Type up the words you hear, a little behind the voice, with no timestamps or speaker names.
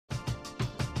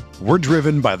We're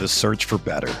driven by the search for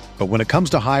better. But when it comes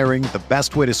to hiring, the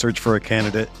best way to search for a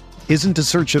candidate isn't to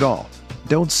search at all.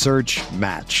 Don't search,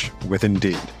 match with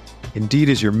Indeed. Indeed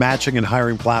is your matching and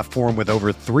hiring platform with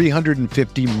over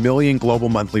 350 million global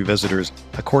monthly visitors,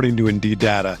 according to Indeed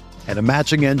data, and a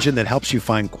matching engine that helps you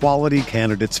find quality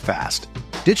candidates fast.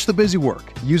 Ditch the busy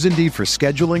work. Use Indeed for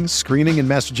scheduling, screening, and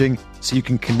messaging so you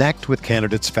can connect with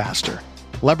candidates faster.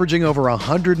 Leveraging over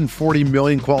 140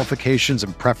 million qualifications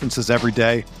and preferences every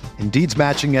day, Indeed's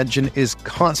matching engine is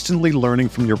constantly learning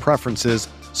from your preferences,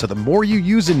 so the more you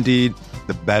use Indeed,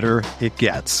 the better it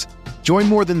gets. Join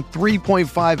more than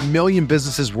 3.5 million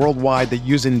businesses worldwide that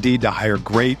use Indeed to hire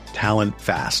great talent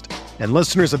fast. And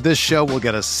listeners of this show will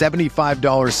get a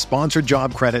 $75 sponsored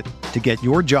job credit to get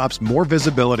your jobs more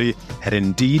visibility at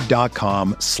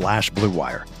Indeed.com/Blue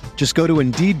Wire. Just go to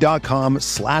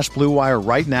Indeed.com/Blue Wire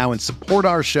right now and support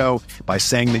our show by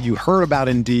saying that you heard about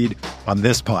Indeed on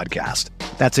this podcast.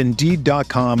 That's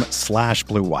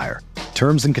Indeed.com/Blue Wire.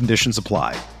 Terms and conditions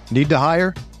apply. Need to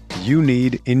hire? You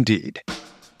need Indeed.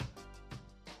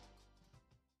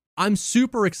 I'm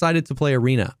super excited to play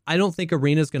Arena. I don't think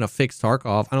Arena is going to fix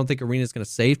Tarkov. I don't think Arena is going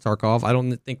to save Tarkov. I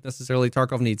don't think necessarily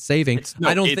Tarkov needs saving.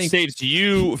 It saves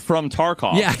you from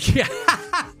Tarkov. Yeah.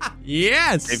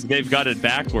 Yes. They've got it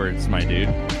backwards, my dude.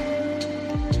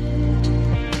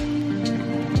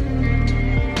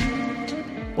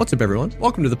 What's up, everyone?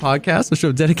 Welcome to the podcast, a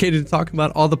show dedicated to talking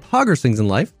about all the poggers things in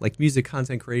life, like music,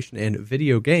 content creation, and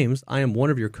video games. I am one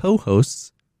of your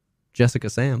co-hosts, Jessica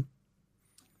Sam.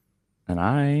 And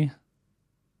I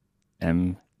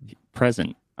am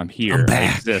present. I'm here. I'm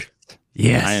back. I exist.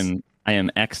 Yes. I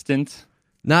am extant.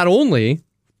 Not only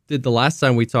did the last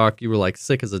time we talked, you were like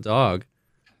sick as a dog.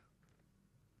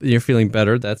 You're feeling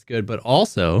better. That's good. But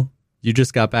also, you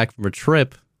just got back from a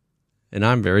trip, and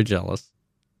I'm very jealous.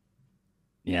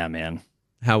 Yeah, man.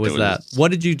 How was that?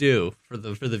 What did you do for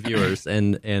the viewers,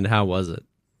 and how was it?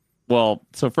 Well,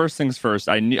 so first things first,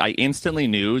 I instantly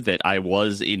knew that I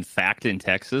was in fact in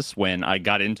Texas when I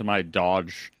got into my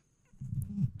Dodge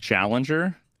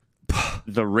Challenger.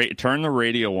 Turn the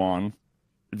radio on.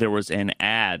 There was an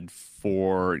ad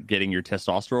for getting your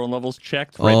testosterone levels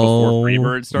checked right before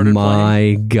Freebird started playing. Oh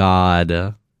my God.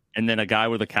 And then a guy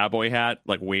with a cowboy hat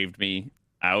waved me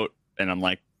out, and I'm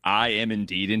like, I am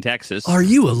indeed in Texas. Are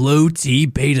you a low T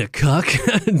beta cuck?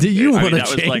 Do you want to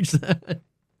change that?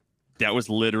 That was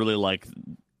literally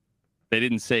they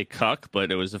didn't say cuck,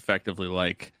 but it was effectively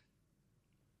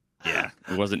it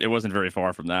wasn't very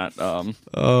far from that.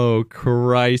 Oh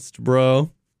Christ,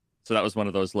 bro. So that was one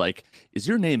of those is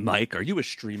your name Mike? Are you a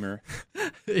streamer?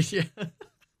 Yeah.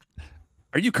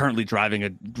 Are you currently driving a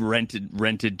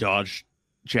rented Dodge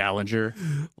Challenger?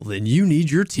 Well, then you need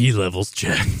your T levels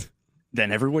checked.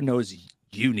 Then everyone knows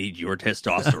you need your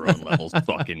testosterone levels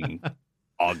fucking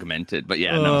augmented. But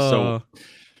yeah, no.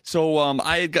 So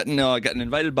I had gotten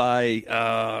invited by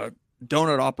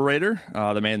Donut Operator,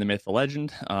 the man, the myth, the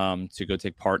legend, to go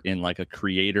take part in a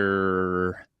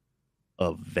creator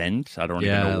event. I don't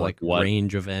even know what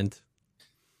range event.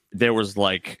 There was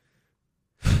and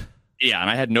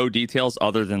I had no details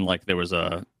other than there was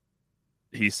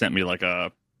he sent me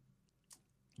a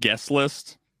guest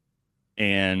list,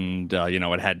 and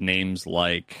it had names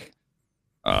like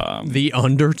The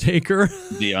Undertaker.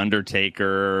 The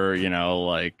Undertaker,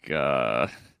 I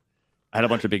had a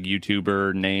bunch of big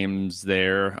YouTuber names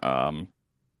there,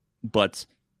 but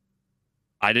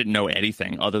I didn't know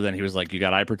anything other than he was like, you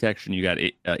got eye protection, you got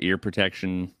ear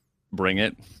protection, bring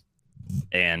it.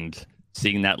 And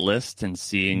seeing that list and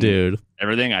seeing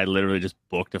everything, I literally just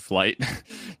booked a flight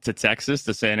to Texas,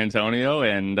 to San Antonio,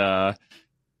 and got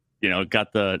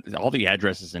all the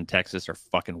addresses in Texas are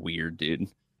fucking weird, dude.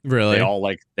 Really?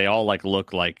 They all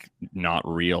look like not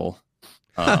real.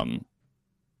 Popped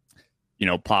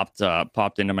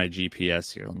into my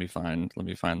GPS here. Let me find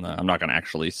the. I'm not gonna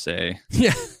actually say.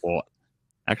 Yeah. Well,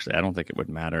 actually, I don't think it would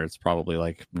matter. It's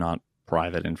probably not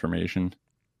private information.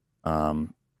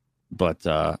 But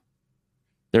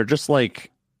they're just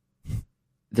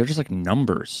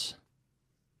numbers.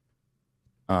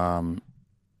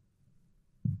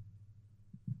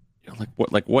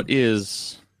 What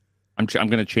is? I'm going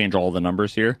to change all the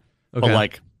numbers here. Okay.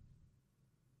 But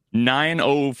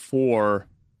 904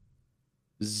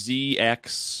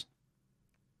 ZX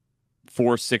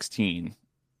 416.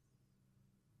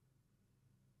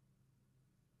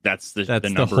 That's the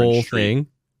number the whole in street. thing.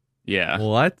 Yeah.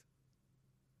 What?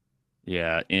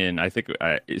 Yeah, I think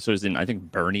it's in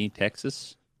Boerne,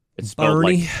 Texas. It's spelled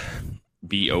Boerne.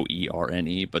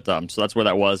 Boerne, but so that's where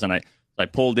that was, and I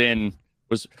pulled in,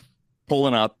 was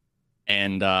pulling up,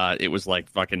 and it was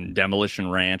fucking Demolition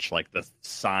Ranch, the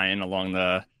sign along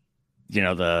the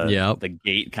the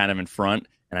gate kind of in front,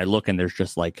 and I look and there's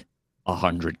just like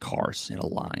 100 cars in a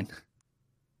line.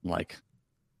 I'm like,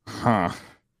 huh.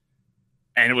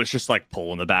 And it was just like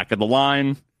pulling the back of the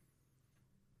line.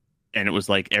 And it was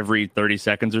like every 30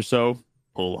 seconds or so,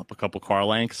 pull up a couple car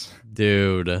lengths.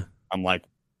 Dude. I'm like,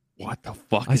 what the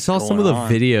fuck I saw some of the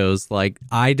videos. Like,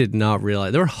 I did not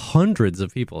realize there were hundreds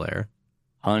of people there.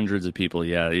 Hundreds of people.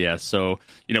 Yeah. So,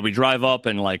 we drive up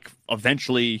and like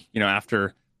eventually, after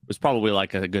it was probably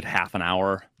like a good half an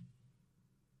hour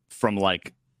from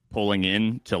like pulling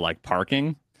in to like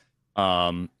parking.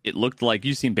 It looked like,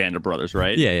 you've seen Band of Brothers,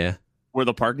 right? Yeah. Where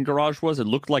the parking garage was, it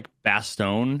looked like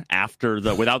Bastogne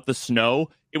without the snow.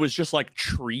 It was just like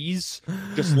trees,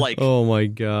 just like, oh my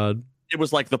God. It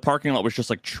was like the parking lot was just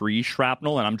like tree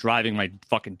shrapnel, and I'm driving my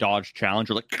fucking Dodge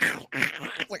Challenger,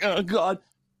 like oh God.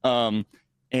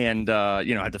 And I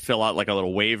had to fill out like a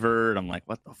little waiver, and I'm like,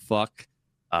 what the fuck?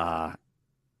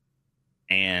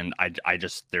 And I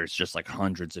just, there's just like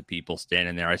hundreds of people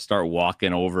standing there. I start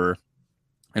walking over,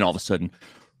 and all of a sudden,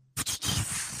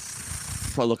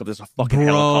 I look up, there's a fucking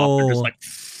helicopter just like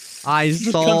I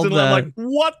saw that. I'm like,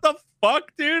 what the fuck,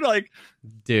 dude? Like,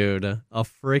 dude, a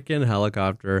freaking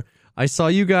helicopter. I saw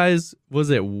you guys, was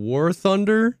it War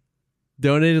Thunder?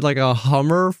 Donated like a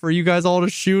Hummer for you guys all to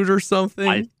shoot or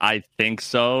something? I think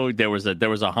so. There was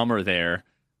a Hummer there.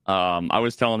 I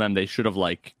was telling them they should have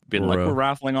like been like, we're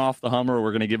raffling off the Hummer,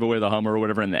 we're gonna give away the Hummer or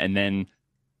whatever, and then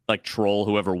like troll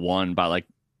whoever won by like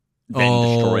then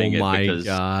destroying it. Oh my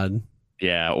God.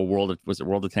 Yeah, or World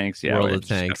of Tanks? Yeah, World of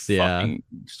Tanks. Yeah,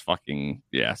 just fucking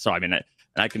yeah. So I mean,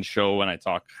 I can show when I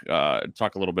talk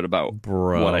a little bit about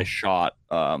what I shot,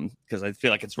 because I feel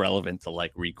like it's relevant to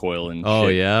like recoil and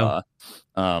shit. Yeah.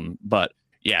 But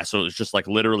yeah, so it was just like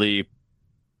literally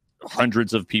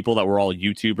hundreds of people that were all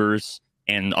YouTubers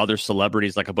and other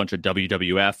celebrities, like a bunch of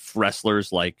WWF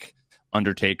wrestlers, like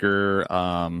Undertaker.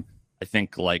 I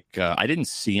think like I didn't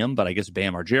see him, but I guess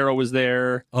Bam Margera was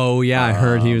there. Oh yeah, I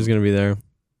heard he was going to be there.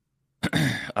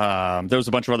 There was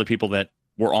a bunch of other people that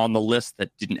were on the list that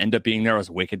didn't end up being there. I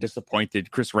was wicked disappointed.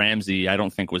 Chris Ramsey, I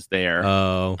don't think was there.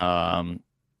 Oh.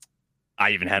 I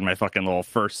even had my fucking little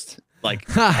first like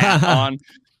hat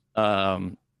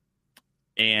on.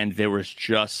 And there was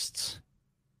just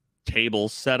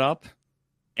tables set up.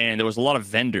 And there was a lot of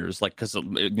vendors, like, because,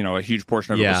 a huge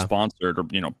portion of it was sponsored, or,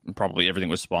 probably everything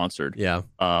was sponsored. Yeah.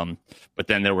 But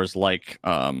then there was, like,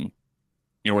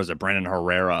 was it Brendan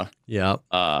Herrera? Yeah.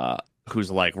 Who's,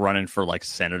 like, running for, like,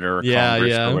 senator or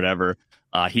Congress or whatever.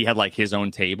 He had, like, his own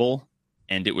table.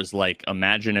 And it was, like,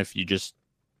 imagine if you just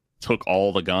took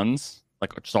all the guns,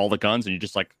 like, just all the guns, and you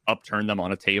just, like, upturned them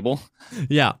on a table.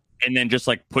 Yeah. And then just,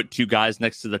 like, put two guys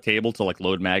next to the table to, like,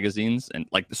 load magazines. And,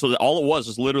 like, so all it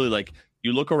was literally, like,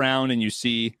 you look around and you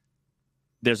see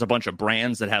there's a bunch of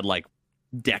brands that had like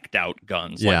decked out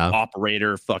guns, like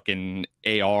Operator, fucking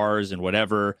ARs and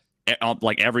whatever.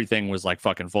 Like everything was like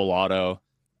fucking full auto.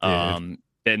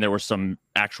 Then there were some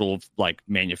actual like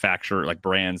manufacturer like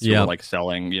brands who were like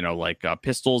selling, like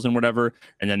pistols and whatever.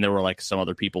 And then there were like some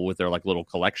other people with their like little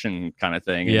collection kind of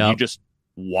thing. And you just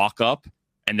walk up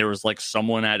and there was like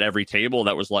someone at every table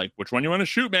that was like, which one you want to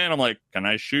shoot, man? I'm like, can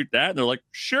I shoot that? And they're like,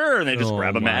 sure. And they just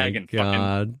grab a mag and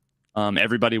fucking,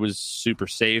 everybody was super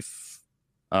safe.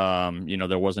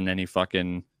 There wasn't any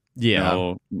fucking,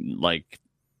 like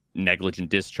negligent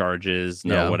discharges,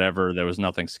 whatever. There was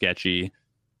nothing sketchy.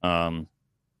 I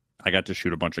got to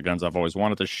shoot a bunch of guns I've always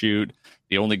wanted to shoot.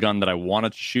 The only gun that I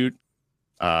wanted to shoot,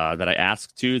 that I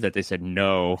asked to, that they said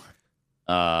no,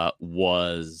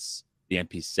 was the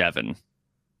MP7.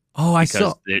 Oh, I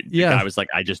saw. The guy was like,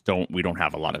 we don't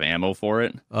have a lot of ammo for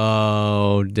it.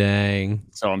 Oh, dang.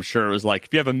 So I'm sure it was like,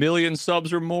 if you have 1 million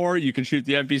subs or more, you can shoot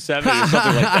the MP7 or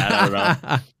something like that. I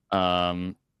don't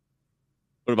know.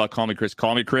 What about Call Me Chris?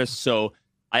 Call Me Chris. So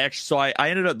I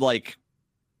ended up like,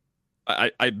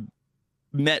 I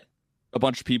met a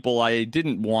bunch of people. I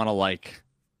didn't want to like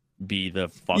be the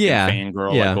fucking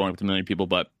fangirl, like going up to 1 million people,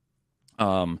 but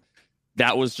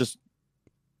that was just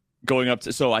going up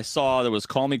to, so I saw there was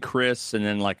Call Me Chris, and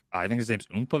then like I think his name's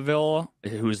Oompaville,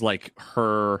 who's like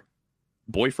her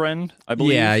boyfriend, I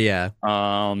believe. Yeah.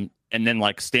 And then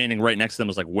like standing right next to them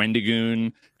was like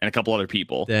Wendigoon and a couple other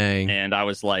people. Dang. And I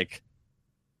was like,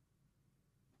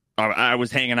 I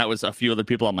was hanging out with a few other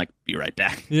people. I'm like, be right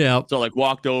back. Yeah. So like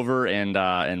walked over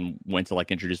and went to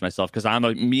like introduce myself, because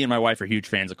me and my wife are huge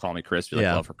fans of Call Me Chris. We like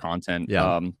love her content.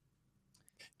 Yeah.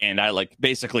 And I like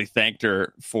basically thanked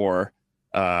her for.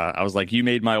 I was like, you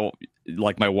made my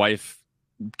wife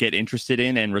get interested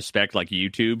in and respect like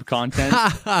YouTube content.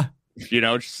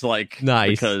 Just like nice,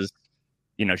 because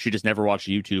she just never watched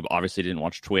YouTube. Obviously, didn't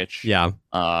watch Twitch. Yeah.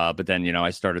 But then I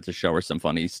started to show her some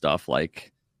funny stuff,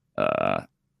 like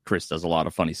Chris does a lot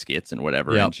of funny skits and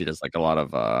whatever, and she does like a lot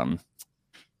of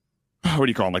what do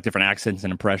you call them, like different accents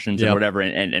and impressions and whatever.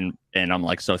 And I'm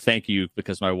like, so thank you,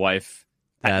 because my wife,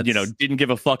 didn't give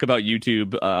a fuck about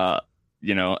YouTube.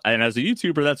 And as a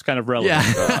YouTuber, that's kind of relevant.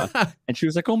 Yeah. And she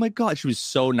was like, oh my God, she was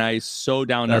so nice, so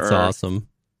down to earth. That's awesome.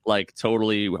 Like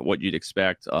totally what you'd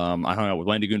expect. I hung out with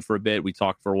Wendigoon for a bit. We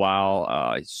talked for a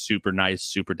while. Super nice,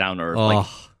 super down to earth. Oh. Like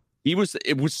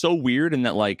it was so weird in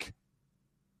that, like,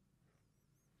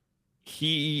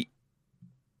 he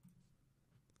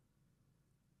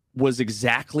was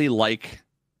exactly like,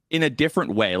 in a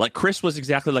different way. Like Chris was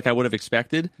exactly like I would have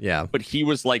expected. Yeah. But he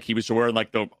was wearing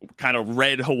like the kind of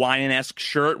red Hawaiian-esque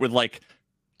shirt with like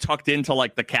tucked into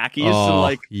like the khakis. Oh, and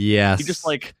like, yes.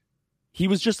 He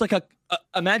was just like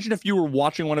imagine if you were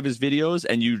watching one of his videos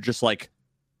and you just like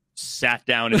sat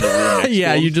down in the room next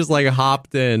yeah, to him. you just like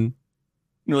hopped in.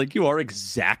 You're like, you are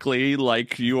exactly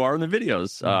like you are in the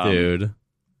videos. Dude.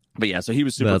 But yeah, so he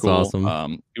was super That's cool.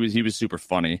 Awesome. He was super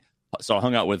funny. So I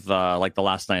hung out with like the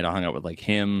last night I hung out with like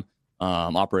him,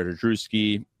 Operator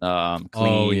Drewski, Clean.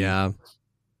 Oh yeah.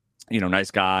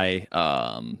 Nice guy.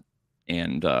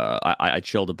 And I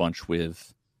chilled a bunch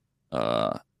with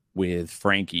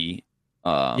Frankie.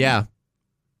 Yeah.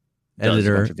 Does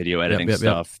Editor. a bunch of video editing Yep.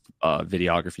 stuff,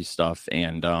 videography stuff,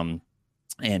 and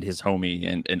his homie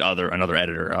and another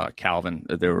editor, Calvin.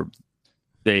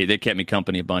 They kept me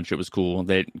company a bunch. It was cool.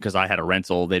 Because I had a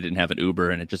rental, they didn't have an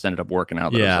Uber, and it just ended up working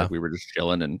out. That it was like we were just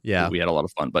chilling, and we had a lot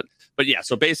of fun. But yeah,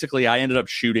 so basically, I ended up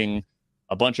shooting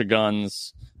a bunch of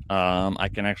guns. I'll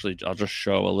just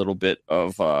show a little bit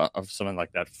of something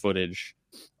like that footage.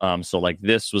 So like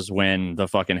this was when the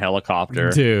fucking helicopter,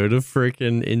 dude,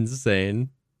 freaking insane,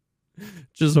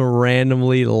 just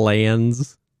randomly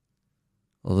lands.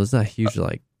 Oh, there's that huge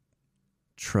like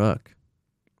truck.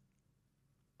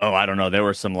 Oh, I don't know. There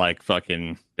were some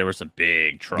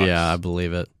big trucks. Yeah, I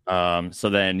believe it. So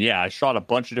then, I shot a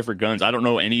bunch of different guns. I don't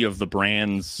know any of the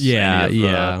brands.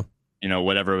 Yeah.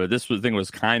 Whatever. But this thing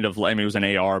was kind of, it was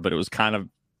an AR, but it was kind of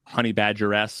Honey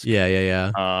Badger-esque.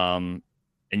 Yeah.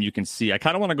 And you can see, I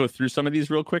kind of want to go through some of these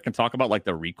real quick and talk about like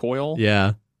the recoil.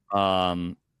 Yeah.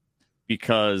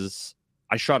 Because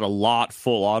I shot a lot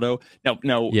full auto.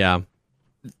 Now. Yeah.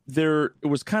 It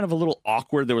was kind of a little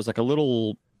awkward. There was like a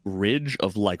little ridge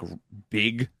of like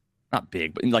not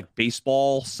big, but like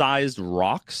baseball sized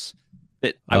rocks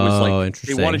that I was like,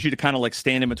 they wanted you to kind of like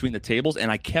stand in between the tables,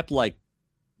 and I kept like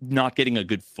not getting a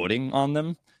good footing on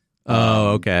them.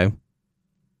 Okay.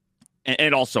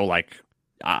 And also like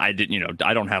I didn't,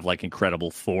 I don't have like incredible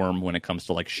form when it comes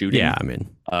to like shooting. Yeah, I mean,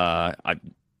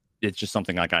 it's just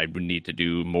something like I would need to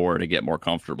do more to get more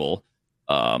comfortable.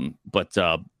 But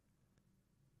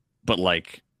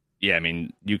like, yeah, I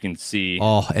mean, you can see.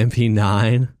 Oh,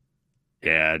 MP9.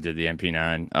 Yeah, I did the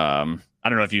MP9. I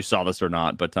don't know if you saw this or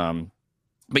not, but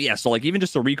yeah. So like, even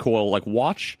just the recoil, like,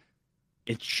 watch,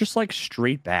 it's just like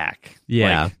straight back.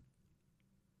 Yeah. Like,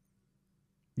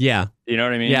 yeah. You know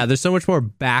what I mean? Yeah. There's so much more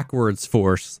backwards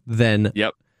force than.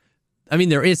 Yep. I mean,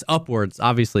 there is upwards,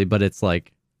 obviously, but it's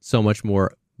like so much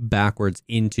more backwards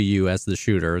into you as the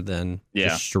shooter than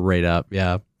just straight up.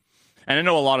 Yeah. And I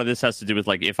know a lot of this has to do with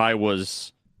like if I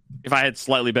had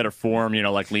slightly better form,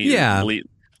 like lean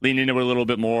into it a little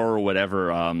bit more or whatever,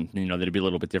 that'd be a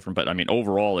little bit different. But I mean,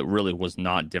 overall, it really was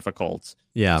not difficult.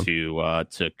 To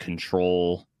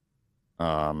control.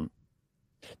 And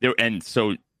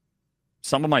so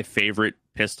some of my favorite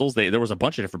pistols, there was a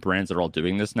bunch of different brands that are all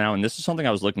doing this now, and this is something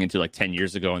I was looking into like 10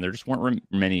 years ago, and there just weren't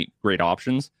many great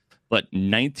options. But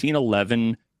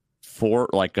 1911 for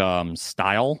like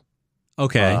style.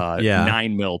 Okay.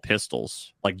 9mm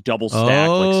pistols, like double stack,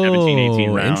 like 17,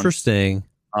 18 rounds. Interesting.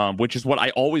 Which is what I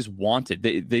always wanted.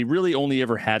 They really only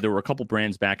ever had, there were a couple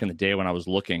brands back in the day when I was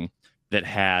looking that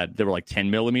they were like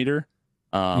 10mm.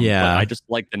 But I just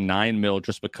like the 9mm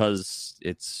just because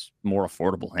it's more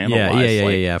affordable ammo.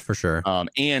 Yeah, for sure.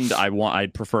 And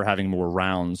I'd prefer having more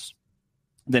rounds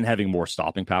than having more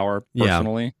stopping power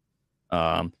personally.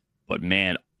 But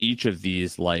man, each of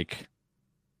these like,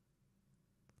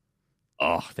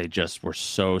 they just were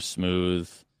so smooth,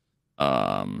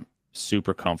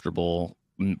 super comfortable.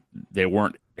 They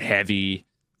weren't heavy.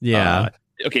 Yeah.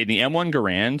 Okay, the M1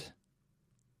 Garand,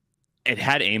 it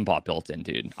had aimbot built in,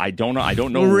 dude. I don't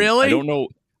know. Really? I don't know.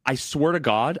 I swear to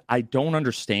God, I don't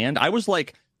understand. I was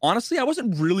like, honestly, I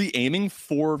wasn't really aiming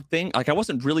for like I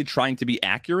wasn't really trying to be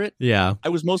accurate. Yeah. I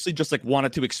was mostly just like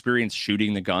wanted to experience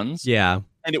shooting the guns. Yeah.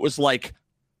 And it was like,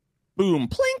 boom,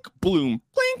 plink, boom,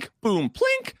 plink, boom,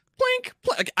 plink. plank,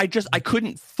 plank. I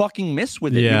couldn't fucking miss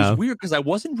with it. Yeah. It was weird because I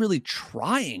wasn't really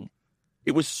trying.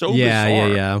 It was so yeah, bizarre.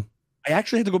 yeah. I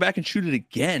actually had to go back and shoot it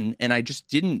again, and I just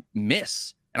didn't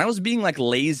miss. And I was being like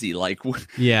lazy. Like,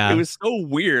 Yeah. It was so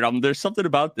weird. There's something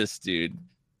about this dude.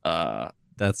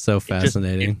 That's so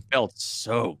fascinating. It felt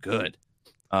so good.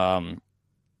 Damn.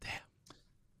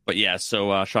 But yeah,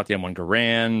 so shot the M1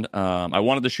 Garand. I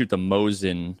wanted to shoot the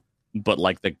Mosin, but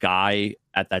like the guy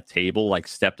at that table like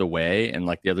stepped away, and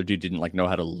like the other dude didn't like know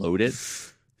how to load it.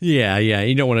 Yeah.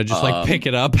 You don't want to just like pick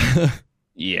it up.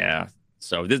 Yeah.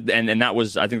 So this and that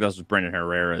was, I think that was Brendan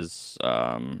Herrera's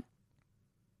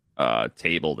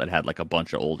table that had like a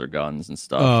bunch of older guns and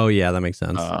stuff. Oh yeah, that makes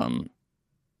sense.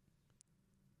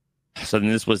 So then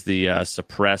this was the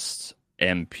suppressed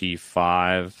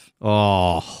MP5.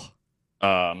 Oh.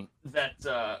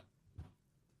 That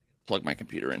plug my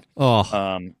computer in.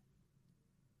 Oh.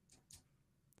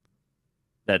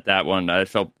 That one that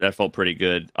felt pretty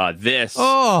good. This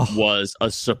was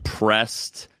a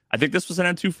suppressed. I think this was an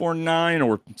M249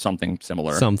 or something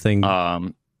similar. Something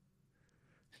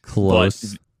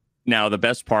close. Now the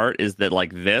best part is that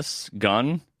like this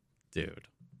gun, dude,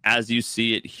 as you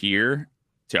see it here,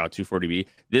 240B.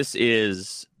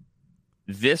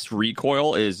 This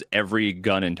recoil is every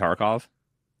gun in Tarkov.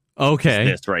 Okay.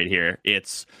 It's this right here.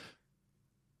 It's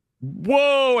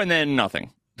whoa, and then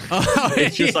nothing. Oh,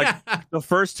 it's just like the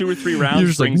first 2 or 3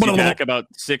 rounds brings you back about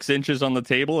 6 inches on the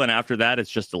table, and after that, it's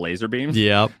just a laser beam.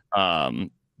 Yep.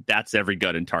 That's every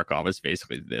gun in Tarkov is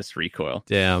basically this recoil.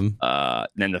 Damn.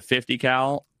 Then the 50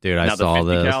 cal. Dude, I saw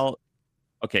this. Cal,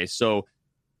 okay, so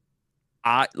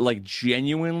I like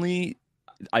genuinely.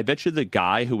 I bet you the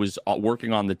guy who was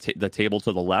working on the table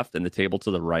to the left and the table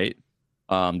to the right,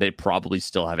 they probably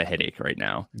still have a headache right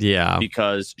now. Yeah.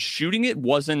 Because shooting it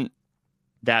wasn't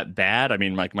that bad. I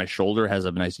mean, like my shoulder has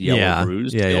a nice yellow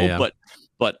bruise still,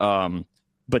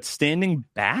 but standing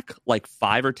back like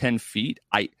 5 or 10 feet,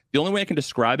 the only way I can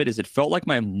describe it is it felt like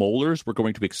my molars were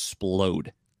going to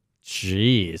explode.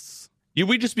 Jeez.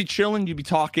 We'd just be chilling, you'd be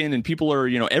talking, and people are,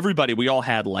 everybody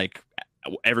had like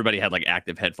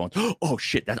active headphones. Oh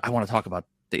shit! I want to talk about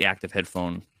the active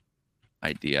headphone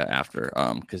idea after,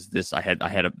 because this I had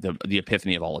the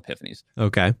epiphany of all epiphanies.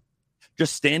 Okay.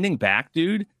 Just standing back,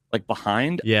 dude, like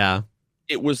behind. Yeah.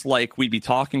 It was like we'd be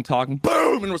talking,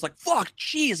 boom, and it was like fuck,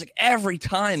 jeez, like every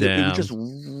time it would just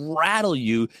rattle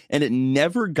you, and it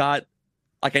never got.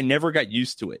 Like I never got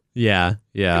used to it. Yeah.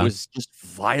 It was just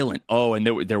violent. Oh, and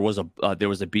there was a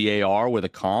BAR with a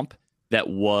comp. That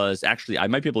was actually, I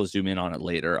might be able to zoom in on it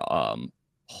later. But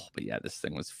yeah, this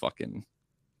thing was fucking.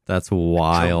 That's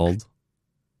wild.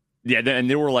 Yeah, and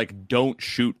they were like, "Don't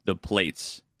shoot the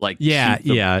plates." Like, the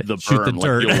shoot the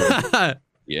dirt. Like,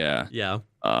 yeah.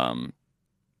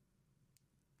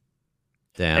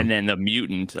 Damn. And then the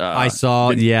mutant. I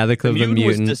saw. The clip of the mutant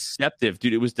was deceptive,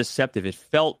 dude. It was deceptive. It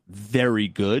felt very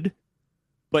good,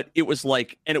 but it was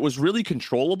like, and it was really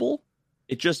controllable.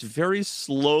 It just very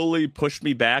slowly pushed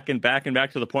me back and back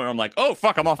to the point where I'm like, oh,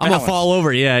 fuck, I'm off balance. I'm going to fall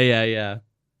over. Yeah.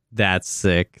 That's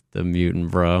sick. The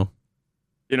mutant, bro.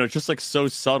 It's just like so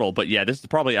subtle. But yeah, this is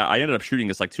probably, I ended up shooting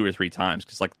this like 2 or 3 times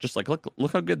because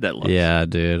look how good that looks. Yeah,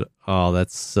 dude. Oh,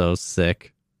 that's so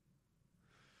sick.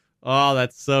 Oh,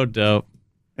 that's so dope.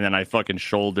 And then I fucking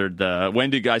shouldered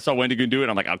the I saw Wendigoon do it.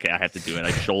 I'm like, okay, I have to do it.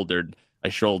 I shouldered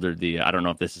the, I don't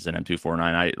know if this is an M249.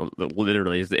 I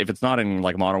literally, if it's not in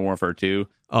like Modern Warfare 2,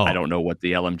 I don't know what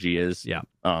the LMG is. Yeah.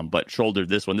 But shouldered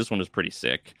this one. This one was pretty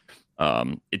sick.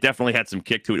 It definitely had some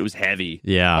kick to it. It was heavy.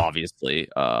 Yeah. Obviously.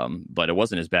 But it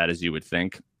wasn't as bad as you would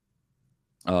think.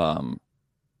 It's an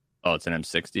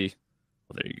M60.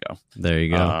 Well, there you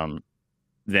go.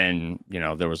 Then,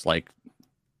 there was like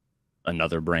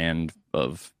another brand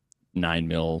of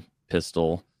 9mm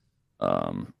pistol.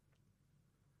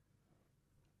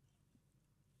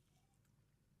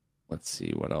 Let's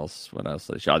see what else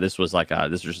I shot. This was like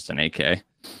this was just an AK.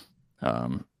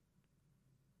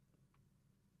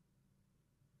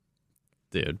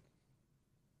 Dude.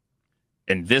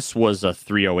 And this was a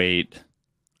 308.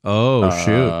 Oh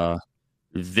shoot.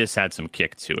 This had some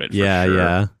kick to it. Yeah, for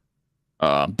sure.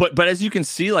 yeah. But as you can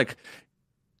see, like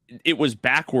it was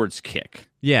backwards kick.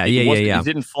 Yeah. It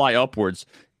didn't fly upwards.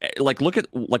 Like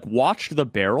watch the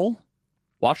barrel.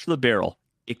 Watch the barrel.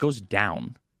 It goes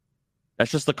down. That's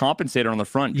just the compensator on the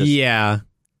front. Yeah.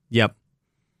 Yep.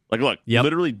 Like, look,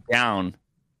 literally down.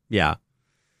 Yeah.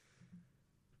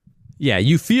 Yeah,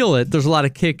 you feel it. There's a lot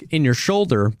of kick in your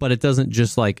shoulder, but it doesn't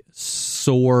just like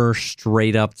soar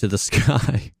straight up to the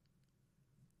sky.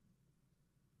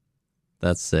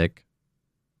 That's sick.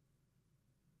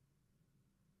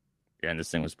 and this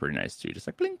thing was pretty nice too, just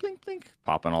like blink, blink, blink,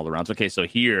 popping all the rounds. Okay, so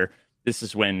here, this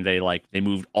is when they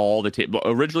moved all the table.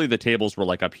 Originally, the tables were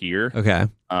like up here. Okay.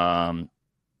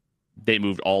 They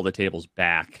moved all the tables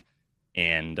back,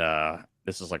 and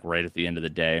this is like right at the end of the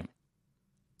day.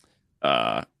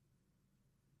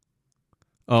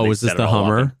 Was this the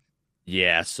Hummer?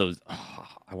 Yeah. So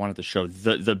I wanted to show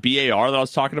the BAR that I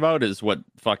was talking about is what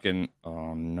fucking.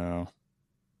 Oh no,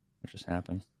 what just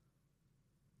happened?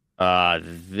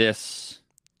 This.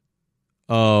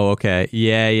 Oh, okay.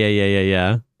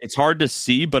 Yeah. It's hard to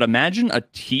see, but imagine a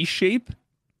T shape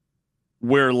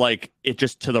where like it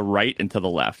just to the right and to the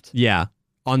left. Yeah.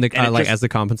 On the as the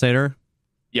compensator.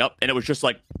 Yep, and it was just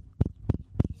like,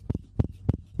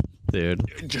 dude,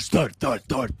 just thud.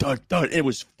 It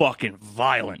was fucking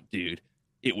violent, dude.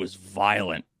 It was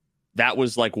violent. That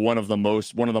was like one of the more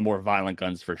violent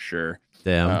guns for sure.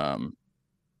 Damn.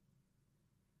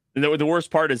 The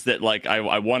worst part is that like I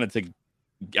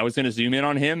was going to zoom in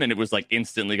on him and it was like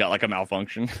instantly got like a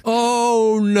malfunction.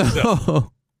 Oh no.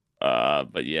 So,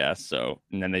 but yeah, so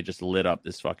and then they just lit up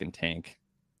this fucking tank.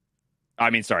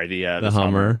 I mean, sorry, the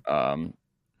Hummer.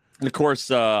 And of course,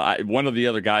 one of the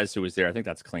other guys who was there, I think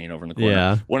that's Clean over in the corner.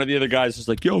 Yeah. One of the other guys was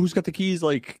like, "Yo, who's got the keys?"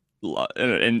 Like,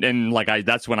 and like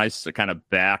that's when I kind of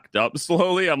backed up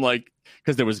slowly. I'm like,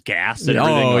 because there was gas and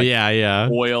everything. Oh, like, yeah.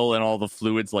 Oil and all the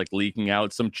fluids like leaking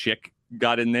out. Some chick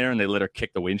got in there and they let her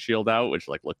kick the windshield out, which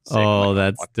like looked sick. Oh,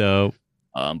 like, that's dope.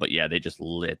 But yeah, they just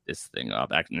lit this thing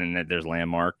up. And then there's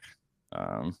Landmark.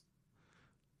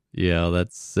 Yeah,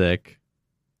 that's sick.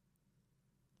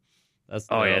 That's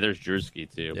dope. Oh yeah, there's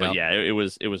Drewski too. Yep. But yeah, it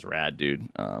was rad, dude.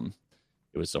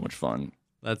 It was so much fun.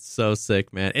 That's so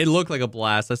sick, man. It looked like a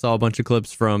blast. I saw a bunch of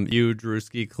clips from you,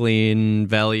 Drewski, Clean,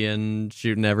 Velian,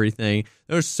 shooting everything.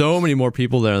 There's so many more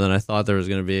people there than I thought there was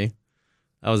going to be.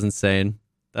 That was insane.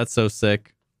 That's so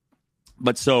sick.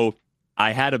 But so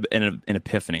I had an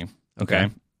epiphany.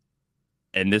 Okay.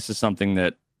 And this is something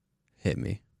that hit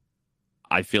me.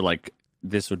 I feel like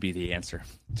this would be the answer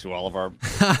to all of our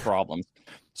problems.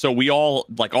 So we all,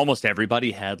 like almost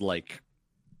everybody had like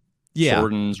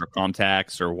Jordans or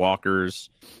Comtacs or Walkers.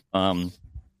 And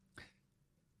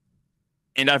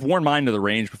I've worn mine to the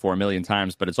range before a million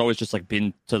times, but it's always just like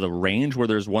been to the range where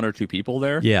there's one or two people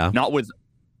there. Yeah. Not with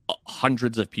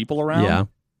hundreds of people around. Yeah.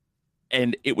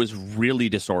 And it was really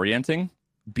disorienting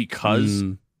because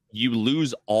you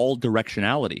lose all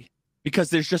directionality.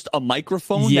 Because there's just a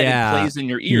microphone that plays in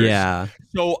your ears. Yeah.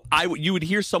 So you would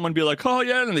hear someone be like, "Oh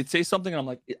yeah," and they'd say something, and I'm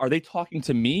like, "Are they talking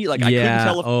to me?" Like I couldn't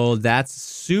tell. Oh, that's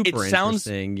super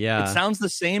interesting. Yeah. It sounds the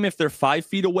same if they're 5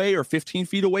 feet away or 15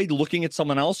 feet away, looking at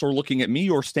someone else or looking at me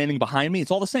or standing behind me.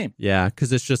 It's all the same. Yeah,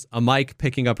 because it's just a mic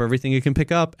picking up everything you can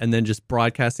pick up and then just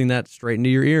broadcasting that straight into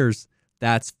your ears.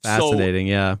 That's fascinating.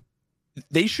 Yeah.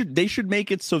 They should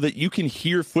make it so that you can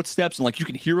hear footsteps and like you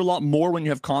can hear a lot more when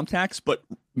you have contacts, but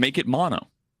make it mono.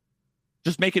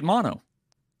 Just make it mono.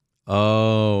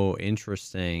 Oh,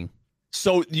 interesting.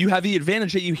 So you have the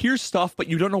advantage that you hear stuff, but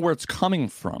you don't know where it's coming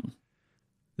from.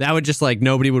 That would just like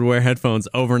nobody would wear headphones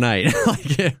overnight.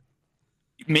 Like,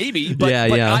 maybe,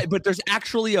 but but there's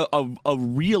actually a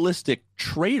realistic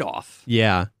trade-off.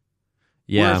 Yeah.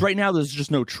 Yeah. Whereas right now, there's just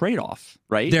no trade-off,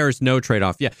 right? There's no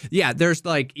trade-off. Yeah. Yeah. There's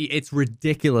like, it's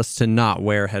ridiculous to not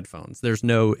wear headphones.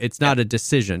 It's not a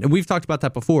decision. And we've talked about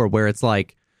that before where it's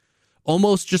like,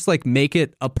 almost just like make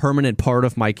it a permanent part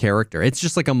of my character. It's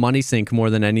just like a money sink more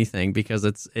than anything because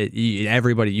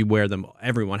everybody,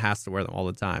 everyone has to wear them all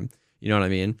the time. You know what I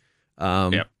mean?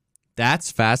 Yep.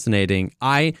 That's fascinating.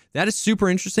 That is super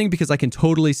interesting because I can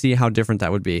totally see how different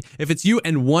that would be. If it's you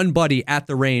and one buddy at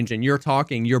the range and you're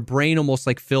talking, your brain almost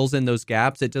like fills in those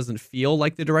gaps. It doesn't feel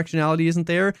like the directionality isn't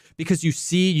there because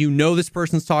you know this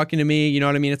person's talking to me. You know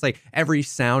what I mean? It's like every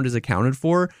sound is accounted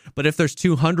for. But if there's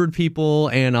 200 people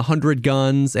and 100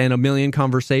 guns and a million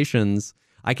conversations,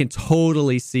 I can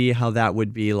totally see how that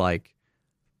would be like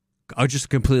just a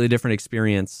completely different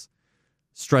experience.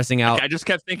 Stressing out. I just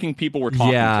kept thinking people were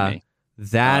talking to me.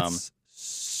 That's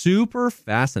super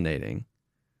fascinating.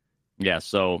 Yeah,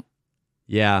 so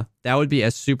yeah, that would be a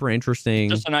super interesting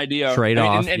just an idea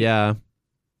trade-off. And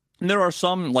there are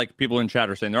some like people in chat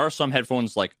are saying there are some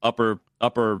headphones like upper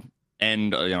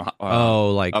end,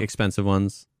 expensive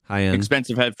ones, high end,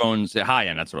 expensive headphones, high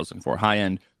end. That's what I was looking for. High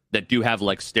end that do have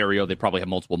like stereo. They probably have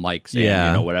multiple mics.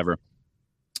 And, whatever.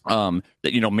 That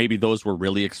maybe those were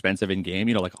really expensive in game.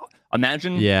 Like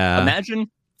imagine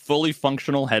fully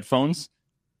functional headphones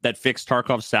that fix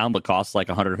Tarkov sound but cost like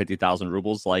 150,000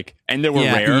 rubles. Like, and they were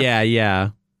rare. Yeah.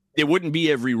 It wouldn't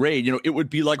be every raid. It would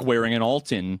be like wearing an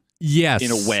Alton. Yes,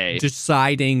 in a way.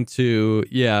 Deciding to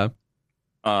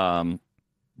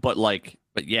but like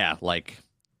But yeah, like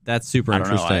That's super I don't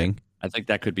know. interesting. I think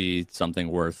that could be something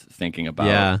worth thinking about.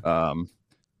 Yeah.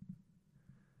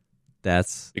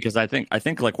 That's Because I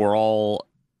think like we're all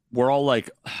like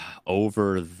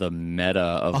over the meta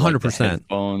of like the 100%.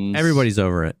 headphones. Everybody's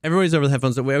over it. Everybody's over the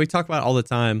headphones. We talk about it all the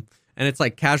time, and it's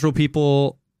like casual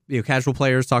people, casual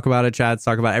players talk about it. Chads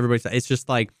talk about it, everybody. It's just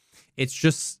like it's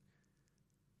just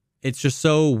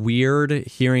so weird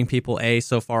hearing people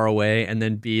so far away, and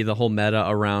then the whole meta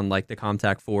around like the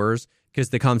Comtac 4s, because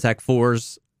the Comtac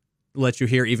 4s let you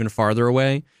hear even farther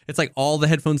away. It's like all the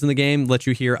headphones in the game let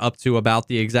you hear up to about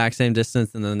the exact same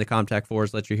distance, and then the Comtac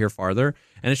 4s let you hear farther.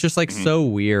 And it's just like so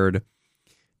weird.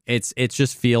 It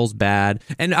just feels bad.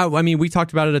 And I mean, we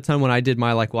talked about it a ton when I did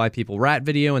my like Why People Rat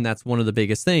video, and that's one of the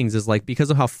biggest things is like because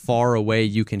of how far away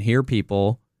you can hear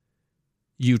people,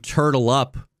 you turtle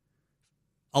up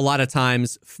a lot of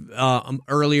times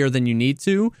earlier than you need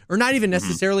to, or not even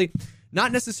necessarily.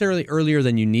 Not necessarily earlier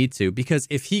than you need to, because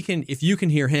if you can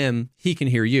hear him, he can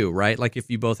hear you, right? Like if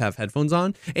you both have headphones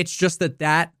on, it's just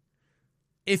that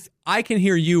if I can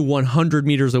hear you 100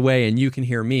 meters away and you can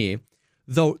hear me,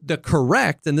 though the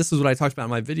correct, and this is what I talked about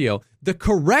in my video, the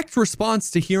correct response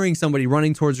to hearing somebody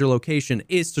running towards your location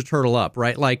is to turtle up,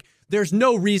 right? Like there's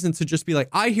no reason to just be like,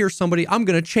 I hear somebody, I'm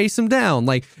going to chase him down.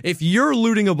 Like if you're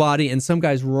looting a body and some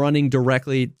guy's running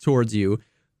directly towards you,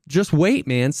 just wait,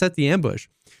 man, set the ambush.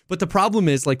 But the problem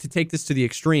is, like, to take this to the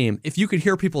extreme, if you could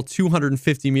hear people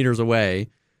 250 meters away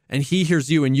and he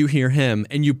hears you and you hear him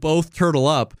and you both turtle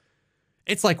up,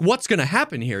 it's like, what's going to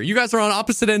happen here? You guys are on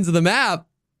opposite ends of the map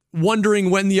wondering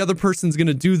when the other person's going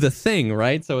to do the thing,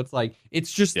 right? So it's like,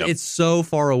 it's just, It's so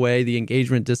far away. The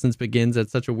engagement distance begins at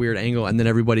such a weird angle, and then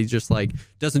everybody just, like,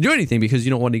 doesn't do anything because you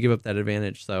don't want to give up that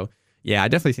advantage. So yeah, I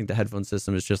definitely think the headphone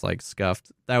system is just like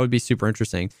scuffed. That would be super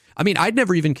interesting. I mean, I'd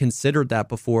never even considered that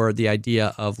before, the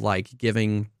idea of like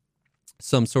giving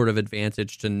some sort of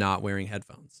advantage to not wearing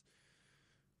headphones.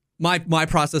 My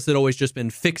process had always just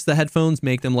been fix the headphones,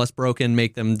 make them less broken,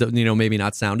 make them, maybe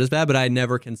not sound as bad, but I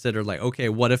never considered like, okay,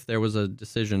 what if there was a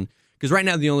decision? Because right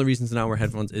now the only reason to not wear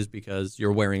headphones is because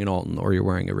you're wearing an Alton or you're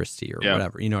wearing a wrist tee or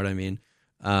whatever. You know what I mean?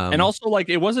 And also like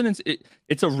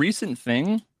it's a recent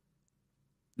thing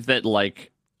that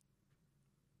like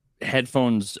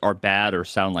headphones are bad or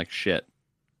sound like shit.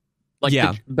 Like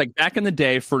like back in the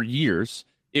day for years,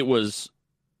 it was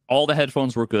all the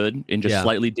headphones were good in just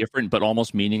slightly different but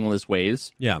almost meaningless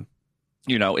ways. Yeah.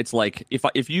 It's like if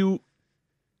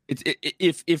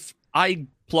I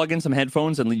plug in some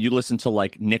headphones and you listen to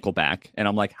like Nickelback and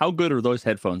I'm like, how good are those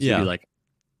headphones? You'd be like,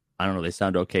 I don't know, they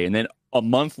sound okay. And then a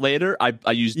month later I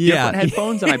use different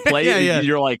headphones and I play it and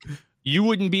you're like, you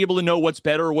wouldn't be able to know what's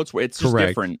better or it's just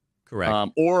different.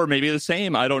 Correct. Or maybe the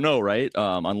same. I don't know, right?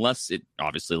 Unless it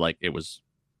obviously like it was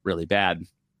really bad,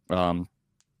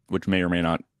 which may or may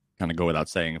not kind of go without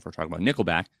saying if we're talking about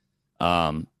Nickelback.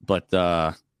 Lol.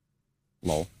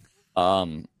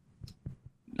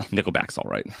 Nickelback's all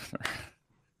right.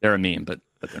 They're a meme, but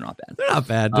they're not bad. They're not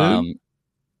bad, dude.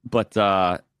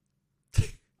 I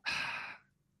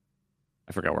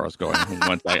forgot where I was going.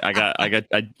 Once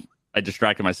I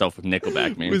distracted myself with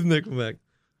Nickelback memes. With Nickelback.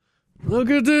 Look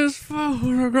at this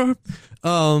photograph.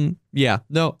 Yeah,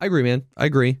 no, I agree, man. I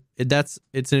agree. It's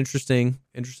an interesting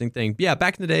thing. Yeah,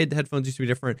 back in the day, the headphones used to be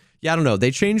different. Yeah, I don't know. They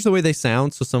changed the way they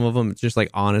sound, so some of them just like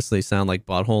honestly sound like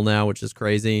butthole now, which is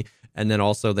crazy. And then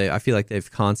also I feel like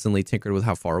they've constantly tinkered with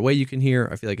how far away you can hear.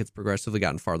 I feel like it's progressively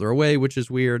gotten farther away, which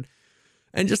is weird.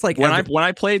 And just like when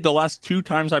I played the last 2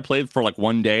 times I played for like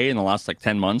one day in the last like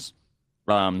 10 months,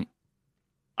 I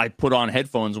put on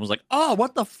headphones and was like, oh,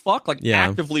 what the fuck? Like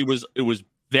actively it was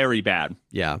very bad.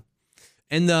 Yeah.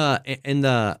 And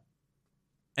the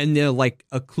like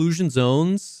occlusion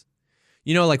zones,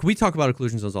 like we talk about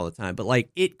occlusion zones all the time, but like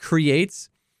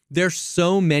there's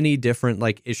so many different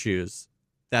like issues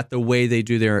that the way they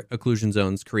do their occlusion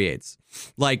zones creates.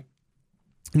 Like,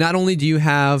 not only do you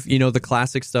have, the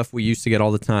classic stuff we used to get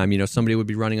all the time, somebody would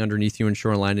be running underneath you in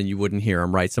shoreline and you wouldn't hear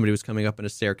them, right? Somebody was coming up in a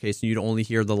staircase and you'd only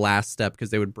hear the last step because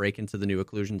they would break into the new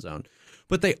occlusion zone.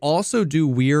 But they also do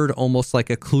weird, almost like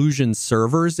occlusion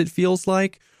servers, it feels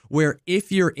like, where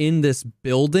if you're in this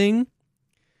building,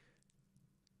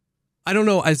 I don't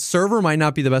know, a server might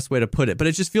not be the best way to put it, but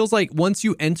it just feels like once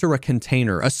you enter a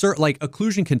container, like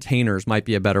occlusion containers might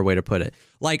be a better way to put it.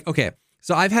 Like, okay,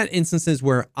 so I've had instances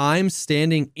where I'm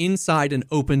standing inside an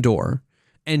open door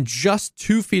and just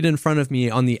 2 feet in front of me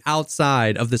on the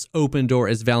outside of this open door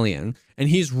is Velian, and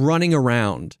he's running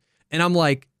around. And I'm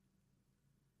like,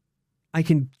 I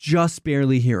can just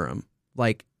barely hear him.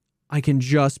 But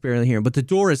the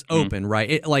door is open, right?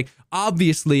 It, like,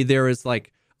 obviously there is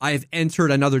like I've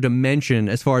entered another dimension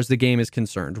as far as the game is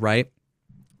concerned, right?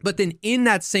 But then in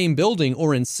that same building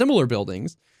or in similar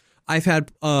buildings, I've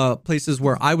had places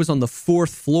where I was on the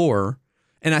 4th floor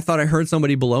and I thought I heard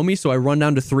somebody below me, so I run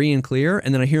down to 3 and clear,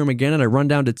 and then I hear them again and I run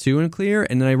down to 2 and clear,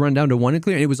 and then I run down to 1 and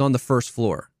clear, and it was on the 1st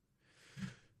floor.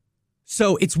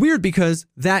 So it's weird because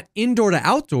that indoor to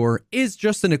outdoor is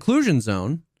just an occlusion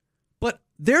zone, but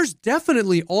there's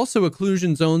definitely also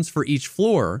occlusion zones for each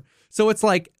floor. So it's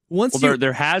like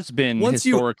there has been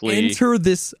historically, you enter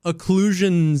this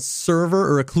occlusion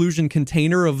server or occlusion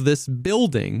container of this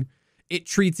building, it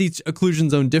treats each occlusion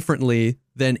zone differently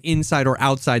than inside or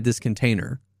outside this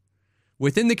container.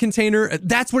 Within the container,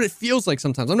 that's what it feels like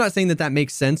sometimes. I'm not saying that that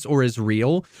makes sense or is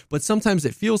real, but sometimes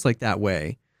it feels like that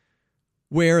way.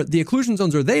 Where the occlusion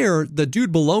zones are there, the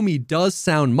dude below me does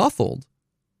sound muffled,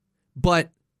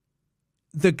 but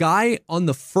the guy on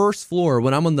the 1st floor,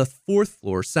 when I'm on the 4th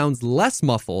floor, sounds less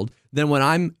muffled than when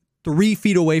I'm 3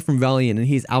 feet away from Valiant and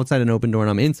he's outside an open door and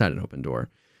I'm inside an open door.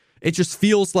 It just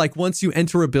feels like once you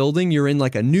enter a building, you're in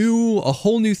like a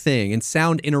whole new thing, and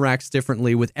sound interacts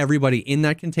differently with everybody in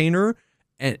that container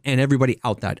and everybody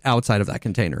outside of that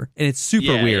container. And it's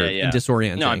super weird and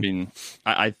disorienting. No, I mean,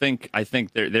 I think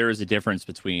there is a difference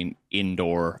between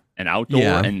indoor and outdoor,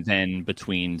 and then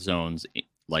between zones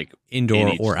like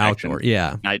indoor or outdoor.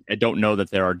 Yeah. I don't know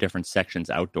that there are different sections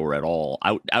outdoor at all.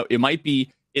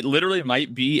 It literally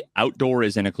might be outdoor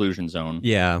is an occlusion zone.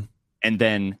 Yeah. And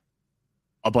then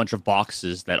a bunch of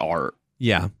boxes that are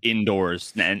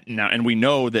indoors. And we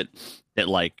know that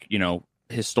like, you know,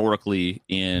 historically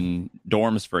in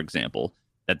dorms, for example,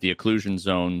 that the occlusion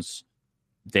zones,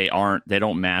 they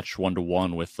don't match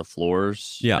 1-to-1 with the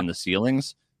floors and the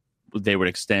ceilings. They would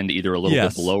extend either a little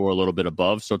bit below or a little bit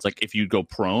above. So it's like if you go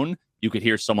prone, you could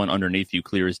hear someone underneath you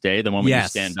clear as day. The moment you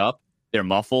stand up, they're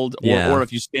muffled. Or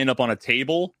if you stand up on a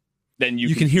table, then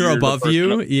you can hear above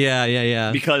you.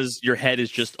 Yeah. Because your head is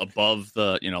just above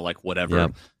the, you know, like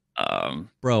whatever.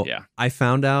 Bro, I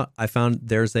found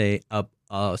there's a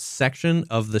section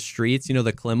of the streets, you know,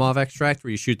 the Klimov extract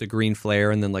where you shoot the green flare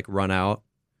and then like run out.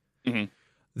 Mm-hmm.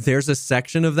 There's a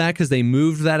section of that because they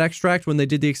moved that extract when they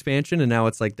did the expansion, and now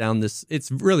it's like down this.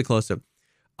 It's really close to.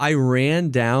 I ran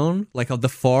down like the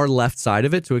far left side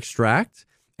of it to extract,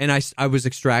 and I was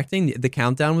extracting. The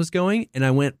countdown was going, and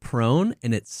I went prone,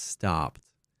 and it stopped,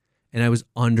 and I was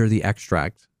under the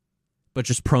extract, but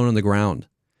just prone on the ground.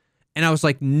 And I was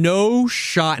like, no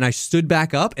shot. And I stood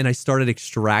back up and I started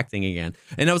extracting again.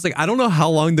 And I was like, I don't know how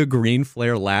long the green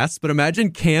flare lasts, but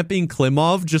imagine camping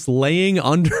Klimov just laying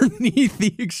underneath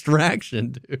the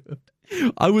extraction, dude.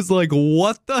 I was like,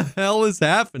 what the hell is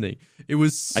happening? It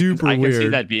was super weird. I can see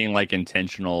that being like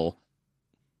intentional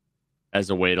as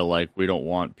a way to like, we don't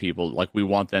want people, like we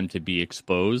want them to be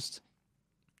exposed.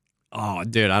 Oh,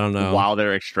 dude, I don't know. While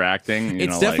they're extracting.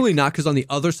 It's definitely not, because on the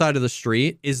other side of the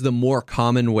street is the more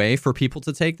common way for people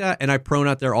to take that. And I prone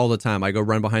out there all the time. I go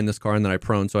run behind this car and then I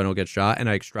prone so I don't get shot, and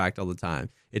I extract all the time.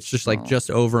 It's just like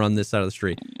just over on this side of the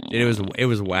street. It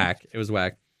was whack. It was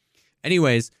whack.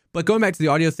 Anyways, but going back to the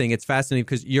audio thing, it's fascinating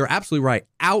because you're absolutely right.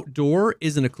 Outdoor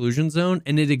is an occlusion zone,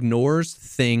 and it ignores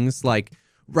things like,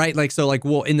 right, like, so like,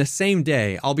 well, in the same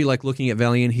day, I'll be like looking at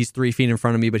Valiant, he's 3 feet in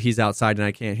front of me, but he's outside and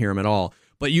I can't hear him at all.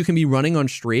 But you can be running on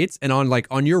streets, and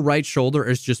on your right shoulder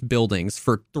is just buildings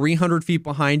for 300 feet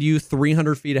behind you,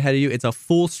 300 feet ahead of you. It's a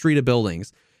full street of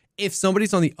buildings. If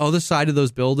somebody's on the other side of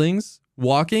those buildings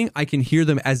walking, I can hear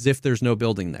them as if there's no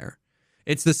building there.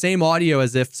 It's the same audio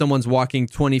as if someone's walking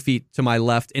 20 feet to my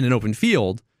left in an open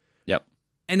field. Yep.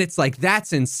 And it's like,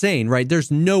 that's insane, right? There's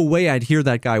no way I'd hear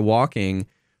that guy walking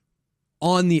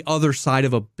on the other side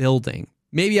of a building.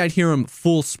 Maybe I'd hear him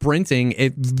full sprinting,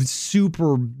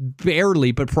 super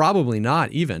barely, but probably not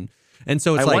even. And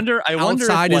so it's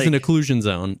outside is an occlusion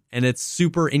zone, and it's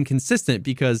super inconsistent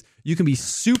because you can be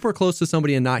super close to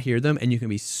somebody and not hear them, and you can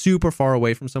be super far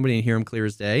away from somebody and hear them clear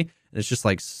as day. And it's just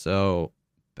like so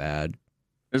bad.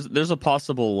 There's a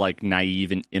possible like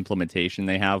naive implementation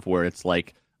they have where it's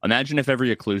like, imagine if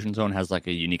every occlusion zone has like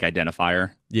a unique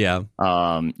identifier. Yeah.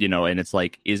 You know, and it's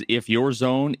like, if your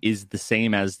zone is the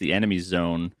same as the enemy's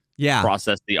zone,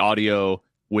 process the audio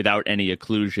without any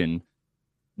occlusion,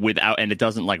 and it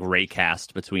doesn't like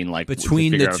raycast between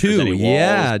the two.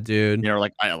 Yeah, dude. You know,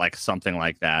 like something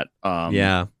like that.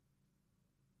 Yeah.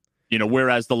 You know,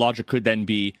 whereas the logic could then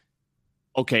be,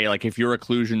 okay, like if your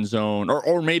occlusion zone,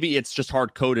 or maybe it's just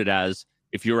hard coded as,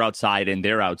 if you're outside and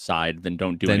they're outside, then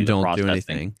don't do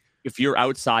anything. If you're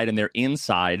outside and they're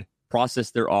inside,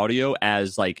 process their audio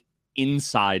as like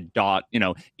inside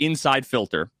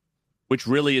filter, which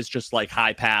really is just like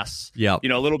high pass. Yeah. You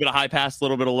know, a little bit of high pass, a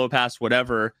little bit of low pass,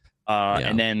 whatever.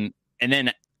 And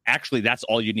then actually that's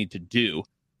all you need to do.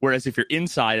 Whereas if you're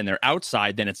inside and they're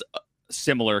outside, then it's a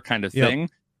similar kind of thing.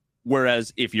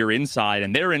 Whereas if you're inside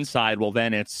and they're inside, well,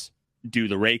 then it's do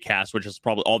the raycast, which is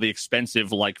probably all the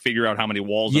expensive, like figure out how many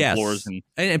walls and floors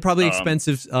and probably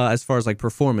expensive as far as like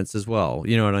performance as well.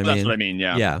 You know what I mean? That's what I mean.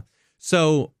 Yeah. Yeah.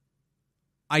 So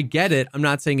I get it. I'm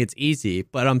not saying it's easy,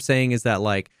 but I'm saying is that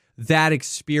like that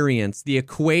experience, the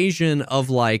equation of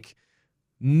like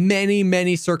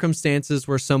many circumstances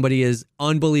where somebody is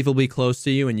unbelievably close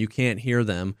to you and you can't hear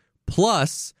them,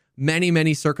 plus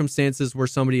many circumstances where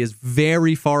somebody is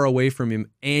very far away from him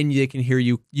and they can hear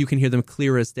you, you can hear them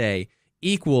clear as day,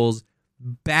 equals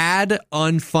bad,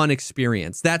 unfun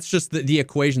experience. That's just the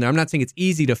equation there. I'm not saying it's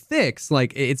easy to fix.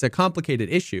 Like, it's a complicated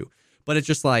issue, but it's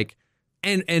just like,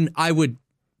 and I would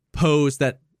pose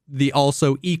that the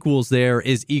also equals there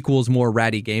is equals more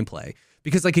ratty gameplay.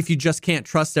 Because like if you just can't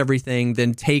trust everything,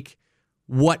 then take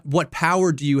what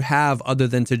power do you have other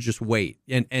than to just wait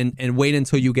and wait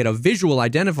until you get a visual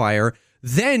identifier,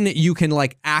 then you can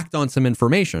like act on some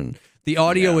information. The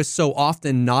audio is so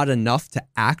often not enough to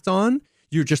act on.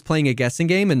 You're just playing a guessing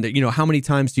game, and you know, how many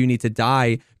times do you need to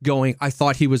die going, I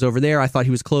thought he was over there, I thought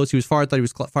he was close, he was far, I thought he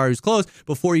was far, he was close,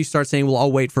 before you start saying, well,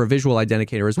 I'll wait for a visual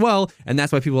identifier as well. And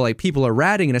that's why people are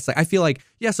ratting, and it's like, I feel like,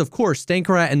 yes, of course,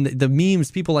 Stankarat and the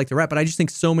memes, people like to rat, but I just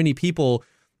think so many people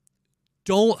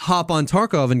don't hop on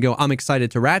Tarkov and go, I'm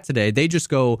excited to rat today. They just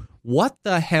go, what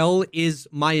the hell is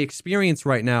my experience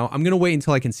right now? I'm going to wait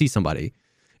until I can see somebody.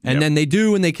 And then they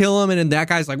do, and they kill him, and then that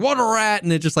guy's like, what a rat,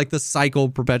 and it just like the cycle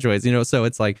perpetuates, you know? So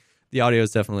it's like, the audio is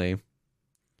definitely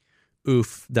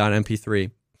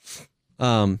oof.mp3.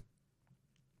 Now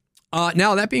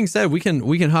that being said, we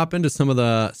can hop into some of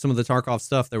the Tarkov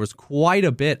stuff. There was quite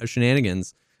a bit of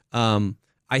shenanigans. I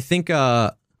think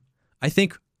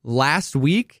last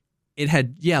week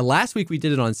last week we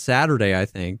did it on Saturday, I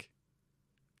think.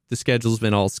 The schedule's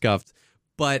been all scuffed,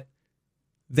 but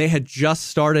they had just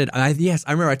started. I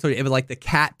remember I told you it was like the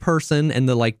cat person and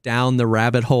the like down the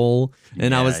rabbit hole.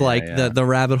 And I was like, the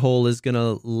rabbit hole is going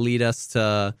to lead us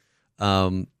to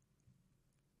the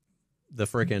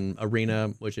freaking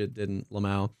arena, which it didn't,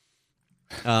 Lamau.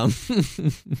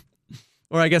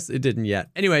 Or I guess it didn't yet.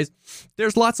 Anyways,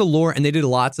 there's lots of lore, and they did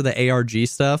lots of the ARG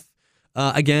stuff.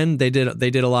 Again, they did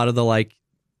a lot of the like,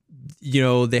 you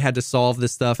know, they had to solve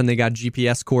this stuff, and they got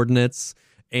GPS coordinates.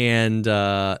 And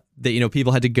that, you know,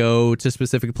 people had to go to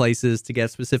specific places to get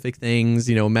specific things,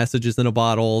 you know, messages in a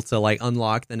bottle to like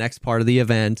unlock the next part of the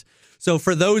event. So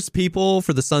for those people,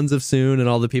 for the Sons of Soon and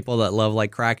all the people that love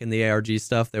like cracking the ARG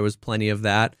stuff, there was plenty of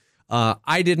that.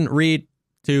 I didn't read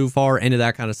too far into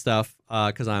that kind of stuff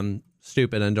because I'm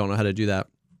stupid and don't know how to do that.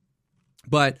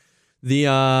 But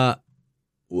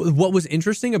what was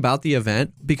interesting about the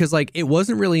event, because like it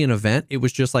wasn't really an event, it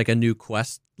was just like a new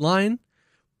quest line.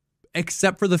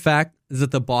 Except for the fact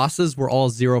that the bosses were all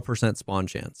 0% spawn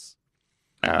chance.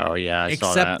 Oh, yeah, I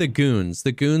saw that. Except the goons.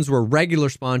 The goons were regular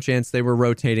spawn chance. They were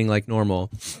rotating like normal.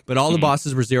 But all the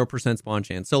bosses were 0% spawn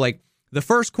chance. So, like, the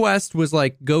first quest was,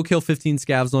 like, go kill 15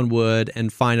 scavs on wood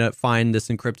and find this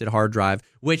encrypted hard drive.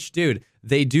 Which, dude,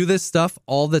 they do this stuff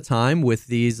all the time with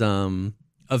these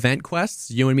event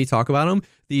quests. You and me talk about them.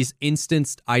 These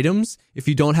instanced items. If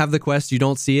you don't have the quest, you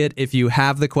don't see it. If you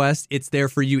have the quest, it's there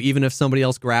for you even if somebody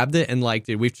else grabbed it. And like,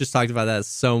 dude, we've just talked about that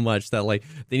so much that like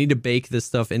they need to bake this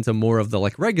stuff into more of the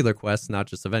like regular quests, not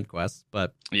just event quests.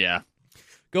 But yeah,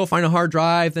 go find a hard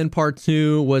drive. Then part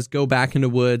 2 was go back into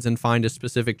woods and find a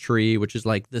specific tree, which is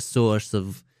like the source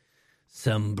of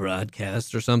some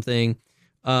broadcast or something.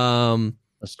 A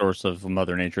source of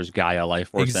Mother Nature's Gaia life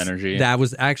force energy. That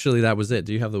was it.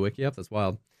 Do you have the wiki up? That's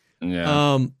wild.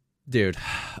 Yeah. Dude.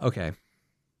 Okay.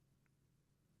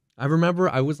 I remember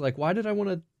I was like, why did I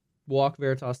want to walk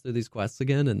Veritas through these quests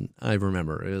again? And I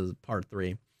remember it was part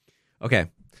 3. Okay.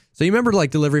 So you remember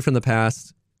like delivery from the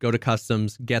past, go to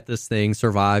customs, get this thing,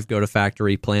 survive, go to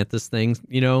factory, plant this thing,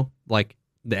 you know, like,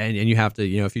 and you have to,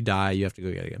 you know, if you die, you have to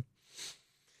go get it again.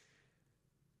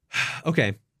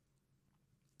 Okay.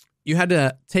 You had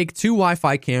to take 2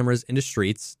 Wi-Fi cameras into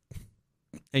streets,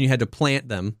 and you had to plant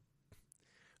them.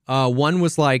 One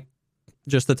was like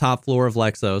just the top floor of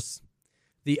Lexos.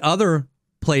 The other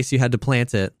place you had to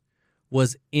plant it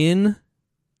was in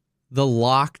the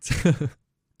locked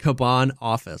Kaban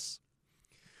office,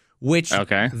 which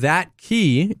that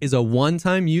key is a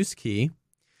one-time use key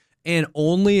and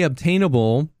only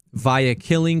obtainable via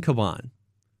killing Kaban,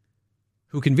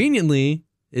 who conveniently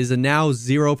is a now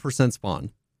 0%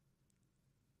 spawn.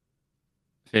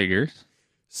 Figures.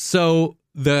 So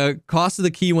the cost of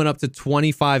the key went up to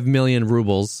 25 million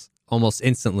rubles almost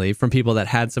instantly from people that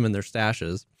had some in their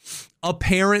stashes.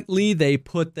 Apparently, they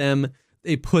put them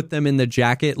they put them in the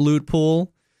jacket loot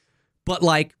pool. But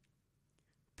like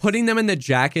putting them in the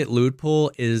jacket loot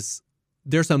pool is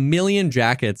there's a million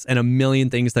jackets and a million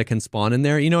things that can spawn in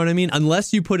there. You know what I mean?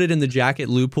 Unless you put it in the jacket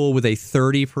loot pool with a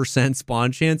 30%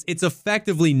 spawn chance, it's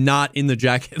effectively not in the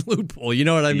jacket loot pool. You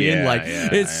know what I mean?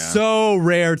 It's so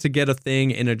rare to get a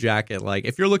thing in a jacket. Like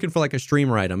if you're looking for like a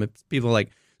streamer item, if people like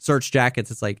search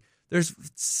jackets, it's like there's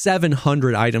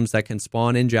 700 items that can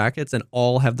spawn in jackets and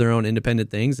all have their own independent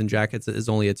things. And jackets is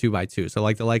only a 2x2. So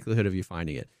like the likelihood of you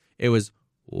finding it was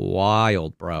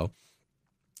wild, bro.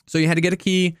 So you had to get a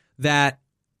key that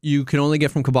you can only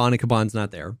get from Kaban, and Kaban's not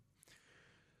there.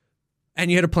 And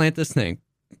you had to plant this thing.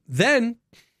 Then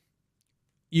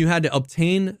you had to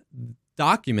obtain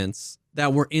documents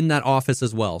that were in that office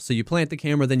as well. So you plant the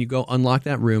camera, then you go unlock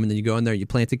that room, and then you go in there, you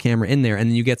plant the camera in there,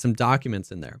 and then you get some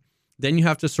documents in there. Then you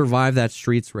have to survive that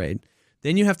streets raid.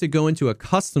 Then you have to go into a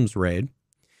customs raid,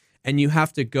 and you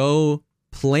have to go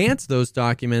plant those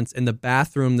documents in the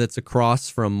bathroom that's across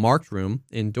from marked room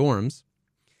in dorms.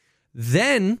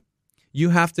 Then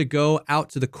you have to go out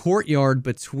to the courtyard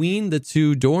between the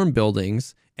two dorm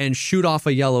buildings and shoot off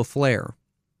a yellow flare.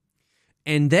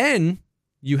 And then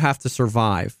you have to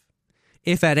survive.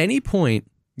 If at any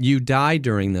point you die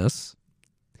during this,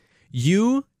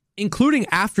 including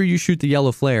after you shoot the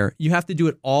yellow flare, you have to do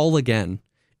it all again,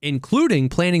 including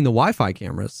planting the Wi-Fi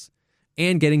cameras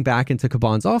and getting back into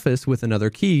Kaban's office with another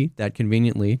key that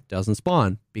conveniently doesn't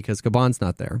spawn because Kaban's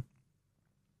not there.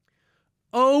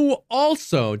 Oh,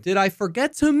 also, did I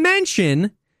forget to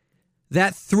mention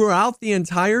that throughout the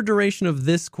entire duration of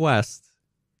this quest,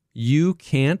 you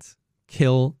can't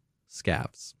kill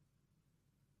scavs.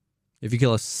 If you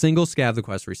kill a single scav, the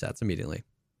quest resets immediately.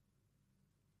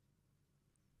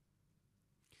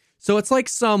 So it's like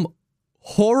some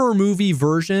horror movie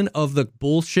version of the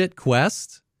bullshit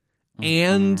quest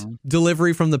and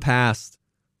delivery from the past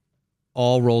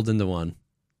all rolled into one.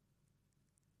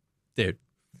 Dude.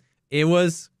 It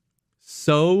was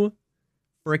so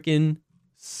freaking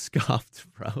scuffed,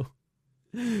 bro.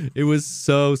 It was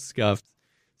so scuffed.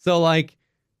 So like,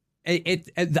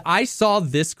 I saw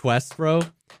this quest, bro.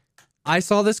 I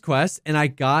saw this quest, and I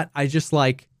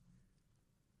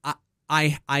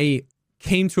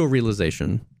came to a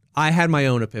realization. I had my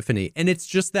own epiphany, and it's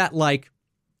just that like,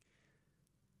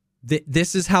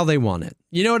 this is how they want it.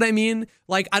 You know what I mean?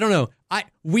 Like, I don't know.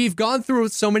 We've gone through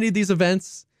so many of these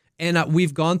events. And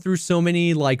we've gone through so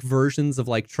many like versions of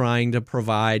like trying to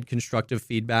provide constructive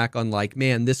feedback on like,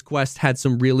 man, this quest had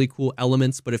some really cool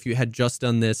elements, but if you had just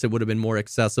done this, it would have been more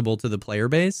accessible to the player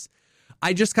base.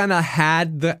 I just kind of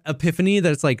had the epiphany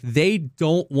that it's like, they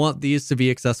don't want these to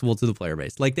be accessible to the player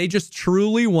base. Like they just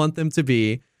truly want them to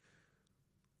be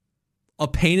a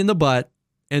pain in the butt,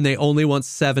 and they only want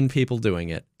 7 people doing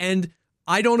it. And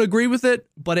I don't agree with it,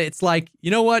 but it's like, you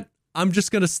know what? I'm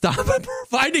just going to stop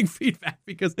providing feedback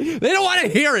because they don't want to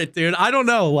hear it, dude. I don't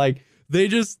know. Like,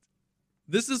 this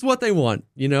is what they want,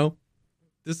 you know?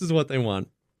 This is what they want.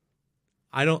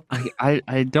 I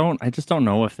just don't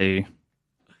know if they...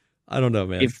 I don't know,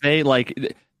 man. If they,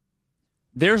 like...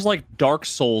 There's, like, Dark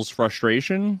Souls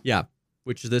frustration. Yeah,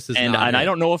 which this is and not. And I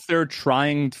don't know if they're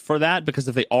trying for that, because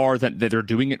if they are, then they're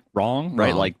doing it wrong,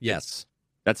 right? Like, yes.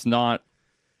 That's not...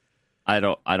 I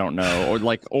don't know,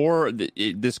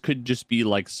 this could just be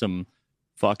like some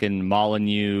fucking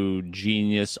Molyneux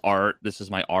genius art. This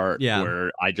is my art,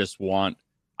 where I just want,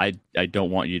 I don't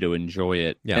want you to enjoy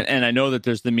it. Yeah. And I know that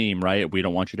there's the meme, right? We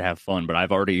don't want you to have fun, but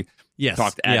I've already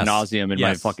talked ad nauseum in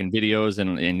my fucking videos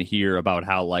and here about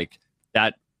how like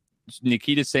that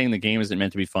Nikita saying the game isn't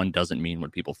meant to be fun doesn't mean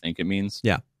what people think it means.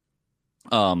 Yeah.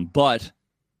 But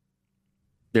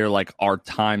there like are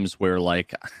times where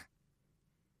like,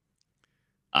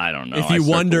 I don't know. If you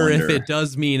wonder if it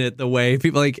does mean it the way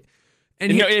people like,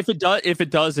 and you know, if it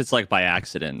does, it's like by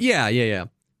accident. Yeah.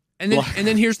 And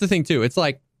then here's the thing too. It's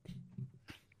like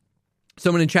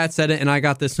someone in chat said it, and I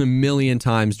got this a million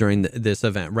times during this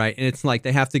event, right? And it's like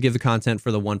they have to give the content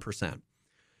for the 1%.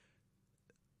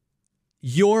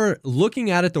 You're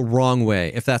looking at it the wrong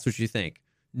way if that's what you think.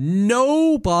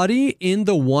 Nobody in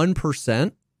the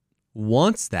 1%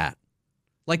 wants that.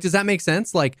 Like, does that make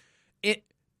sense? Like,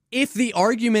 if the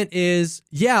argument is,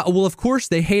 yeah, well, of course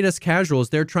they hate us casuals,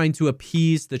 they're trying to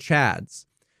appease the chads.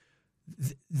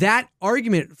 That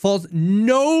argument falls.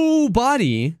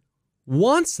 Nobody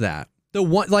wants that. The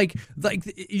one, like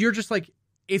you're just like,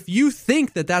 if you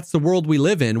think that that's the world we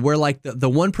live in, where like the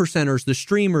 1%ers, the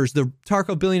streamers, the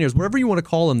Tarkov billionaires, whatever you want to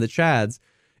call them, the chads,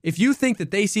 if you think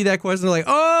that they see that question, they're like,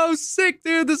 oh, sick,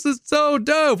 dude, this is so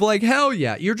dope. Like, hell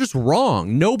yeah, you're just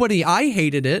wrong. I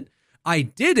hated it. I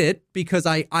did it because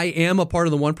I am a part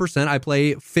of the 1%. I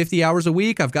play 50 hours a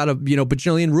week. I've got a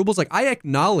bajillion rubles. Like, I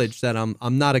acknowledge that I'm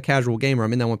not a casual gamer.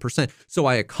 I'm in that 1%. So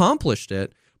I accomplished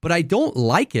it, but I don't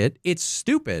like it. It's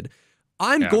stupid.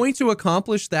 I'm going to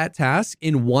accomplish that task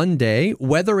in one day,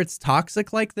 whether it's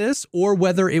toxic like this or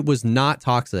whether it was not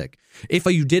toxic. If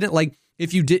you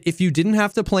didn't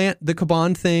have to plant the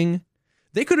Kaban thing,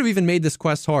 they could have even made this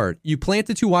quest hard. You plant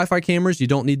the 2 Wi-Fi cameras. You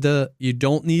don't need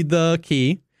the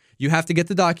key. You have to get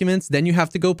the documents. Then you have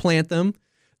to go plant them.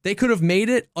 They could have made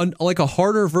it like a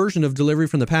harder version of Delivery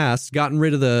from the Past, gotten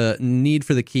rid of the need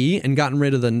for the key and gotten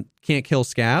rid of the can't kill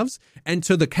scavs. And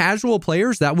to the casual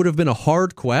players, that would have been a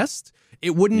hard quest.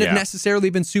 It wouldn't have necessarily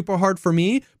been super hard for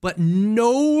me, but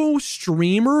no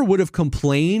streamer would have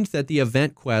complained that the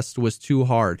event quest was too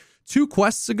hard. 2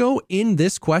 quests ago in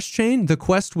this quest chain, the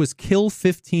quest was kill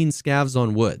 15 scavs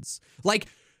on woods. Like,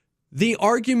 the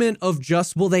argument of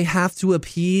just, well, they have to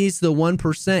appease the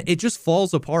 1%, it just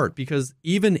falls apart because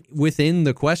even within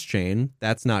the quest chain,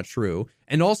 that's not true.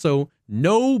 And also,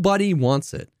 nobody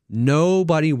wants it.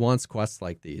 Nobody wants quests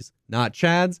like these. Not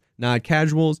Chads, not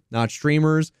casuals, not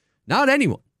streamers, not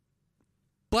anyone.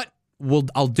 But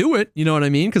I'll do it, you know what I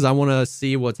mean? Because I want to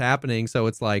see what's happening. So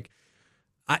it's like,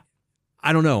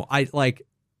 I don't know.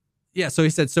 So he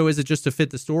said, so is it just to fit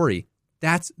the story?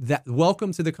 That's that.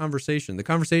 Welcome to the conversation. The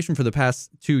conversation for the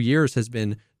past 2 years has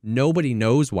been nobody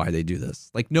knows why they do this.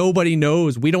 Like, nobody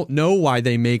knows. We don't know why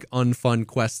they make unfun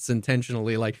quests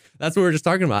intentionally. Like, that's what we're just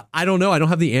talking about. I don't know. I don't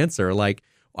have the answer. Like,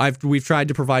 we've tried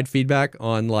to provide feedback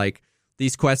on, like,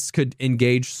 these quests could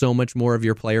engage so much more of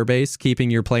your player base,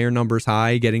 keeping your player numbers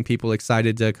high, getting people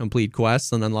excited to complete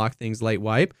quests and unlock things late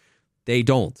wipe. They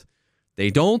don't.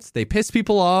 They piss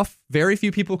people off. Very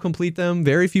few people complete them.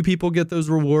 Very few people get those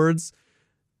rewards.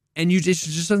 And it just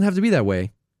doesn't have to be that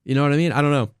way. You know what I mean? I don't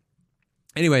know.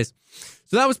 Anyways,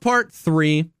 so that was part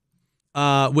 3,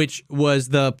 which was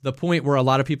the point where a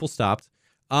lot of people stopped.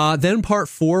 Then part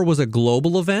 4 was a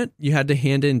global event. You had to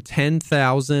hand in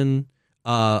 10,000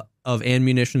 of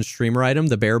ammunition streamer item,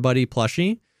 the Bear Buddy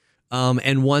plushie.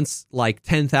 And once like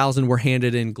 10,000 were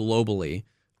handed in globally,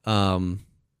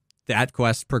 that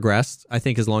quest progressed, I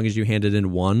think, as long as you handed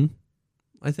in 1,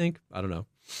 I think. I don't know.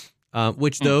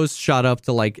 Which those shot up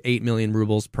to like 8 million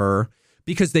rubles per,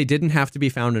 because they didn't have to be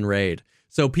found in raid.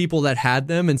 So people that had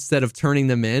them, instead of turning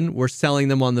them in, were selling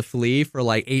them on the flea for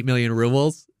like 8 million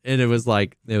rubles. And it was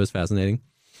fascinating.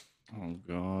 Oh,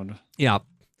 God. Yeah.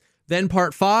 Then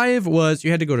part 5 was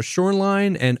you had to go to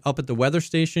Shoreline, and up at the weather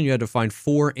station, you had to find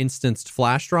 4 instanced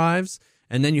flash drives.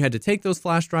 And then you had to take those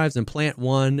flash drives and plant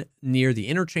one near the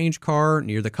interchange car,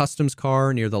 near the customs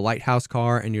car, near the lighthouse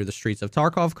car, and near the Streets of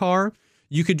Tarkov car.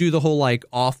 You could do the whole like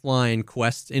offline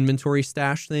quest inventory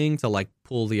stash thing to like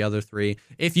pull the other 3.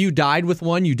 If you died with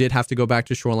one, you did have to go back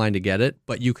to Shoreline to get it,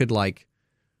 but you could like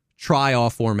try all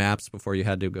 4 maps before you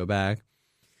had to go back.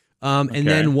 And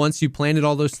then once you planted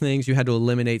all those things, you had to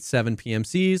eliminate 7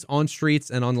 PMCs on Streets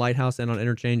and on Lighthouse and on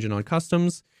Interchange and on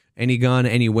Customs. Any gun,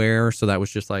 anywhere. So that was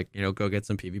just like, go get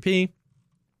some PvP.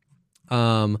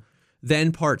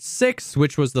 Then part 6,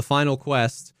 which was the final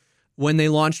quest. When they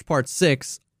launched part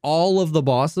 6, all of the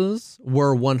bosses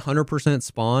were 100%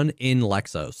 spawn in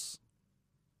Lexos.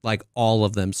 Like, all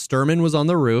of them. Sturman was on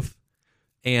the roof,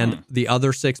 and the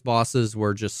other 6 bosses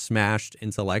were just smashed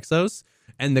into Lexos.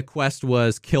 And the quest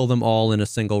was kill them all in a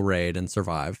single raid and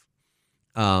survive.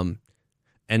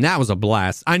 And that was a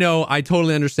blast. I know, I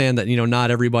totally understand that,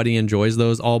 not everybody enjoys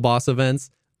those all boss events.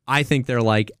 I think they're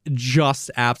like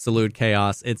just absolute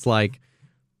chaos. It's like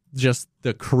just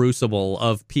the crucible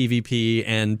of PvP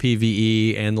and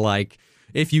PvE. And like,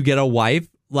 if you get a wipe,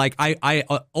 like I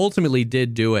ultimately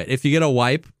did do it. If you get a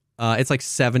wipe, it's like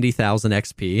 70,000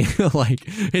 XP. Like,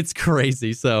 it's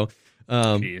crazy. So,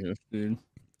 Jesus, dude.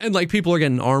 And like, people are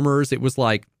getting armors. It was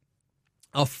like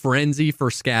a frenzy for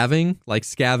scavving, like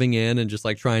scavving in and just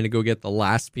like trying to go get the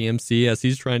last PMC as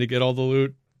he's trying to get all the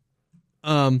loot.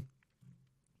 So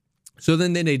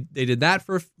then they did that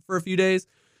for a few days,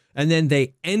 and then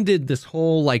they ended this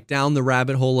whole like down the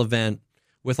rabbit hole event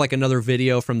with like another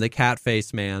video from the cat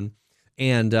face man.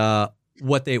 And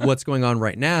what's going on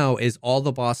right now is all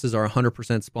the bosses are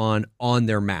 100% spawn on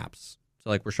their maps. So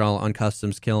like Rashala on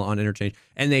Customs, Kill on Interchange.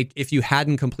 And if you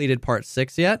hadn't completed part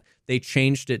 6 yet, they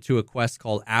changed it to a quest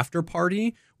called After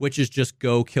Party, which is just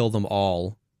go kill them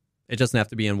all. It doesn't have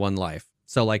to be in one life.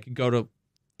 So like, go to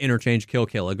Interchange, kill,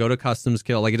 go to Customs,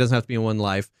 kill. Like, it doesn't have to be in one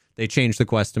life. They changed the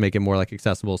quest to make it more like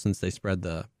accessible since they spread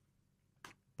the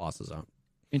bosses out.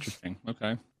 Interesting.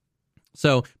 Okay.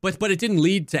 So, but it didn't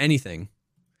lead to anything.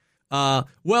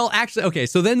 Well, actually, okay.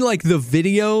 So then like the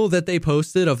video that they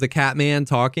posted of the Catman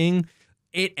talking,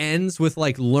 it ends with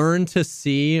like, learn to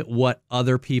see what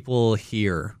other people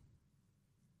hear.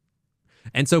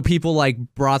 And so people like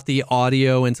brought the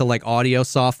audio into like audio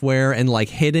software, and like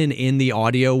hidden in the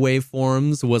audio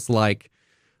waveforms was like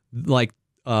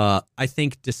I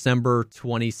think December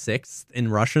 26th in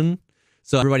Russian.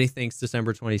 So everybody thinks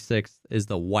December 26th is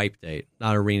the wipe date,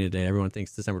 not arena date. Everyone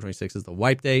thinks December 26th is the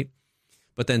wipe date.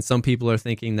 But then some people are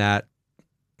thinking that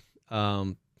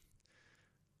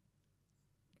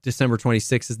December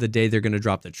 26th is the day they're going to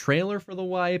drop the trailer for the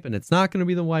wipe, and it's not going to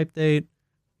be the wipe date.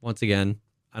 Once again,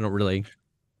 I don't really...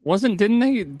 Haven't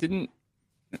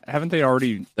they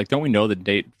already, like, don't we know the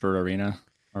date for arena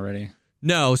already?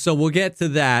 No, so we'll get to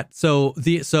that. So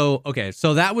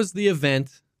that was the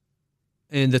event,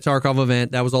 in the Tarkov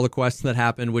event. That was all the quests that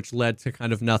happened, which led to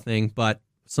kind of nothing but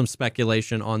some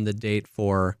speculation on the date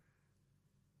for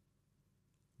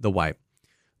the wipe.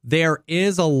 There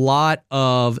is a lot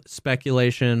of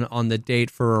speculation on the date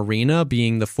for arena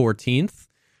being the 14th.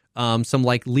 Some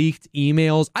like leaked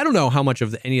emails. I don't know how much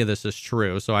of any of this is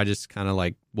true, so I just kind of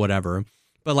like whatever.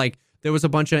 But like there was a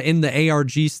bunch of, in the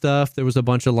ARG stuff, there was a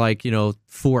bunch of like,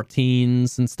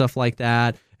 14s and stuff like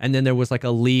that. And then there was like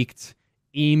a leaked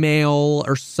email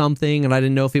or something, and I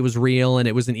didn't know if it was real, and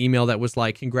it was an email that was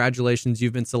like, congratulations,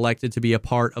 you've been selected to be a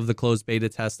part of the closed beta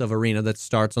test of arena that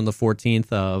starts on the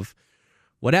 14th of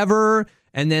whatever.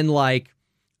 And then like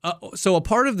so a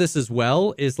part of this as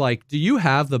well is like, do you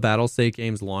have the Battlestate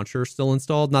Games launcher still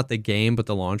installed? Not the game, but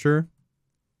the launcher?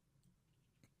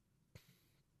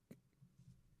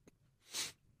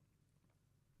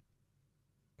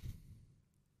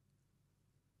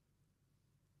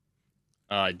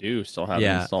 I do still have it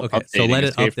installed. Okay, so let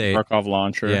it update. Tarkov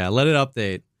launcher. Yeah, let it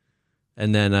update,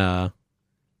 and then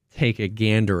take a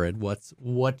gander at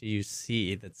what do you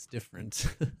see that's different.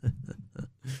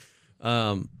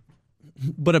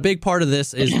 But a big part of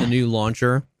this is the new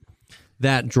launcher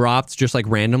that dropped just like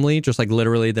randomly, just like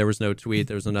literally there was no tweet,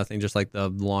 there was no nothing, just like the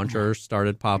launcher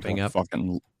started popping up.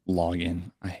 Fucking log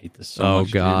in. I hate this so much.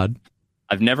 Oh God. Dude.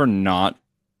 I've never not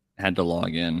had to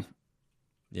log in.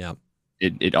 Yeah.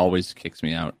 It always kicks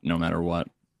me out no matter what.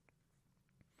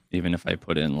 Even if I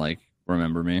put in like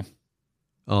remember me.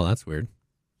 Oh, that's weird.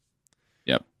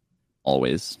 Yep.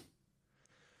 Always.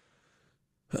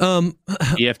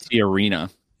 EFT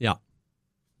Arena. Yeah.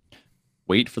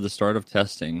 Wait for the start of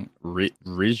testing.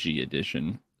 Rigi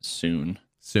edition soon.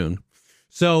 So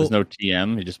there's no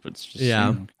TM. He just puts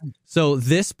soon. So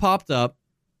this popped up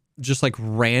just like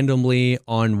randomly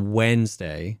on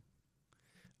Wednesday.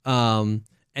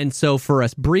 And so for a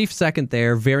brief second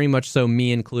there, very much so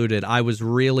me included, I was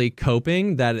really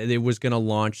coping that it was going to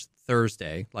launch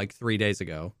Thursday, like 3 days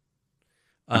ago.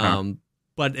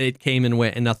 But it came and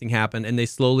went and nothing happened. And they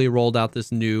slowly rolled out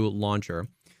this new launcher.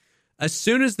 As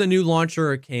soon as the new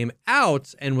launcher came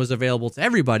out and was available to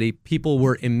everybody, people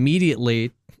were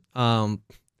immediately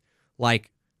like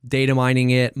data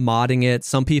mining it, modding it.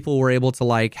 Some people were able to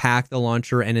like hack the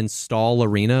launcher and install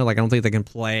Arena. Like I don't think they can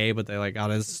play, but they like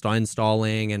got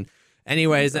installing. And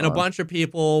anyways, and a bunch of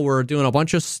people were doing a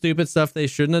bunch of stupid stuff they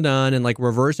shouldn't have done and like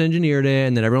reverse engineered it.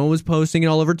 And then everyone was posting it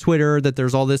all over Twitter that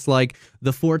there's all this like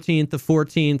the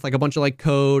 14th, like a bunch of like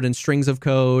code and strings of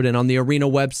code. And on the Arena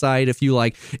website, if you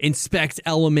like inspect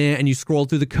element and you scroll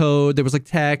through the code, there was like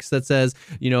text that says,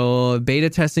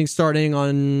 beta testing starting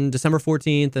on December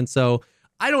 14th. And so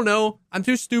I don't know. I'm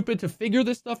too stupid to figure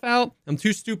this stuff out. I'm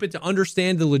too stupid to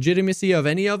understand the legitimacy of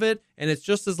any of it. And it's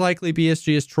just as likely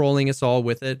BSG is trolling us all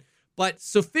with it. But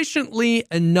sufficiently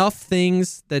enough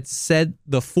things that said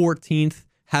the 14th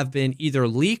have been either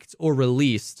leaked or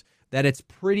released that it's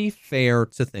pretty fair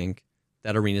to think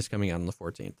that Arena is coming out on the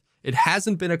 14th. It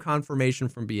hasn't been a confirmation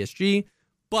from BSG,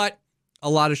 but a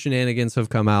lot of shenanigans have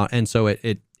come out. And so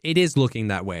it is looking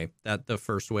that way, that the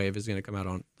first wave is going to come out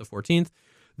on the 14th.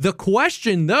 The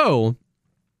question, though,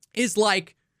 is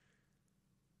like,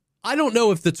 I don't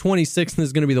know if the 26th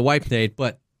is going to be the wipe date,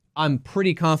 but I'm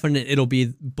pretty confident it'll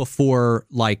be before,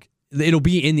 like, it'll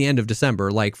be in the end of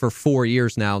December. Like, for 4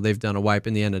 years now, they've done a wipe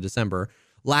in the end of December.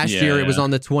 Last year, it was on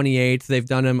the 28th. They've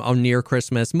done them on near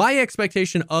Christmas. My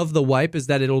expectation of the wipe is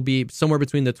that it'll be somewhere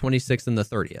between the 26th and the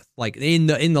 30th, like in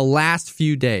the last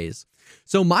few days.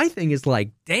 So my thing is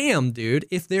like, damn, dude,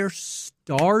 if they're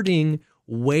starting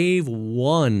wave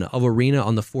 1 of Arena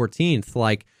on the 14th,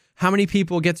 like how many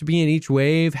people get to be in each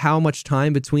wave, how much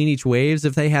time between each waves,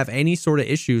 if they have any sort of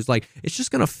issues, like it's just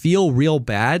going to feel real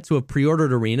bad to have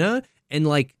pre-ordered Arena and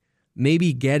like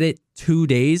maybe get it 2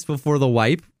 days before the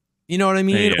wipe. You know what I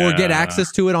mean? Yeah. Or get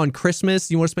access to it on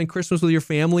Christmas. You want to spend Christmas with your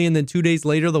family and then 2 days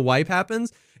later the wipe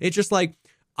happens. It's just like,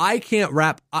 I can't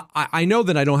wrap. I know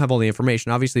that I don't have all the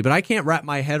information, obviously, but I can't wrap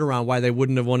my head around why they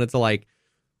wouldn't have wanted to like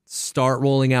start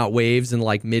rolling out waves in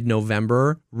like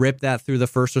mid-November, rip that through the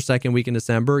first or second week in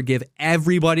December, give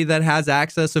everybody that has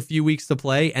access a few weeks to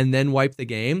play, and then wipe the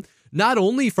game. Not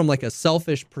only from like a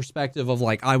selfish perspective of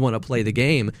like, I want to play the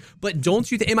game, but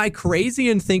don't you am I crazy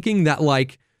in thinking that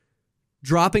like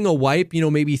dropping a wipe,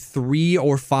 maybe 3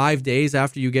 or 5 days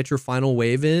after you get your final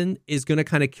wave in is going to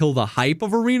kind of kill the hype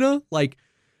of Arena? Like,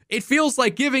 it feels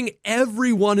like giving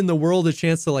everyone in the world a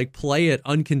chance to like play it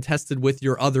uncontested with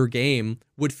your other game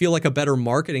would feel like a better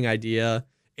marketing idea.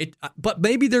 But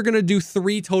maybe they're going to do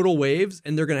 3 total waves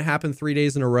and they're going to happen 3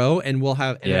 days in a row and we'll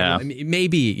have,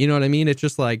 maybe, you know what I mean? It's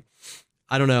just like,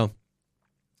 I don't know.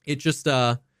 It just,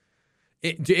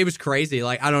 it was crazy.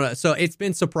 Like, I don't know. So it's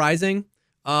been surprising.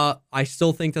 I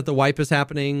still think that the wipe is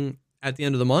happening at the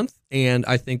end of the month. And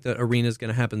I think that Arena is going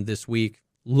to happen this week,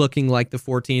 looking like the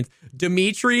 14th.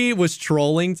 Dimitri was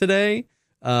trolling today.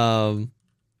 Hold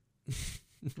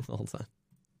on.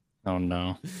 Oh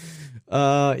no.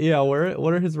 Yeah,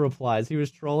 what are his replies? He was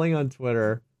trolling on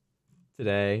Twitter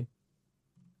today.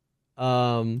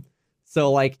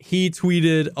 So like he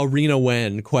tweeted Arena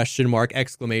when ?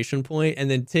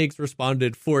 And then Tiggs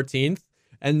responded 14th,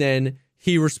 and then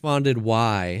he responded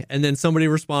why, and then somebody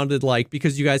responded like,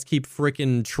 because you guys keep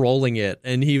freaking trolling it,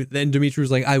 and then Dimitri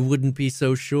was like, I wouldn't be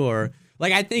so sure.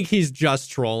 Like, I think he's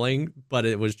just trolling, but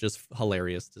it was just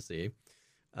hilarious to see.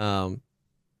 Oh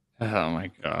my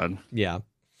god. Yeah.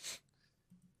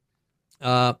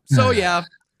 So yeah.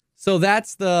 So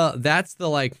that's the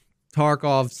like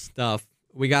Tarkov stuff.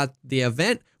 We got the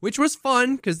event, which was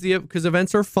fun because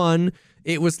events are fun.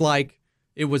 It was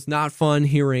not fun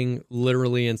hearing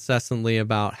literally incessantly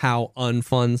about how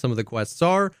unfun some of the quests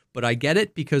are, but I get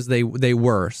it because they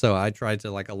were. So I tried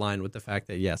to like align with the fact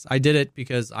that yes, I did it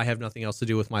because I have nothing else to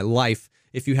do with my life.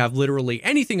 If you have literally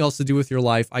anything else to do with your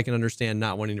life, I can understand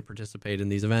not wanting to participate in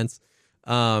these events.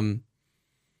 The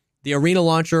Arena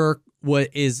launcher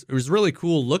was really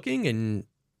cool looking and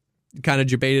kind of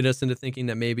debated us into thinking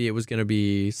that maybe it was going to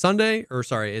be it's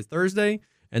Thursday.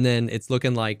 And then it's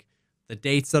looking like the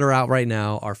dates that are out right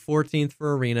now are 14th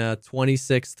for Arena,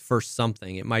 26th for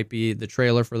something. It might be the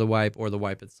trailer for the wipe or the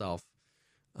wipe itself.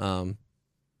 I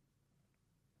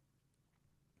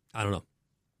don't know.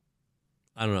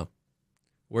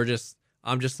 Was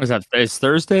that? It's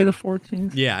Thursday the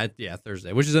 14th? Yeah,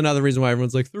 Thursday, which is another reason why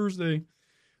everyone's like Thursday.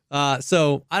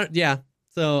 So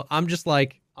I'm just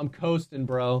like, I'm coasting,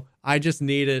 bro. I just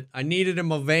need it. I need it in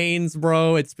my veins,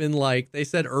 bro. It's been like, they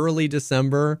said early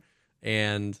December,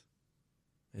 and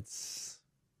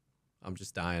I'm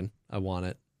just dying. I want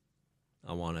it.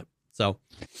 So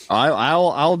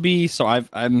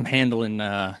I'm handling,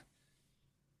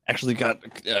 actually got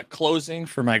closing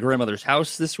for my grandmother's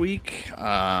house this week.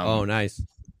 Oh, nice.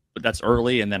 But that's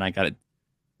early, and then I got it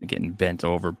getting bent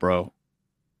over, bro.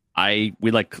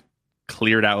 We like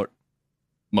cleared out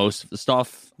most of the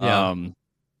stuff. Yeah.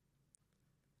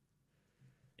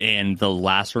 And the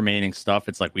last remaining stuff,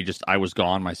 it's like I was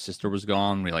gone, my sister was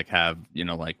gone. We like have,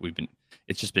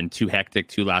 it's just been too hectic,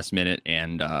 too last minute,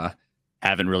 and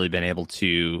haven't really been able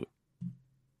to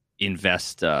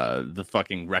invest the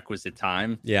fucking requisite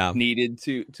time needed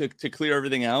to clear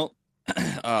everything out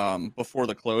before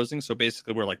the closing. So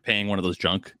basically we're like paying one of those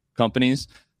junk companies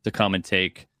to come and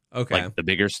take like the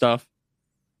bigger stuff.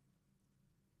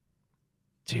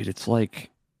 Dude, it's like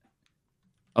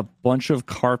a bunch of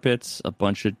carpets, a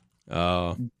bunch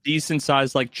of decent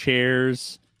sized like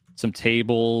chairs, some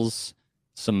tables,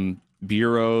 some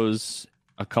bureaus,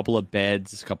 a couple of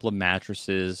beds, a couple of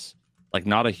mattresses, like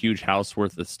not a huge house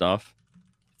worth of stuff.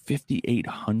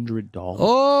 $5,800.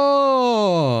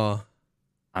 Oh,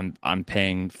 I'm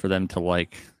paying for them to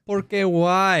like. Porque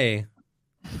why?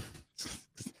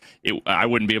 I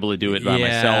wouldn't be able to do it by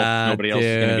myself. Nobody else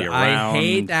is going to be around. I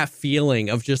hate that feeling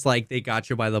of just like they got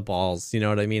you by the balls. You know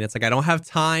what I mean? It's like I don't have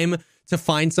time to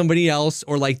find somebody else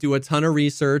or like do a ton of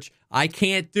research. I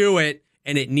can't do it,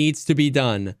 and it needs to be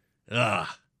done. Ugh.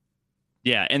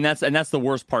 Yeah, and that's the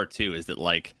worst part too, is that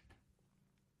like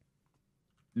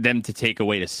them to take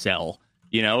away to sell,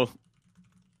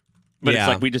 But it's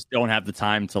like we just don't have the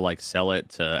time to like sell it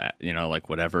to like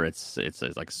whatever. It's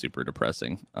like super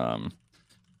depressing.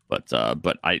 But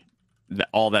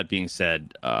all that being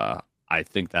said, I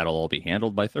think that'll all be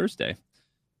handled by Thursday.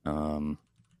 So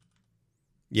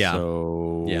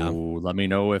let me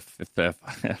know if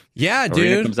yeah, Arena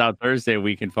dude comes out Thursday,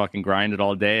 we can fucking grind it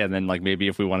all day, and then like maybe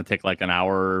if we want to take like an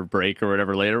hour break or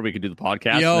whatever later, we could do the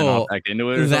podcast and then hop back into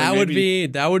it.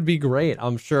 That would be great.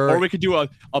 I'm sure. Or we could do a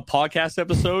podcast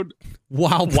episode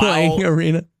while playing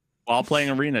Arena. While playing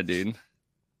Arena, dude.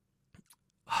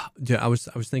 Dude, I was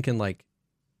thinking like,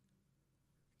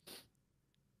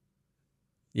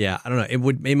 yeah, I don't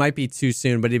know. It might be too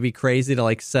soon, but it'd be crazy to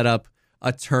like set up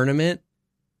a tournament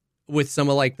with some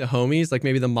of like the homies, like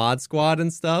maybe the mod squad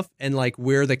and stuff, and like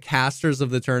we're the casters of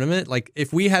the tournament. Like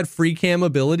if we had free cam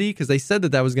ability, because they said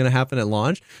that was going to happen at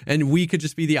launch, and we could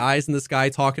just be the eyes in the sky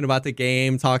talking about the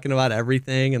game, talking about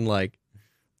everything, and like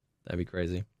that'd be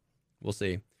crazy. We'll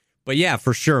see. But yeah,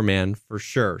 for sure, man, for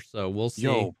sure. So we'll see.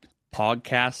 Yo,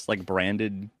 Pogcast like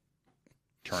branded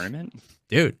tournament,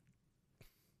 dude.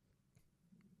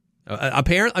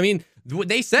 Apparently, I mean,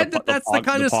 they said that's the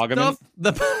kind of stuff.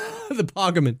 The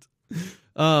Pogament.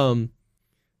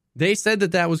 They said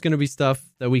that was going to be stuff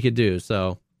that we could do.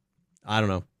 So I don't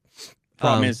know.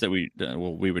 Problem is that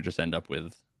we would just end up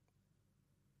with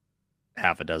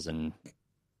half a dozen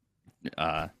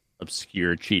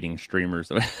obscure cheating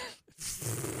streamers.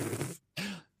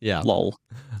 Yeah.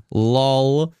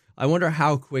 Lol. I wonder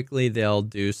how quickly they'll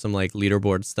do some like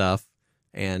leaderboard stuff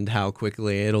and how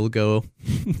quickly it'll go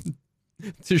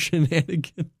to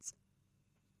shenanigans.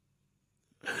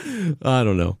 I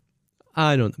don't know.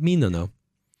 Me no know.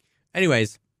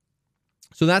 Anyways,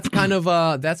 so that's kind of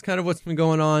what's been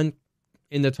going on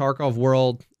in the Tarkov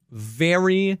world.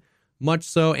 Very much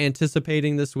so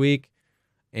anticipating this week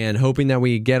and hoping that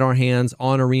we get our hands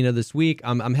on Arena this week.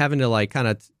 I'm having to like kind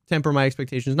of temper my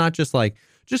expectations, not just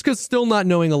because still not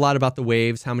knowing a lot about the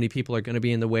waves, how many people are going to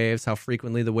be in the waves, how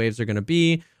frequently the waves are going to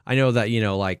be. I know that,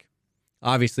 like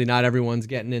obviously not everyone's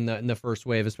getting in the first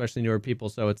wave, especially newer people.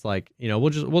 So it's like,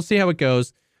 we'll see how it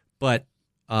goes. But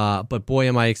boy,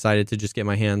 am I excited to just get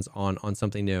my hands on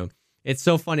something new. It's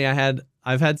so funny.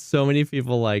 I've had so many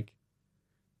people like,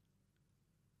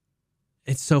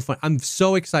 it's so fun. I'm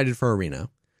so excited for Arena.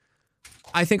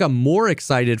 I think I'm more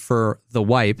excited for the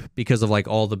wipe because of like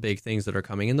all the big things that are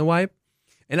coming in the wipe.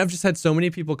 And I've just had so many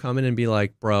people come in and be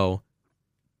like, bro,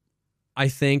 I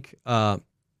think,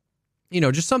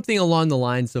 just something along the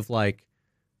lines of like,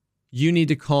 you need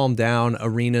to calm down.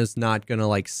 Arena's not going to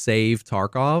like save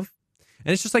Tarkov.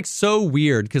 And it's just like so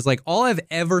weird because like all I've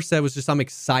ever said was just I'm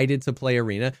excited to play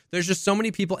Arena. There's just so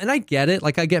many people, and I get it.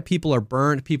 Like I get people are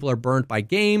burnt. People are burnt by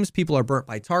games. People are burnt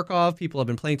by Tarkov. People have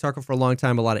been playing Tarkov for a long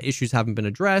time. A lot of issues haven't been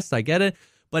addressed. I get it.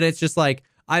 But it's just like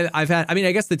I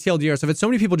guess the TLDR. So if it's so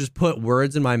many people just put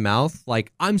words in my mouth,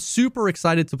 like I'm super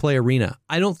excited to play Arena.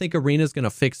 I don't think Arena is going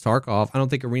to fix Tarkov. I don't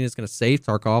think Arena is going to save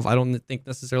Tarkov. I don't think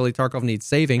necessarily Tarkov needs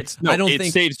saving.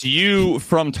 It saves you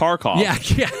from Tarkov.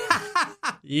 Yeah.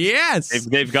 Yes.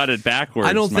 They've got it backwards.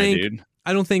 I don't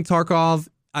think Tarkov.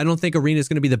 I don't think Arena is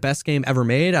going to be the best game ever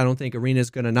made. I don't think Arena is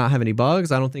going to not have any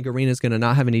bugs. I don't think Arena is going to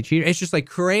not have any cheaters. It's just like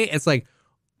great. It's like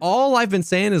all I've been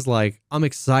saying is like I'm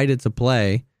excited to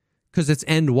play because it's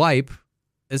end wipe.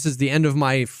 This is the end of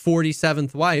my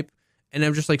 47th wipe, and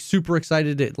I'm just like super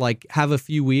excited to like have a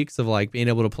few weeks of like being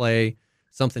able to play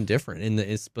something different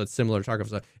but similar to Tarkov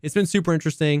stuff. It's been super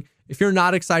interesting. If you're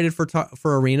not excited for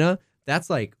Arena, that's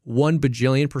like 1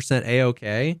 bajillion%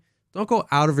 A-okay. Don't go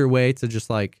out of your way to just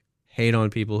like hate on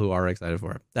people who are excited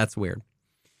for it. That's weird.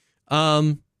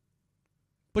 But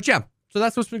yeah, so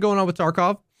that's what's been going on with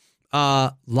Tarkov.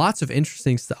 Lots of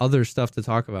interesting other stuff to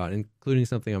talk about, including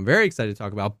something I'm very excited to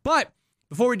talk about. But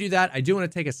before we do that, I do want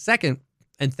to take a second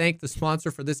and thank the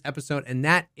sponsor for this episode, and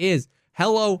that is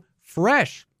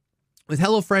HelloFresh. With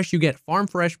HelloFresh, you get farm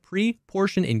fresh,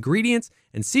 pre-portioned ingredients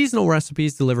and seasonal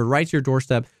recipes delivered right to your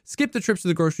doorstep. Skip the trips to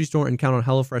the grocery store and count on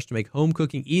HelloFresh to make home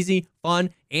cooking easy, fun,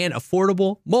 and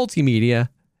affordable multimedia.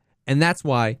 And that's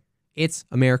why it's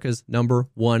America's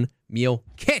 #1 meal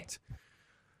kit.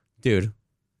 Dude,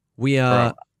 we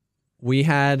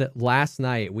had last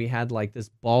night, we had like this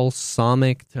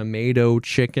balsamic tomato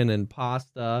chicken and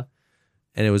pasta,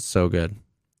 and it was so good.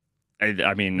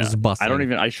 I mean,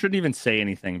 I shouldn't even say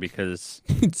anything because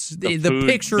the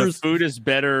pictures. The food is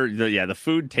better. The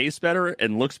food tastes better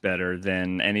and looks better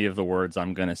than any of the words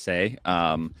I'm going to say.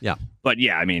 Yeah. But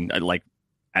yeah, I mean, like,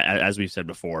 as we've said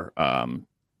before,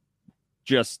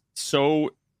 just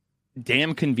so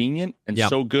damn convenient and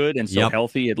so good and so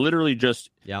healthy. It literally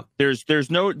just, there's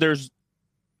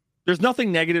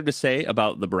nothing negative to say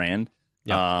about the brand,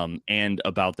 and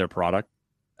about their product.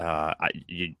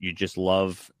 You just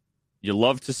love. You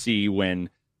love to see when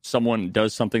someone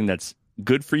does something that's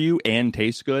good for you and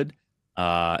tastes good.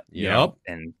 And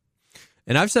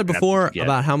I've said before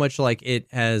about how much like it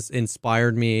has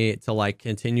inspired me to like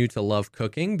continue to love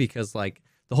cooking because like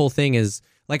the whole thing is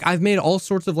like I've made all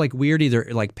sorts of like weird either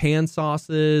like pan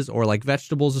sauces or like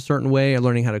vegetables a certain way or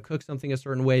learning how to cook something a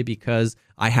certain way because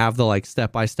I have the like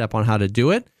step by step on how to do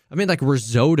it. I made like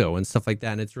risotto and stuff like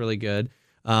that, and it's really good.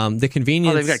 The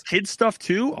convenience. Oh, they've got kids stuff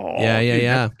too. Oh, yeah. dude,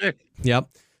 that's sick. Yep.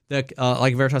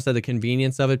 Like Veritas said, the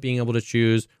convenience of it, being able to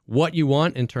choose what you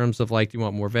want in terms of like, do you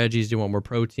want more veggies? Do you want more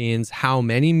proteins? How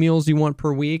many meals you want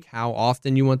per week? How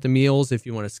often you want the meals? If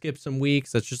you want to skip some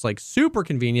weeks, that's just like super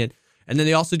convenient. And then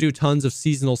they also do tons of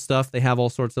seasonal stuff. They have all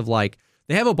sorts of like,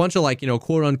 they have a bunch of like,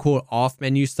 quote unquote off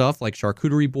menu stuff like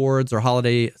charcuterie boards or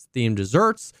holiday themed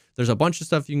desserts. There's a bunch of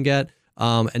stuff you can get.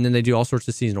 And then they do all sorts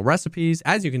of seasonal recipes.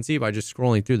 As you can see by just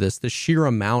scrolling through this, the sheer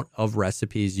amount of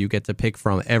recipes you get to pick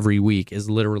from every week is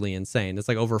literally insane. It's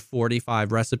like over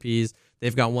 45 recipes.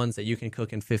 They've got ones that you can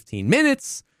cook in 15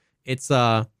 minutes. It's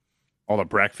all the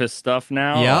breakfast stuff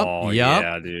now. Yep, Oh, yep.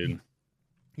 yeah, dude.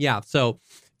 Yeah, so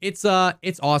it's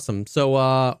awesome.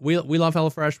 So we love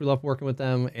HelloFresh. We love working with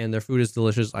them, and their food is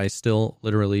delicious. I still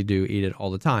literally do eat it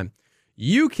all the time.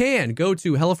 You can go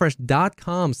to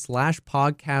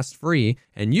HelloFresh.com/podcastfree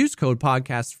and use code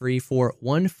podcastfree for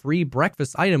one free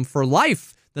breakfast item for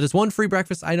life. That is one free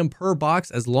breakfast item per box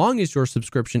as long as your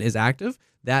subscription is active.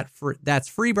 That's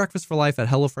free breakfast for life at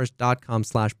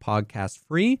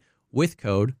HelloFresh.com/podcastfree with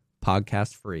code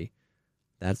podcastfree.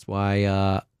 That's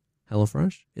why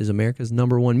HelloFresh is America's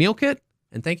 #1 meal kit.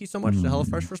 And thank you so much to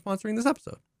HelloFresh for sponsoring this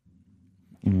episode.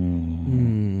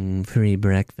 Free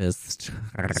breakfast.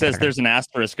 It says there's an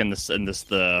asterisk in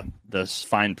the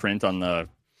fine print on the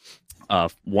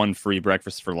one free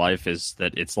breakfast for life is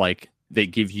that it's like they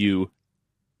give you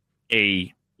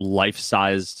a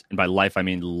life-sized, and by life I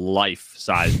mean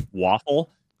life-sized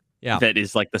waffle. Yeah. That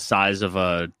is like the size of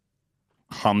a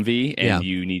Humvee, and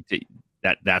you need to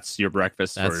that's your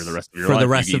breakfast for the rest of your life. For the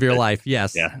rest of your life,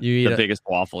 yes. Yeah, you eat the biggest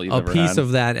waffle you've ever had. A piece had.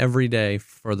 of that every day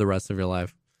for the rest of your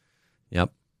life.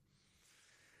 Yep.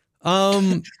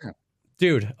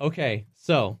 Dude, okay,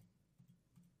 so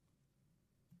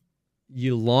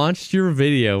you launched your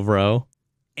video, bro,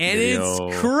 and it's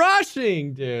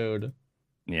crushing, dude.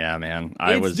 Yeah, man,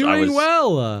 I was doing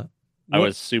well. I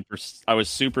was super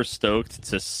stoked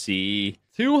to see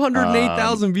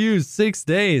 208,000 views, 6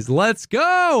 days. Let's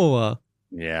go.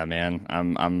 Yeah, man,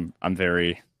 I'm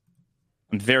very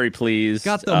pleased.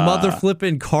 Got the mother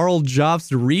flipping Carl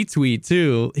Jobst retweet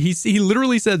too. He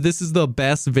literally said this is the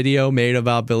best video made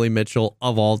about Billy Mitchell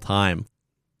of all time.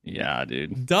 Yeah,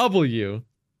 dude. W.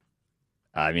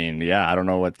 I mean, yeah, I don't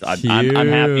know what I'm happy.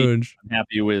 I'm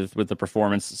happy with the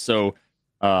performance. So,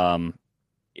 the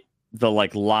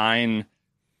like line,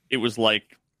 it was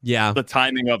like the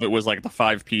timing of it was like the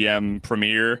 5 p.m.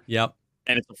 premiere. Yep.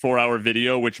 And it's a 4-hour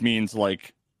video, which means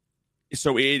like,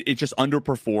 so it just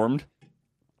underperformed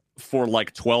for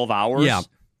like 12 hours. Yeah.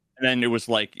 And then it was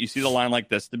like, you see the line like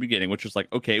this at the beginning, which was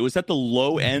like, okay, it was at the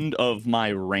low end of my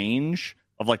range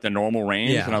of like the normal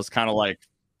range. Yeah. And I was kind of like,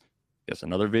 guess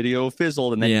another video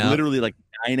fizzled. And then literally like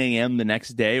 9 a.m. the next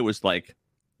day, it was like,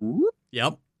 whoop.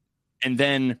 Yep. And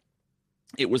then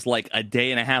it was like a day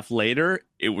and a half later,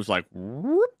 it was like,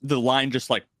 whoop, the line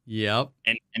just like, yep.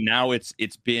 And now it's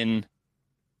been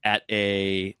at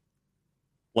a,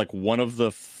 like one of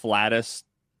the flattest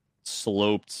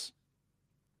sloped,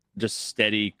 just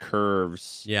steady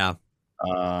curves. Yeah.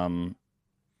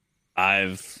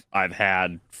 I've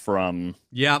had from.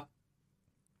 Yep.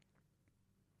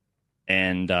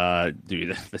 And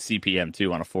dude, the CPM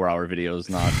too on a 4-hour video is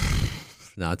not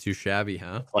too shabby,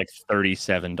 huh? Like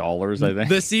 $37, I think.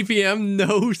 The CPM,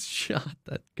 no shot.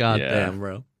 That goddamn,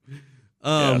 bro.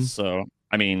 Yeah, so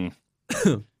I mean,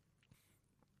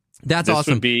 that's this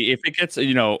awesome. Would be if it gets,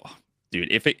 dude,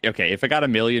 if it got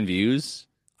 1 million views.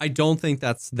 I don't think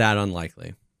that's that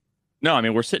unlikely. No, I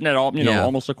mean, we're sitting at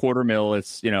almost a 250,000.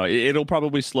 It's, it'll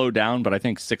probably slow down, but I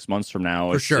think 6 months from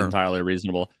now, it's entirely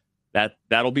reasonable.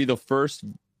 That'll be the first.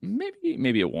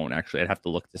 Maybe it won't actually. I'd have to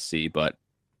look to see, but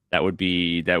that would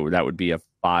be a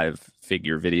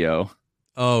 5-figure video.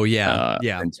 Oh yeah,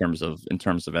 In terms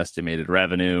of estimated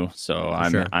revenue, so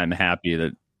I'm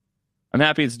happy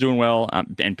it's doing well,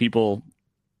 and people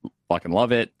fucking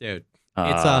love it, dude.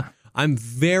 It's I'm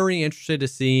very interested to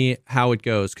see how it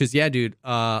goes because dude,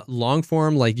 long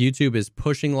form, like YouTube is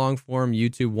pushing long form.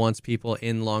 YouTube wants people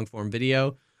in long form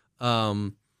video,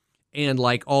 and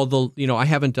like all the I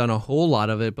haven't done a whole lot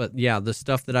of it, but the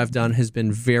stuff that I've done has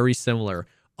been very similar.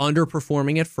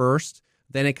 Underperforming at first,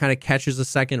 then it kind of catches a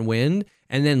second wind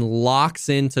and then locks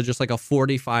into just like a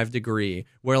 45-degree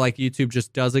where like YouTube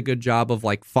just does a good job of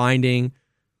like finding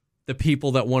the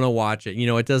people that want to watch it.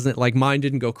 It doesn't like mine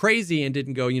didn't go crazy and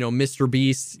didn't go, Mr.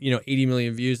 Beast, 80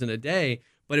 million views in a day,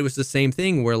 but it was the same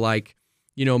thing where like,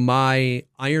 my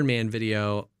Iron Man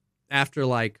video after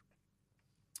like,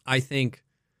 I think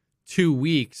 2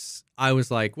 weeks, I was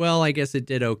like, well, I guess it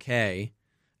did okay.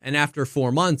 And after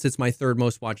 4 months, it's my third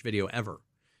most watched video ever.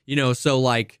 So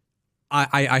like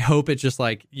I hope it just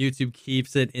like YouTube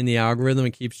keeps it in the algorithm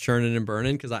and keeps churning and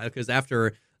burning because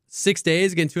after 6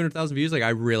 days getting 200,000 views, like I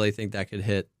really think that could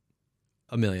hit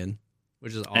 1 million,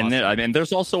 which is awesome. And then, I mean,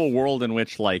 there's also a world in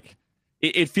which like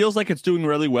it feels like it's doing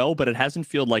really well, but it hasn't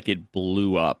felt like it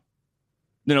blew up.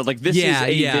 Like this is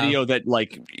a video that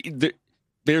like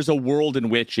there's a world in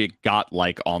which it got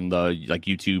like on the like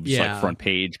YouTube's like front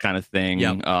page kind of thing.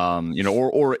 Yep.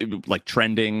 Or like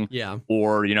trending. Yeah.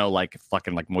 Or like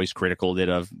fucking like Moist Critical did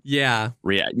a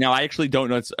react. Now I actually don't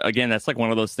know. It's again, that's like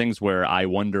one of those things where I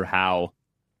wonder how,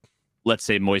 let's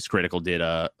say Moist Critical did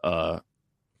a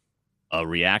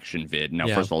reaction vid. Now,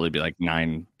 first of all, it'd be like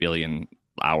 9 billion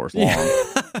hours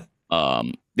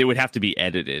long. They would have to be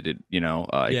edited. It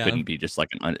couldn't be just like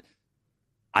an.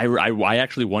 I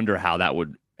actually wonder how that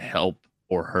would help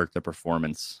or hurt the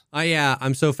performance.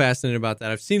 I'm so fascinated about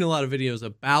that. I've seen a lot of videos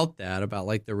about that, about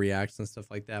like the reacts and stuff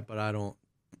like that, but I don't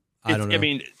know. I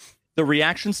mean, the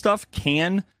reaction stuff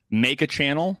can make a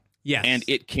channel. Yes. And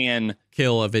it can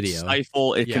kill a video.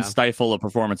 Can stifle a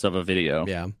performance of a video.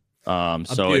 Yeah.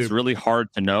 So it's really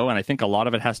hard to know. And I think a lot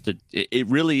of it has to, it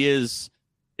really is,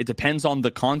 it depends on the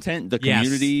content, the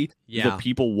community, the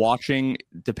people watching,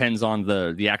 depends on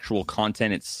the actual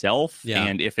content itself. Yeah.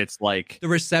 And if it's like the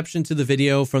reception to the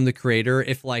video from the creator,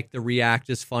 if like the react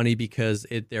is funny because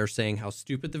they're saying how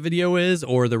stupid the video is,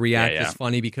 or the react is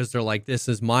funny because they're like, this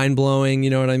is mind blowing. You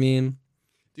know what I mean?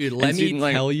 Dude, let me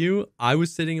tell you, I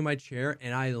was sitting in my chair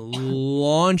and I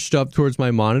launched up towards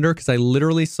my monitor because I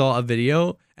literally saw a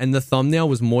video and the thumbnail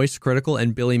was Moist Critical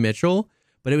and Billy Mitchell,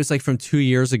 but it was like from 2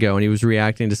 years ago and he was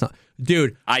reacting to something.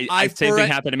 Dude, same thing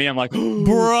happened to me. I'm like,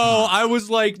 bro, I was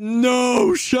like,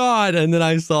 no shot. And then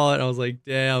I saw it and I was like,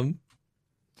 damn.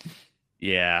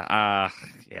 Yeah.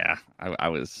 I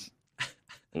was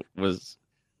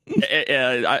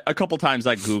a couple times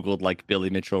I Googled like Billy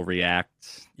Mitchell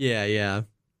react. Yeah.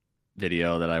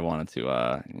 Video that I wanted to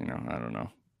I don't know.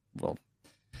 Well,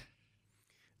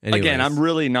 anyways. Again, I'm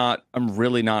really not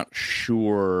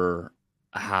sure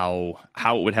how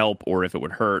it would help or if it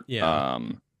would hurt. But yeah,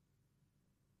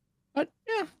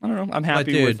 I don't know. I'm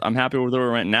happy with where we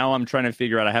went. Now I'm trying to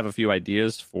figure out, I have a few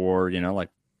ideas for, like,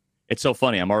 it's so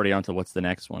funny. I'm already on to what's the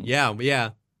next one. Yeah.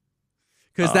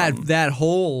 Because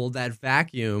that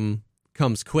vacuum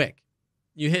comes quick.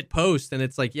 You hit post and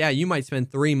it's like, you might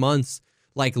spend 3 months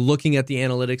like looking at the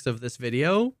analytics of this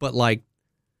video, but like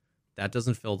that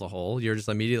doesn't fill the hole. You're just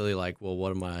immediately like, well,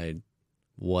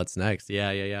 what's next? Yeah.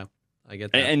 I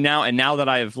get that. And now that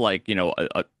I have like,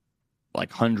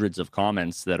 like hundreds of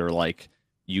comments that are like,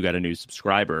 you got a new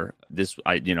subscriber.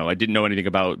 I didn't know anything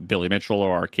about Billy Mitchell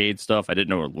or arcade stuff. I didn't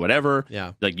know whatever.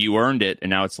 Yeah. Like you earned it. And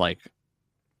now it's like,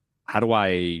 how do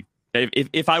I,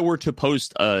 if I were to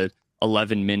post a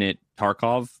 11-minute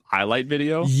Tarkov highlight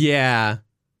video? Yeah.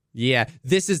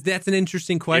 That's an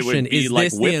interesting question. Is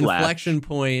like this the inflection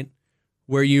point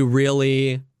where you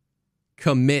really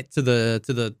commit to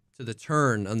the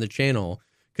turn on the channel?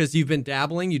 Because you've been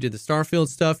dabbling. You did the Starfield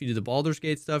stuff. You did the Baldur's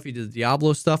Gate stuff. You did the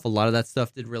Diablo stuff. A lot of that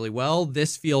stuff did really well.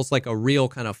 This feels like a real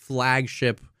kind of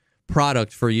flagship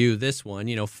product for you. This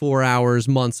one, 4 hours,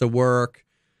 months of work,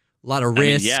 a lot of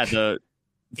risk. Is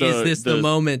this the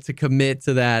moment to commit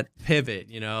to that pivot?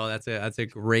 That's a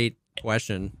great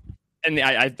question. And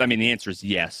I mean, the answer is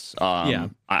yes.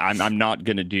 I'm not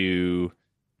gonna do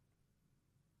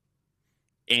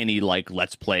any like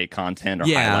let's play content or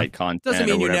highlight content. Doesn't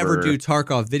mean you never do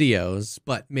Tarkov videos,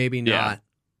 but maybe not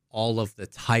all of the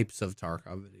types of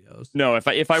Tarkov videos. No,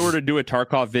 if I were to do a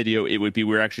Tarkov video, it would be,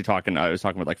 I was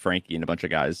talking with like Frankie and a bunch of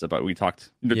guys about, we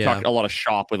talked a lot of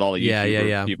shop with all the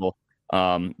YouTuber people.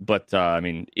 But I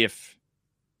mean, if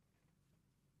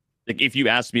you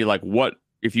asked me like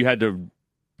if you had to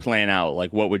plan out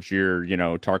like what would your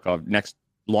Tarkov next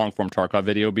long form Tarkov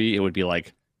video be, it would be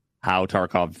like how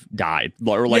Tarkov died,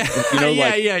 or like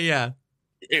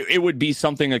it would be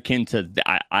something akin to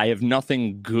I have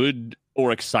nothing good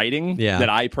or exciting that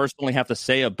I personally have to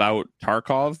say about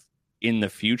Tarkov in the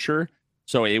future,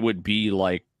 so it would be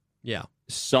like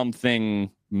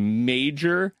something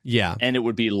major, and it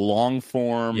would be long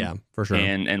form, for sure,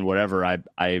 and whatever I'm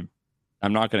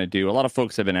not going to do. A lot of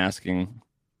folks have been asking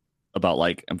about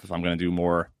like if I'm going to do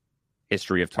more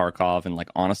history of Tarkov, and like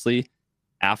honestly,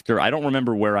 after, I don't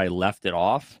remember where I left it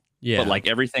off, but like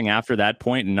everything after that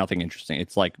point, nothing interesting.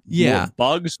 It's like more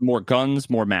bugs, more guns,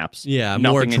 more maps, nothing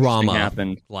more drama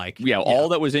happened. All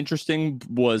that was interesting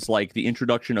was like the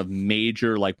introduction of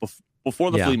major, like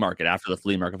before the flea market, after the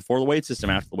flea market, before the weight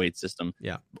system, after the weight system,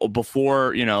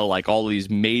 before like all these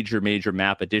major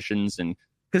map additions. And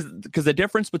because the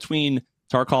difference between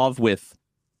Tarkov with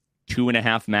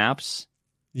 2.5 maps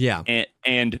Yeah.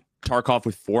 And Tarkov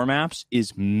with 4 maps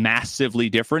is massively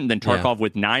different than Tarkov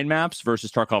with 9 maps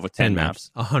versus Tarkov with 10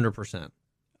 maps. 100%.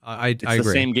 I It's agree. the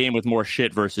same game with more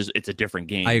shit versus it's a different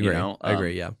game. I agree. You know? I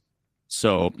agree. Yeah.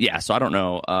 So I don't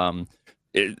know.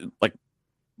 Like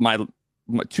my 2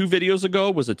 videos ago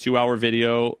was a 2-hour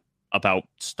video about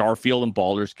Starfield and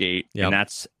Baldur's Gate, and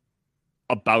that's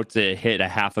about to hit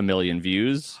 500,000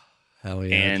 views. Hell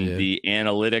yeah! And dude. the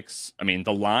analytics, I mean,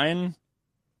 the line,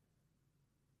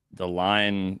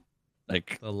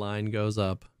 like the line goes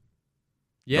up.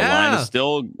 Yeah, the line is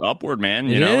still upward, man.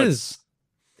 You know, it's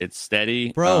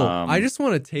steady, bro. I just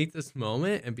want to take this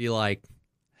moment and be like,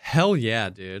 hell yeah,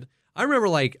 dude. I remember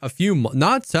like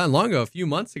not so long ago, a few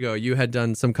months ago, you had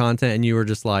done some content and you were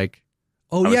just like,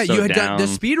 oh yeah, you had done the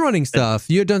speedrunning stuff.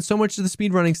 You had done so much of the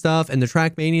speedrunning stuff and the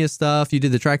Trackmania stuff. You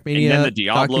did the Trackmania and then the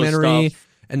documentary stuff.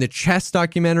 And the chess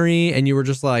documentary, and you were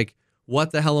just like,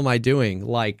 what the hell am I doing?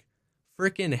 Like,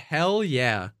 freaking hell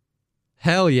yeah,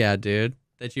 dude.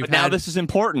 That you've but now this is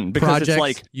important because projects it's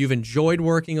like you've enjoyed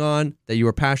working on, that you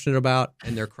were passionate about,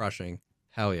 and they're crushing.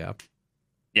 Hell yeah.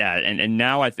 Yeah, and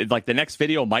now like the next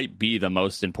video might be the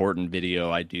most important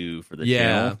video I do for the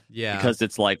channel. Yeah. Because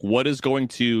it's like, what is going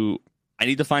to? I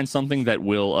need to find something that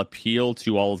will appeal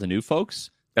to all of the new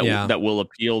folks. That will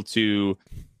appeal to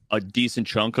a decent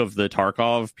chunk of the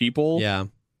Tarkov people. Yeah.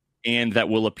 And that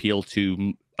will appeal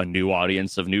to a new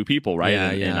audience of new people, right?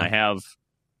 Yeah, and I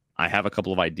have a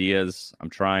couple of ideas. I'm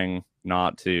trying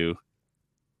not to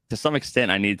some extent.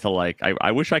 I need to like.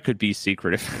 I wish I could be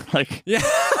secretive. Like, yeah.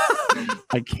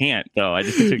 I can't though. I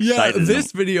just get too excited. Yeah,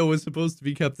 this video was supposed to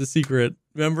be kept a secret.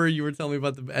 Remember, you were telling me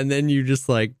about and then you just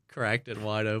like cracked it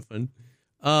wide open.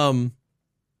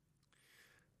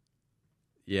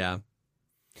 Yeah.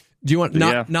 Do you want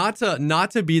not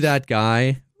to be that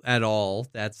guy at all?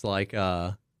 That's like,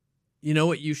 you know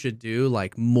what you should do?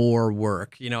 Like more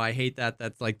work. You know, I hate that.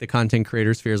 That's like the content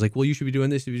creator sphere is like, well, you should be doing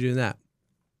this, you should be doing that.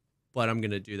 But I'm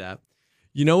gonna do that.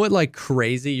 You know what, like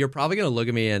crazy, you're probably going to look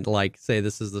at me and like say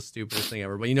this is the stupidest thing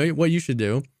ever. But you know what you should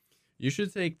do? You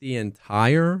should take the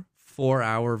entire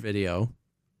 4-hour video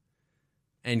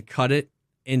and cut it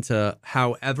into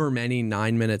however many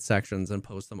 9-minute sections and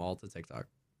post them all to TikTok.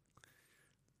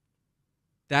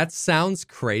 That sounds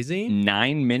crazy.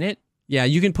 9-minute? Yeah,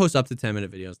 you can post up to 10-minute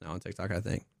videos now on TikTok, I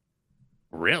think.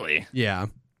 Really? Yeah.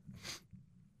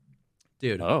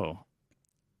 Dude. Oh.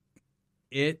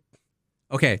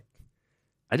 Okay.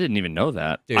 I didn't even know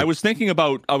that. Dude. I was thinking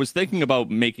about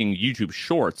making YouTube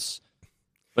shorts,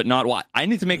 but not why. I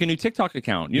need to make a new TikTok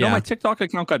account. You know, my TikTok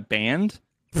account got banned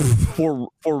for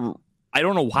I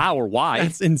don't know how or why.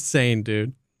 That's insane,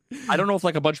 dude. I don't know if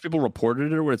like a bunch of people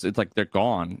reported it or it's like they're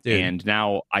gone, dude. And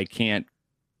now I can't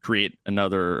create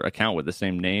another account with the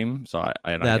same name. So I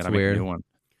gotta weird. Make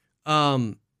a new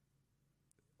one.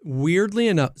 Weirdly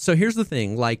enough, so here's the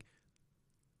thing: like,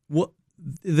 what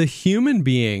the human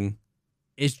being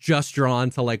is just drawn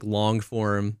to like long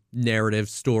form narrative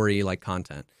story like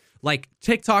content. Like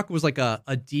TikTok was like a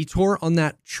detour on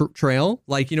that trail.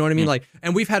 Like, you know what I mean? Like,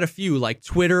 and we've had a few, like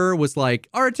Twitter was like,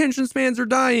 our attention spans are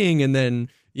dying. And then,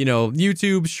 you know,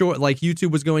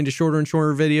 YouTube was going to shorter and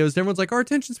shorter videos. And everyone's like, our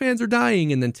attention spans are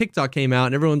dying. And then TikTok came out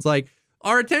and everyone's like,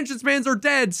 our attention spans are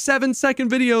dead.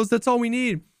 7-second videos. That's all we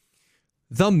need.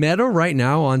 The meta right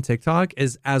now on TikTok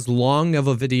is as long of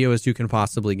a video as you can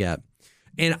possibly get.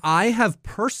 And I have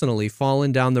personally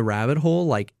fallen down the rabbit hole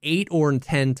like 8 or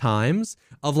 10 times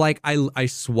of like, I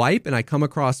swipe and I come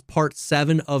across part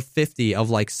 7 of 50 of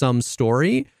like some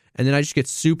story. And then I just get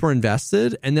super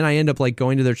invested. And then I end up like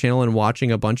going to their channel and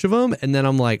watching a bunch of them. And then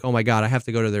I'm like, oh my God, I have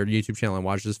to go to their YouTube channel and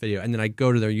watch this video. And then I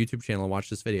go to their YouTube channel and watch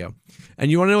this video.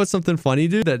 And you want to know what's something funny,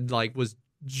 dude, that like was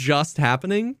just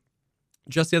happening?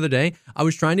 Just the other day, I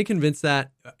was trying to convince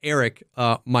that Eric,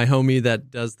 my homie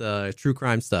that does the true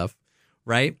crime stuff,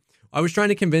 right? I was trying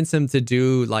to convince him to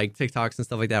do like TikToks and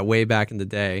stuff like that way back in the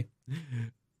day.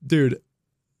 Dude,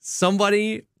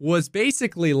 somebody was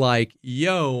basically like,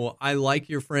 yo, I like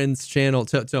your friend's channel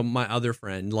to my other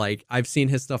friend. Like, I've seen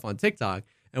his stuff on TikTok.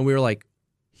 And we were like,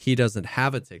 he doesn't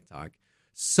have a TikTok.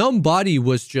 Somebody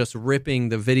was just ripping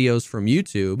the videos from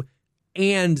YouTube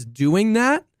and doing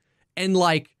that. And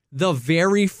like the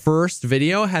very first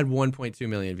video had 1.2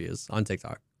 million views on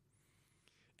TikTok.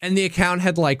 And the account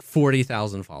had like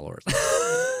 40,000 followers.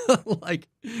 Like,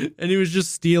 and he was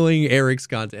just stealing Eric's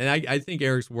content. And I think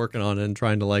Eric's working on it and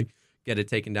trying to like get it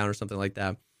taken down or something like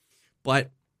that.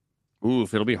 But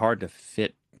oof, it'll be hard to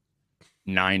fit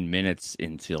 9 minutes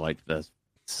into like the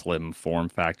slim form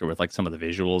factor with like some of the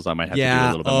visuals. I might have to do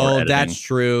a little bit more editing. That's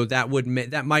true.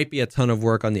 That might be a ton of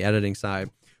work on the editing side.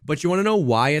 But you want to know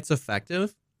why it's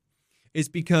effective? is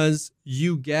because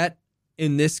you get,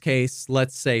 in this case,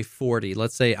 let's say 40.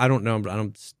 Let's say, I don't know, but I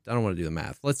don't want to do the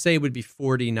math. Let's say it would be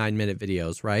 49-minute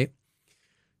videos, right?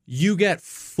 You get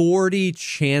 40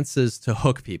 chances to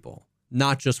hook people,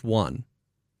 not just one.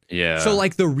 Yeah. So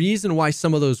like the reason why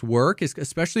some of those work is,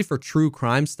 especially for true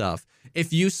crime stuff,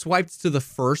 if you swiped to the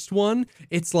first one,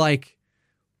 it's like,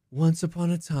 once upon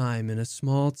a time in a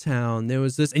small town, there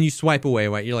was this, and you swipe away,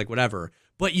 right? You're like, whatever.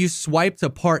 But you swipe to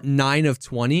part 9 of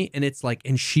 20, and it's like,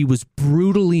 and she was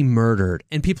brutally murdered.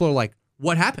 And people are like,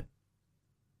 what happened?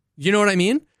 You know what I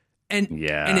mean? And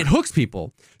it hooks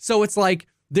people. So it's like,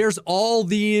 there's all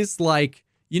these, like,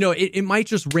 you know, it might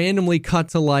just randomly cut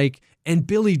to like, and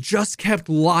Billy just kept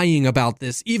lying about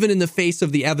this, even in the face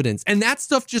of the evidence. And that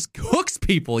stuff just hooks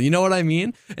people. You know what I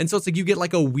mean? And so it's like you get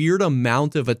like a weird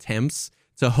amount of attempts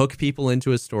to hook people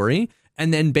into a story.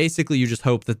 And then basically you just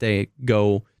hope that they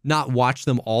go not watch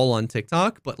them all on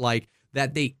TikTok, but like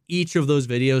that each of those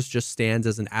videos just stands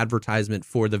as an advertisement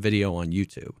for the video on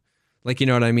YouTube. Like, you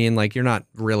know what I mean? Like you're not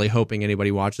really hoping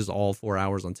anybody watches all 4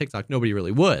 hours on TikTok. Nobody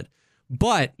really would.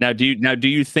 But do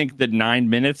you think that 9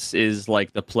 minutes is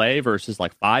like the play versus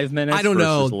like 5 minutes? I don't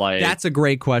know. Like... That's a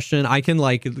great question. I can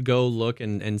like go look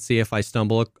and see if I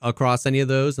stumble across any of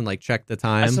those and like check the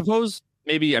time. I suppose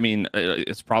maybe, I mean,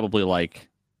 it's probably like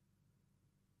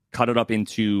cut it up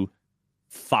into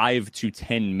 5 to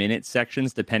 10 minute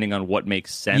sections, depending on what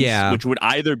makes sense. Yeah. Which would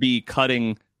either be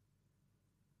cutting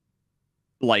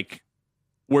like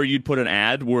where you'd put an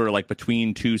ad where like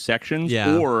between two sections,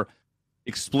 or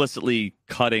explicitly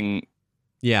cutting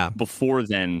before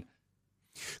then.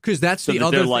 Because that's so the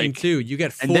other thing like, too. You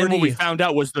get 40. And then what we found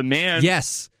out was the man.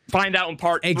 Yes. Find out in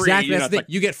part 3. Exactly. That's like,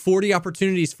 you get 40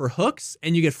 opportunities for hooks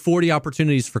and you get 40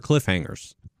 opportunities for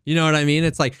cliffhangers. You know what I mean?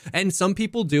 It's like, and some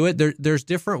people do it. There's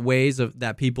different ways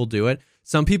that people do it.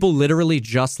 Some people literally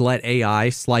just let AI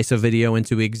slice a video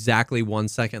into exactly 1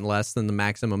 second less than the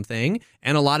maximum thing.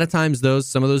 And a lot of times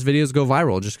some of those videos go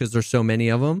viral just because there's so many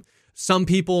of them. Some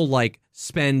people like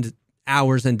spend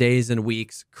hours and days and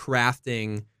weeks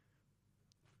crafting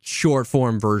short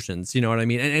form versions, you know what I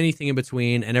mean? And anything in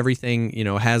between, and everything, you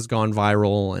know, has gone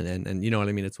viral and you know what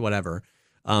I mean? It's whatever.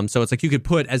 So it's like you could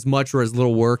put as much or as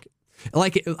little work.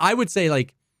 Like I would say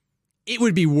like it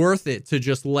would be worth it to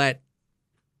just let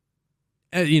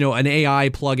you know, an AI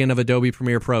plugin of Adobe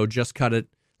Premiere Pro just cut it.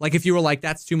 Like if you were like,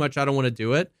 that's too much, I don't want to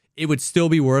do it. It would still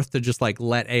be worth to just like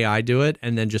let AI do it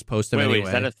and then just post them anyway. Wait,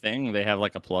 is that a thing? They have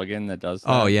like a plugin that does that?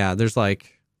 Oh yeah, there's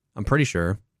like, I'm pretty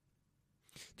sure.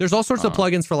 There's all sorts of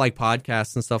plugins for like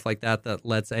podcasts and stuff like that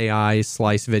lets AI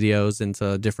slice videos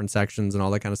into different sections and all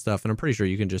that kind of stuff. And I'm pretty sure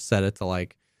you can just set it to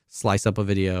like slice up a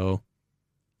video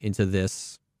into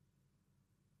this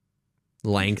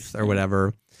length or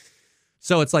whatever.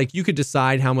 So it's like you could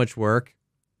decide how much work.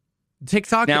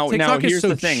 TikTok is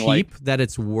so cheap like, that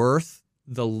it's worth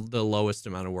the lowest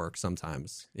amount of work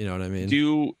sometimes. You know what I mean?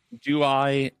 Do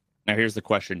I... Now here's the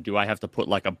question: do I have to put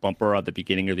like a bumper at the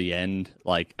beginning or the end,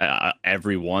 like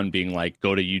everyone being like,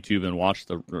 go to YouTube and watch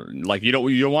the like? You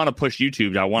don't want to push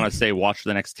YouTube. I want to say watch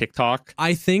the next TikTok.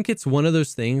 I think it's one of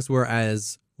those things where,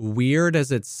 as weird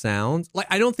as it sounds, like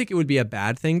I don't think it would be a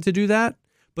bad thing to do that,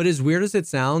 but as weird as it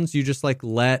sounds, you just like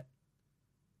let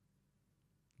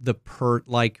you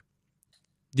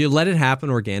let it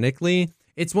happen organically.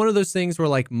 It's one of those things where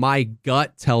like my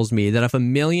gut tells me that if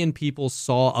 1 million people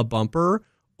saw a bumper,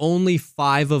 only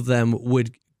 5 of them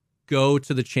would go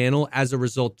to the channel as a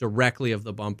result directly of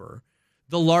the bumper.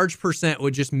 The large percent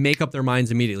would just make up their minds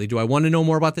immediately. Do I want to know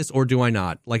more about this or do I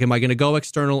not? Like, am I going to go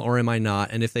external or am I not?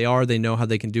 And if they are, they know how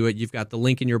they can do it. You've got the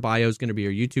link in your bio is going to be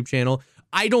your YouTube channel.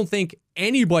 I don't think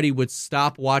anybody would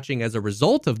stop watching as a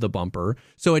result of the bumper.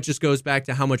 So it just goes back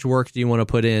to how much work do you want to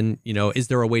put in? You know, is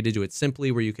there a way to do it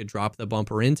simply where you could drop the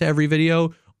bumper into every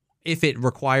video? If it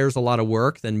requires a lot of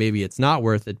work, then maybe it's not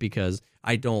worth it because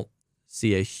I don't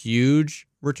see a huge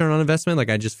return on investment. Like,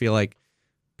 I just feel like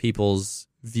people's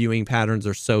viewing patterns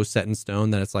are so set in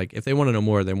stone that it's like, if they want to know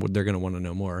more, then they're going to want to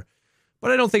know more.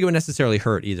 But I don't think it would necessarily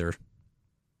hurt either.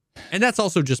 And that's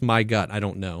also just my gut. I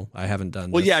don't know. I haven't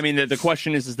done Well, this. yeah, I mean, the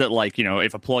question is that, like, you know,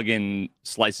 if a plugin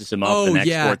slices them up and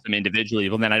exports them individually,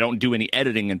 well, then I don't do any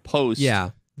editing and post.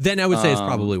 Yeah. Then I would say it's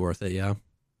probably worth it, yeah.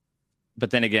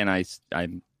 But then again,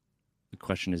 the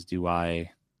question is,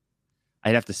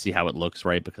 I'd have to see how it looks,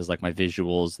 right? Because like my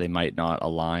visuals, they might not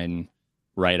align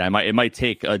right. It might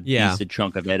take a decent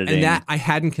chunk of editing. And that I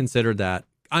hadn't considered that.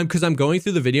 Because I'm going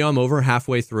through the video, I'm over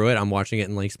halfway through it. I'm watching it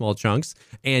in like small chunks.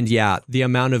 And yeah, the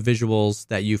amount of visuals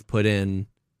that you've put in,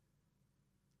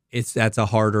 that's a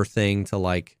harder thing to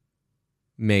like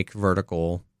make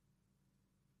vertical.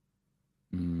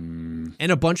 And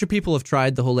And a bunch of people have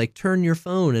tried the whole like turn your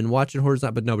phone and watch it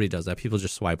horizontal, but nobody does that. People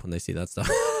just swipe when they see that stuff.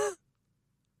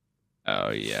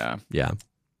 Oh yeah. Yeah.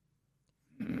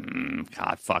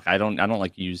 God, fuck. I don't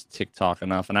like use TikTok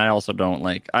enough, and I also don't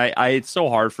like. It's so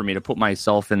hard for me to put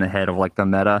myself in the head of like the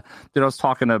meta. Dude, I was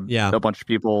talking to a bunch of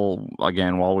people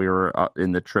again while we were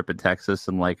in the trip in Texas,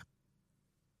 and like,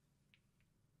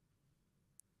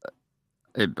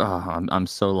 I'm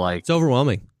so like, it's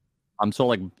overwhelming. I'm so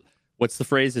like, what's the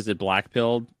phrase? Is it black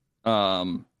pilled?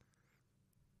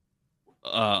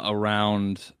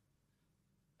 Around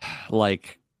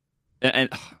like, and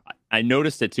I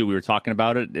noticed it too. We were talking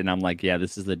about it, and I'm like, yeah,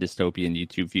 this is the dystopian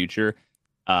YouTube future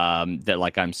that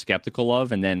like I'm skeptical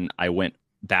of. And then I went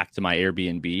back to my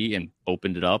Airbnb and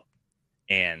opened it up,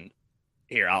 and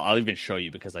here I'll even show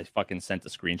you because I fucking sent a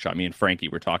screenshot. Me and Frankie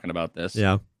were talking about this,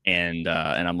 and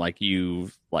I'm like, you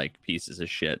like pieces of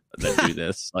shit that do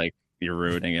this, like you're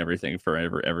ruining everything for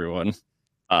everyone.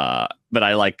 But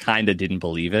I like kind of didn't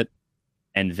believe it,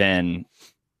 and then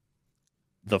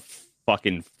the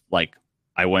fucking like.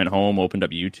 I went home, opened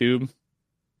up YouTube,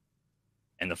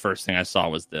 and the first thing I saw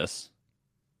was this.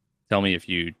 Tell me if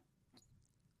you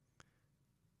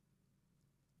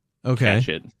catch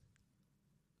it.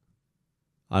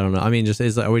 I don't know. I mean, just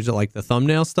is it like the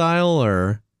thumbnail style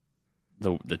or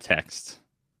the text?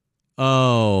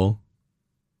 Oh,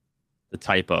 the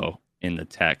typo in the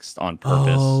text on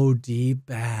purpose. Oh,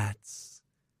 D-bats.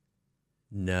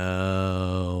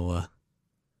 No,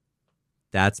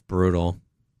 that's brutal.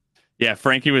 Yeah,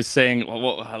 Frankie was saying.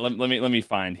 Well, let me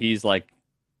find. He's like,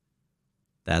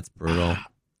 that's brutal.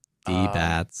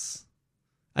 D-bats.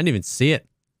 I didn't even see it.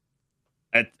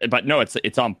 But no,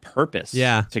 it's on purpose.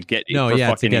 Yeah. To get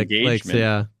fucking engagement. Clicks,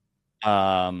 yeah.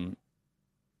 And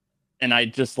I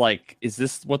just like, is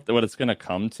this what it's gonna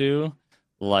come to?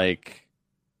 Like,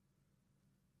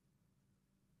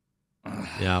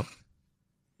 yeah.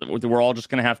 We're all just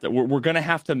gonna have to. We're gonna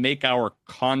have to make our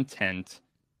content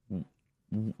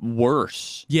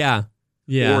worse,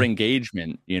 for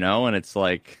engagement, and it's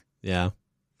like, yeah,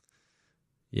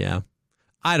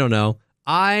 I don't know.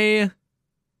 I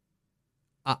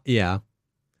understand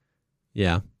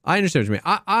what you mean.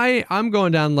 I'm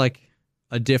going down like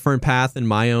a different path in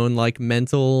my own like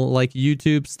mental like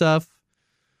YouTube stuff.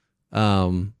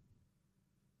 But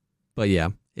yeah,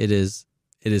 it is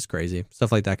crazy.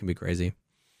 Stuff like that can be crazy.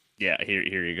 Yeah, here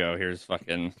you go. Here's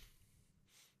fucking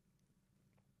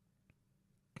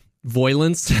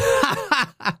Voilence.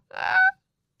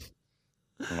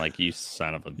 I'm like, you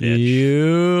son of a bitch.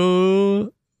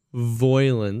 You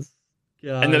Voilence.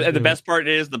 And the best part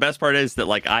is that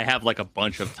like I have like a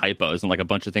bunch of typos and like a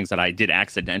bunch of things that I did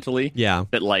accidentally. Yeah.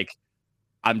 That like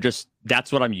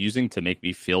that's what I'm using to make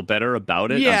me feel better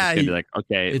about it. Yeah. I'm just gonna be like,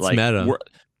 okay, it's like meta.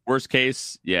 Worst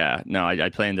case, yeah. No, I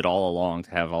planned it all along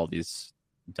to have all these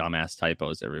dumbass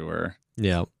typos everywhere.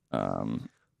 Yeah.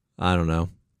 I don't know.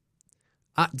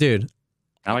 Dude,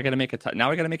 now I gotta make a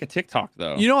TikTok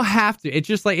though. You don't have to. It's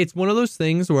just like it's one of those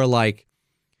things where like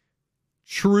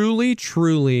truly,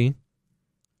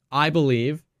 I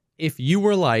believe if you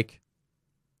were like,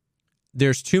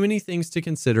 there's too many things to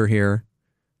consider here,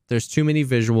 there's too many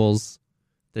visuals,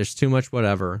 there's too much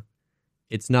whatever,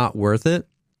 it's not worth it.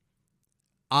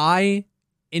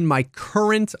 In my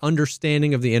current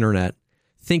understanding of the internet,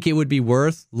 think it would be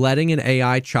worth letting an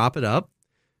AI chop it up,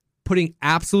 putting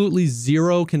absolutely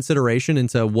zero consideration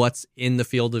into what's in the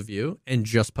field of view and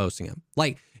just posting them.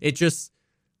 Like it just,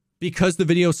 because the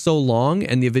video's so long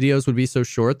and the videos would be so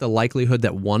short, the likelihood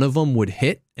that one of them would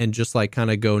hit and just like kind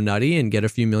of go nutty and get a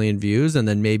few million views and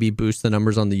then maybe boost the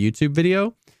numbers on the YouTube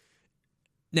video.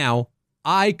 Now,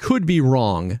 I could be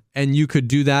wrong and you could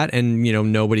do that and,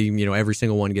 nobody, every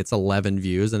single one gets 11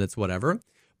 views and it's whatever.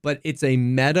 But it's a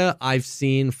meta I've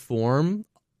seen form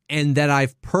and that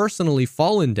I've personally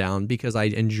fallen down because I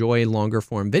enjoy longer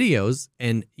form videos.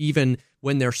 And even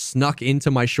when they're snuck into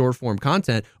my short form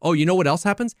content, oh, you know what else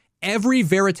happens? Every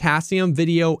Veritasium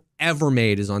video ever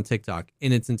made is on TikTok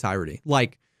in its entirety.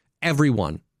 Like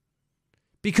everyone.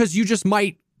 Because you just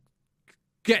might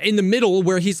get in the middle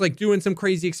where he's like doing some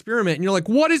crazy experiment and you're like,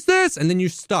 what is this? And then you're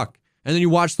stuck. And then you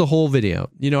watch the whole video.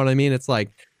 You know what I mean? It's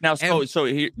like now.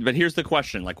 But here's the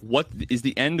question: like, what is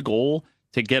the end goal?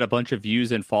 To get a bunch of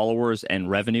views and followers and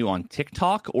revenue on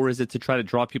TikTok, or is it to try to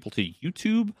draw people to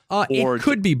YouTube? It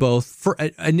could be both. For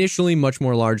initially, much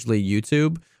more largely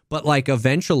YouTube, but like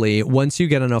eventually, once you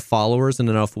get enough followers and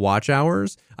enough watch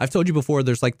hours, I've told you before.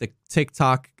 There's like the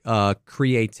TikTok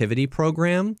creativity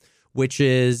program, which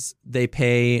is they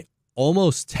pay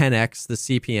almost 10x the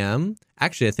CPM.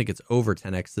 Actually, I think it's over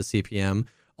 10x the CPM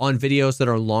on videos that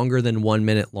are longer than 1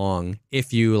 minute long.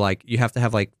 If you like, you have to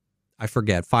have like, I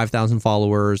forget, 5,000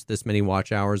 followers, this many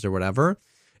watch hours or whatever.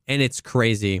 And it's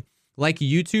crazy. Like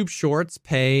YouTube Shorts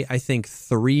pay, I think,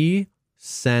 3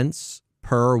 cents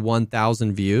per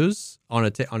 1,000 views on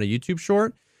a YouTube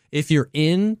short. If you're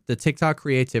in the TikTok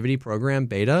creativity program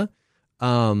beta,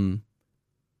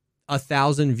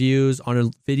 1,000 views on a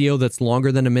video that's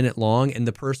longer than a minute long, and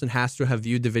the person has to have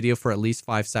viewed the video for at least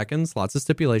 5 seconds. Lots of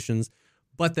stipulations,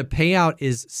 but the payout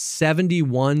is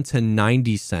 71 to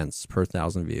 90 cents per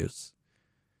 1,000 views.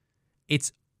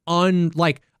 It's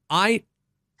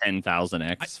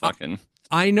 10,000x fucking.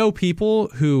 I know people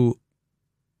who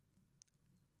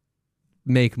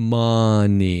make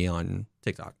money on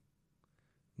TikTok.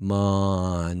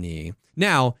 Money.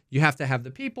 Now, you have to have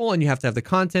the people and you have to have the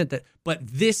content but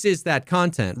this is that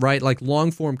content, right? Like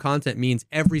long form content means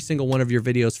every single one of your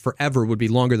videos forever would be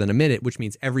longer than a minute, which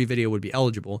means every video would be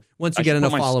eligible once you get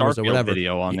enough followers or whatever.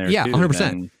 Video on there, yeah, too, 100%.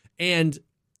 then. And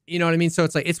you know what I mean? So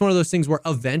it's like, it's one of those things where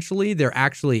eventually there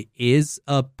actually is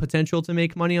a potential to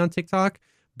make money on TikTok.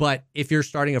 But if you're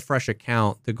starting a fresh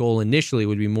account, the goal initially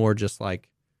would be more just like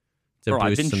to Bro, I've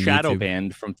boost been some shadow YouTube.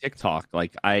 banned from TikTok.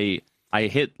 Like I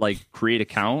hit like create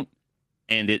account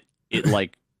and it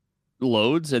like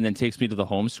loads and then takes me to the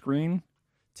home screen.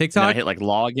 TikTok, and I hit like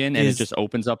login and it just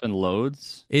opens up and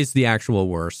loads. Is the actual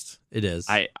worst. It is.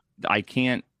 I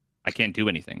can't do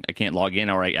anything. I can't log in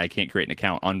or I can't create an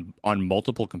account on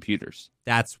multiple computers.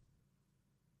 That's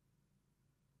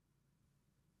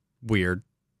weird.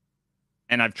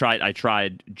 And I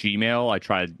tried Gmail. I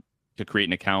tried to create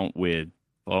an account with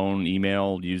phone,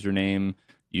 email, username,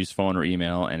 use phone or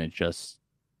email, and it's just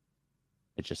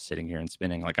sitting here and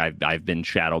spinning. Like I've been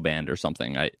shadow banned or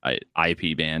something. I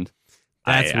IP banned.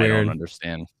 That's weird. I don't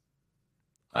understand.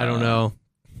 I don't know.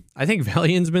 I think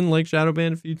Valiant's been like shadow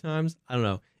banned a few times. I don't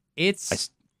know. It's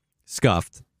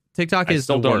scuffed. TikTok is I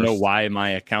still the don't worst. know why my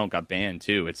account got banned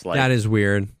too. It's like that is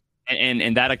weird.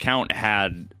 And that account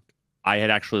I had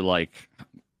actually like,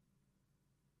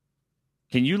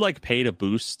 can you like pay to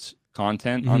boost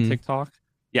content on TikTok?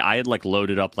 Yeah, I had like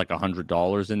loaded up like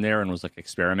 $100 in there and was like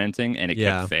experimenting, and it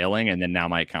kept failing, and then now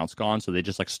my account's gone, so they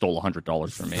just like stole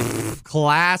 $100 from me.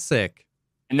 Classic.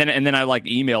 And then I like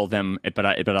email them, but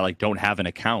I like don't have an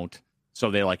account,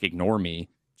 so they like ignore me.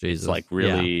 Jesus, it's like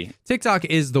really TikTok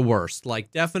is the worst.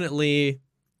 Like definitely,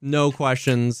 no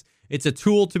questions. It's a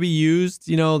tool to be used,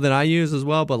 that I use as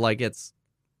well, but like it's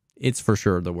for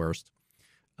sure the worst.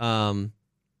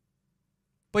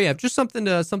 But yeah, just something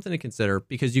to consider,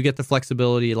 because you get the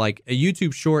flexibility. Like a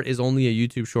YouTube short is only a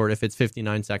YouTube short if it's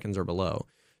 59 seconds or below.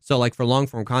 So like for long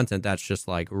form content, that's just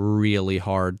like really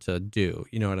hard to do.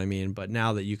 You know what I mean? But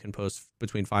now that you can post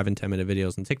between 5 and 10 minute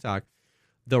videos on TikTok,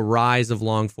 the rise of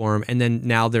long form, and then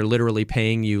now they're literally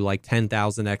paying you like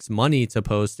 10,000x money to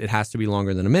post. It has to be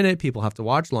longer than a minute. People have to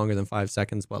watch longer than 5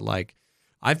 seconds. But like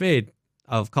I've made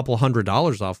a couple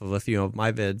 $100 off of a few of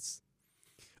my vids.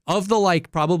 Of the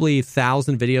like probably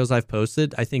 1,000 videos I've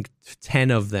posted, I think 10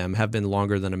 of them have been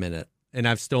longer than a minute, and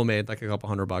I've still made like a couple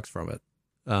 $100 from it.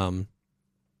 Well,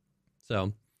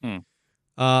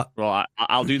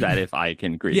 I'll do that if I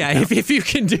can create. Yeah, if you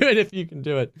can do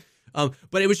it,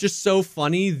 but it was just so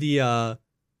funny the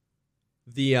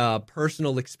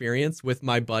personal experience with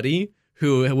my buddy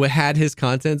who had his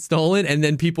content stolen, and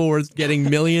then people were getting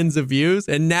millions of views,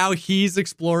 and now he's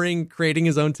exploring creating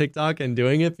his own TikTok and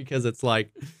doing it because it's like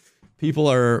people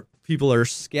are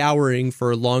scouring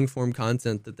for long form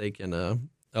content that they can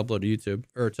upload to YouTube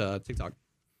or to TikTok.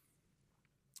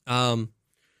 So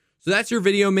that's your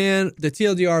video, man. The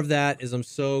TLDR of that is I'm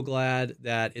so glad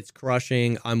that it's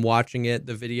crushing. I'm watching it.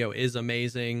 The video is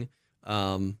amazing.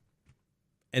 And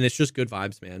it's just good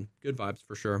vibes, man. Good vibes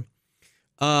for sure.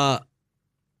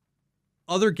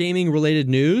 Other gaming related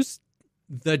news,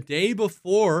 the day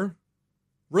before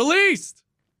released,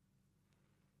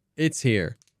 it's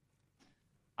here.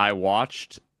 I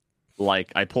watched,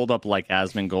 I pulled up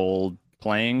Asmongold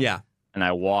playing. Yeah. And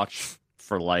I watched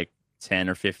for 10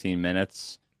 or 15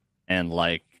 minutes, and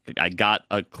I got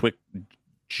a quick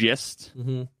gist.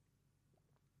 Mm-hmm.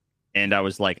 And I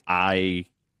was like, I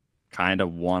kind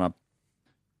of want to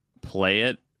play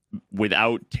it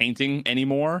without tainting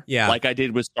anymore. Yeah. Like I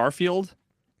did with Starfield.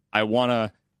 I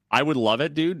would love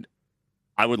it, dude.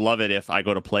 I would love it if I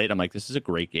go to play it. I'm like, this is a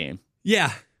great game.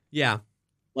 Yeah. Yeah.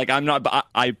 I'm not,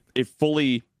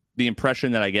 the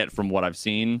impression that I get from what I've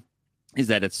seen is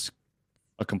that it's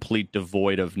a complete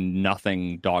devoid of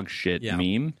nothing dog shit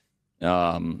meme.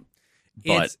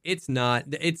 But it's not.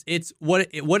 It's what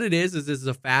it is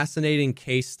a fascinating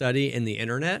case study in the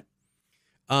internet.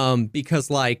 Because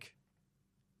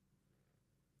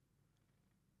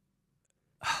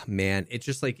man, it's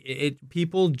just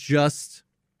people just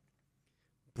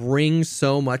bring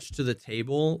so much to the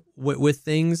table with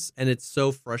things, and it's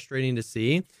so frustrating to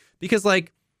see because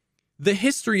like the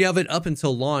history of it up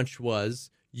until launch was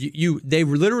they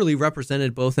literally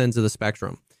represented both ends of the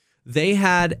spectrum. They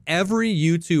had every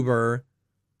YouTuber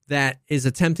that is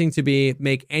attempting to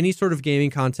make any sort of gaming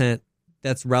content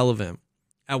that's relevant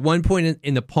at one point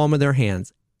in the palm of their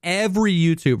hands. Every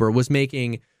YouTuber was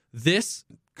making this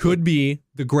could be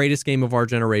the greatest game of our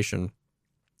generation.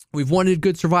 We've wanted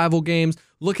good survival games.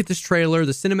 Look at this trailer.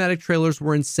 The cinematic trailers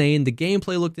were insane. The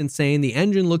gameplay looked insane. The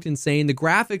engine looked insane. The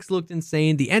graphics looked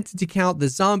insane. The entity count, the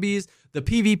zombies, the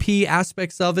PvP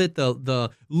aspects of it,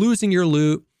 the losing your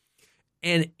loot.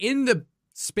 And in the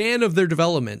span of their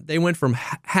development, they went from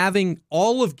having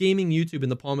all of gaming YouTube in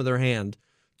the palm of their hand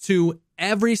to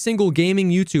every single gaming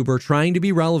YouTuber trying to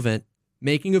be relevant,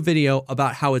 making a video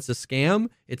about how it's a scam.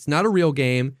 It's not a real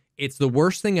game. It's the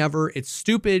worst thing ever. It's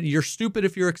stupid. You're stupid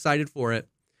if you're excited for it.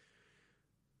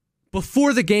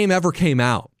 Before the game ever came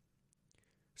out.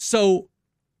 So,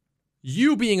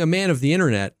 you being a man of the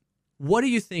internet, what do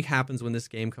you think happens when this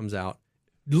game comes out?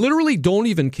 Literally don't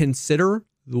even consider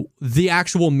the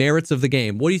actual merits of the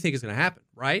game. What do you think is going to happen,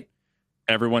 right?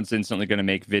 Everyone's instantly going to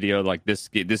make video like this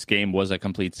game was a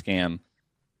complete scam.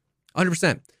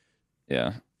 100%.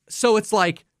 Yeah. So it's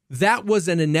like that was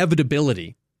an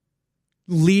inevitability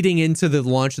leading into the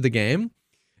launch of the game.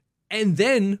 And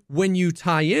then when you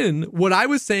tie in, what I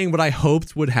was saying, what I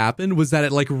hoped would happen was that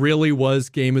it like really was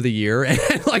game of the year and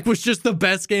like was just the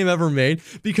best game ever made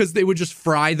because they would just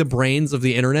fry the brains of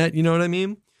the internet. You know what I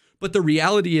mean? But the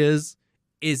reality is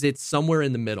it's somewhere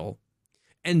in the middle.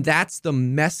 And that's the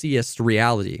messiest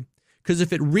reality. Because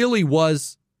if it really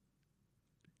was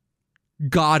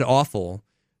god awful,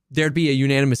 there'd be a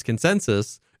unanimous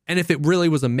consensus. And if it really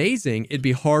was amazing, it'd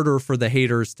be harder for the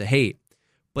haters to hate.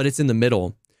 But it's in the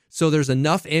middle. So there's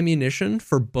enough ammunition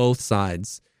for both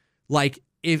sides. Like,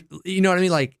 if you know what I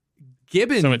mean? Like,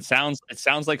 Gibbon. So it sounds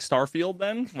like Starfield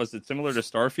then? Was it similar to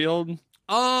Starfield?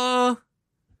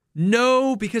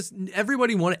 No, because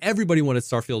everybody wanted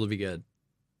Starfield to be good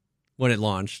when it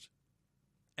launched.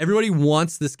 Everybody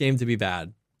wants this game to be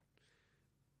bad.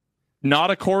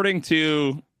 Not according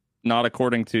to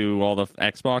all the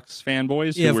Xbox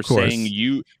fanboys who were saying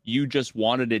you just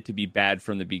wanted it to be bad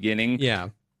from the beginning. Yeah.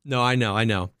 No, I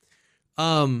know.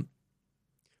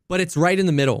 But it's right in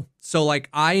the middle. So like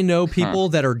I know people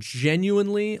that are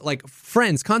genuinely like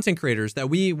friends, content creators that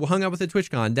we hung out with at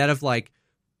TwitchCon that have like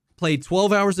played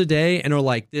 12 hours a day and are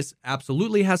like, this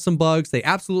absolutely has some bugs. They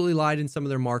absolutely lied in some of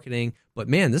their marketing, but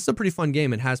man, this is a pretty fun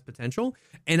game and has potential.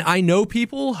 And I know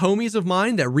people, homies of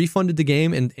mine, that refunded the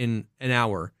game in an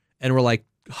hour and were like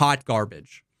hot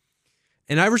garbage.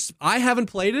 And I haven't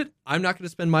played it. I'm not going to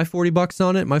spend my $40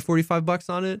 on it, my $45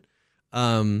 on it.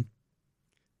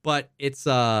 But it's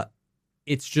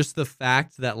just the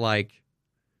fact that like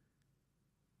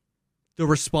the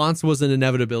response was an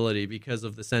inevitability because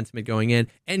of the sentiment going in.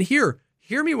 And hear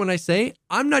me when I say,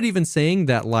 I'm not even saying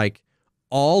that like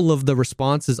all of the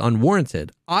response is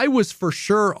unwarranted. I was for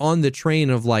sure on the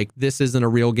train of like, this isn't a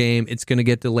real game. It's going to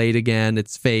get delayed again.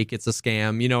 It's fake. It's a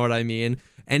scam. You know what I mean?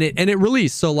 And it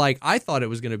released. So like, I thought it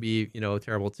was going to be,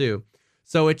 terrible too.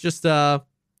 So it's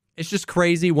just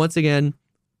crazy. Once again,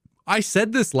 I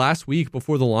said this last week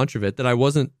before the launch of it that I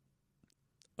wasn't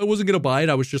going to buy it.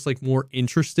 I was just like more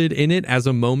interested in it as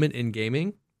a moment in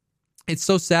gaming. It's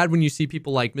so sad when you see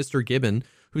people like Mr. Gibbon,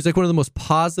 who's like one of the most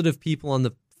positive people on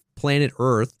the planet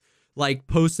Earth, like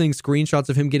posting screenshots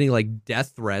of him getting like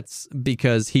death threats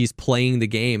because he's playing the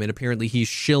game and apparently he's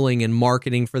shilling and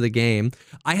marketing for the game.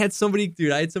 I had somebody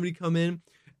come in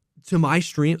to my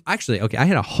stream. Actually, okay, I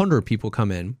had 100 people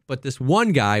come in, but this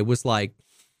one guy was like,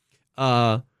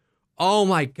 oh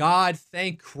my God,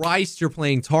 thank Christ you're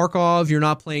playing Tarkov. You're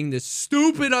not playing this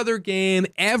stupid other game.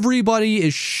 Everybody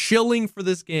is shilling for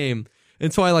this game.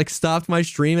 And so I like stopped my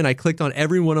stream and I clicked on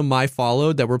every one of my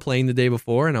followed that were playing the day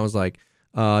before. And I was like,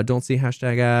 don't see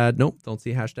hashtag ad. Nope. Don't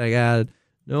see hashtag ad.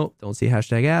 Nope. Don't see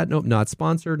hashtag ad. Nope. Not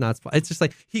sponsored. It's just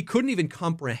like, he couldn't even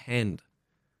comprehend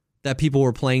that people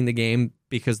were playing the game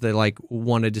because they like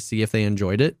wanted to see if they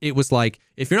enjoyed it. It was like,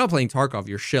 if you're not playing Tarkov,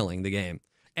 you're shilling the game.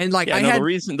 And like,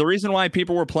 the reason why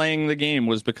people were playing the game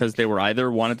was because they were either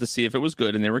wanted to see if it was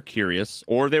good and they were curious,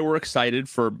 or they were excited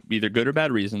for either good or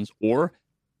bad reasons, or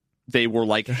they were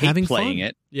like playing fun.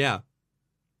 It. Yeah.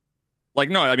 Like,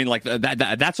 no, I mean, like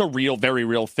that's a very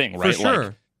real thing, right? For sure.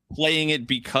 Like, playing it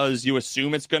because you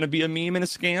assume it's going to be a meme and a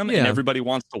scam, and everybody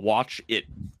wants to watch it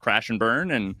crash and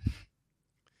burn.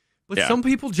 But some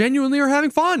people genuinely are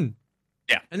having fun.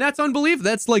 Yeah. And that's unbelievable.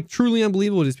 That's like truly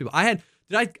unbelievable to these people. I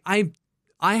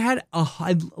had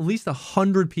at least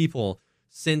 100 people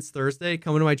since Thursday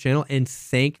coming to my channel and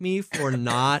thank me for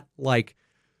not like,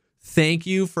 thank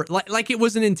you for like it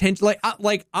was an intention.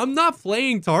 Like I'm not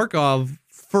playing Tarkov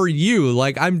for you.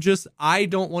 Like I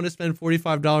don't want to spend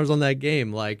 $45 on that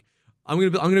game. Like I'm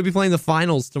gonna be playing the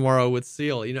finals tomorrow with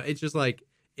Seal. You know, it's just like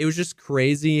it was just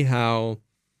crazy how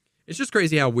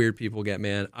weird people get,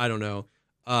 man. I don't know.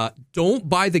 Don't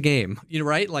buy the game. You know,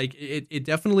 right? Like it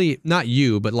definitely, not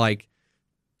you, but like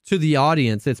to the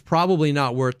audience, it's probably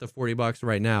not worth the $40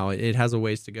 right now. It has a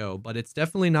ways to go, but it's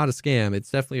definitely not a scam. It's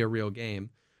definitely a real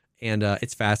game, and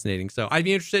it's fascinating. So I'd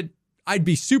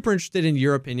be super interested in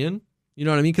your opinion. You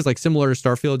know what I mean? Because like similar to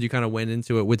Starfield, you kind of went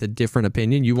into it with a different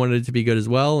opinion. You wanted it to be good as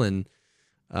well, and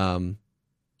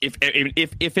if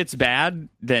it's bad,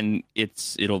 then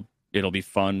it'll be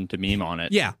fun to meme on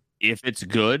it. Yeah. If it's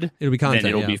good, it'll be content.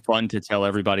 Then it'll be fun to tell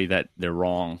everybody that they're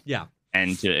wrong. Yeah.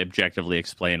 And to objectively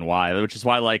explain why, which is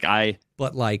why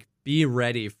But like, be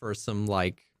ready for some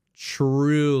like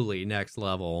truly next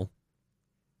level.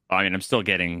 I mean, I still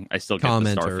get the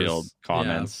Starfield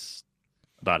comments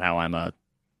about how I'm a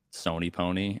Sony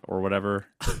pony or whatever.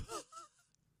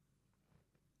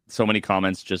 So many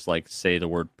comments just like say the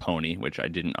word pony, which I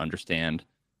didn't understand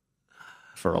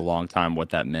for a long time what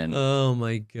that meant. Oh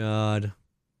my God.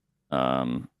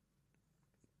 The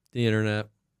internet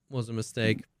was a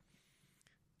mistake.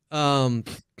 So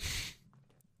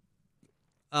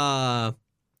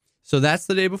that's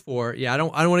the day before. Yeah, I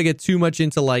don't want to get too much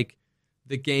into like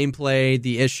the gameplay,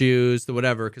 the issues, the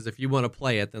whatever, because if you want to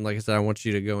play it, then like I said, I want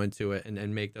you to go into it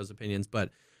and make those opinions. But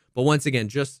once again,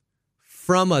 just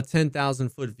from a 10,000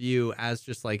 foot view, as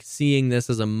just like seeing this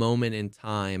as a moment in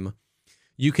time,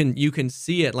 you can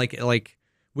see it like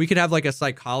we could have like a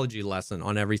psychology lesson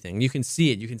on everything. You can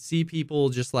see it. You can see people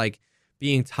just like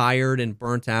being tired and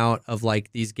burnt out of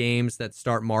like these games that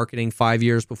start marketing 5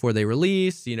 years before they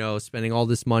release, you know, spending all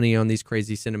this money on these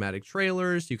crazy cinematic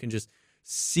trailers. You can just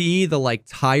see the like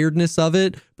tiredness of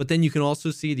it, but then you can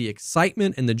also see the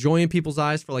excitement and the joy in people's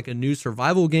eyes for like a new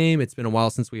survival game. It's been a while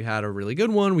since we've had a really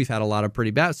good one. We've had a lot of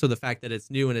pretty bad. So the fact that it's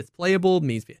new and it's playable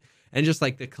means, and just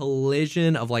like the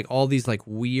collision of like all these like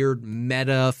weird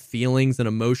meta feelings and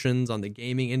emotions on the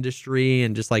gaming industry,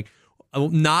 and just like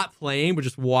not playing, but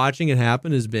just watching it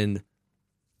happen has been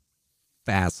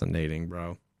fascinating,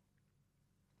 bro.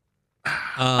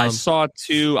 I saw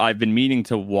too. I've been meaning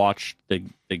to watch the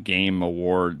Game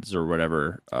Awards or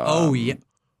whatever. I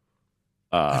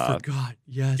forgot.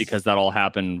 Yes, because that all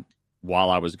happened while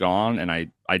I was gone, and I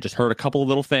just heard a couple of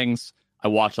little things. I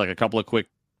watched like a couple of quick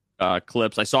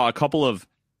clips. I saw a couple of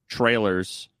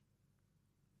trailers,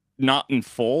 not in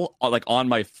full, like on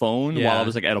my phone while I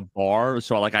was like at a bar.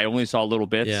 So like I only saw little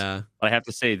bits. Yeah. But I have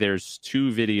to say, there's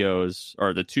two videos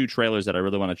or the two trailers that I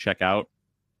really want to check out.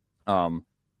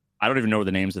 I don't even know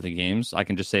the names of the games. I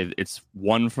can just say it's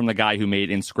one from the guy who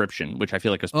made Inscription, which I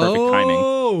feel like is perfect timing.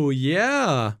 Oh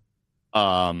yeah.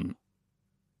 And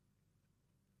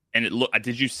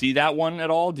did you see that one at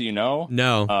all? Do you know?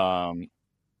 No.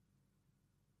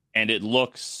 And it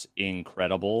looks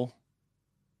incredible.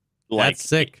 Like, that's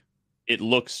sick. It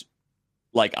looks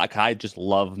like I just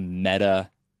love meta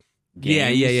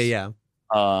games. Yeah.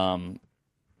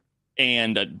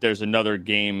 And there's another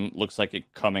game, looks like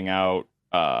it coming out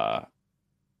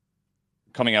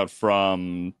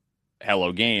from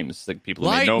Hello Games, like people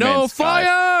who made No Man's Sky.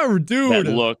 Fire,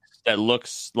 dude. That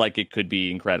looks like it could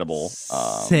be incredible.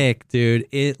 Sick, dude.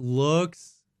 It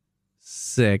looks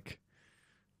sick.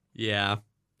 Yeah.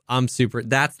 I'm super.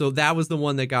 That was the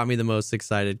one that got me the most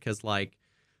excited, because like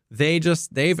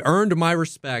they've earned my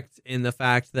respect in the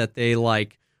fact that they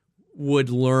like would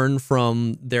learn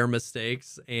from their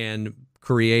mistakes and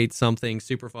create something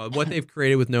super fun. What they've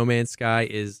created with No Man's Sky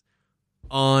is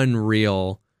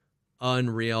unreal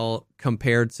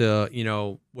compared to, you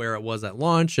know, where it was at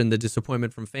launch and the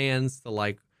disappointment from fans, to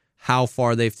like how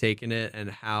far they've taken it and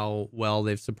how well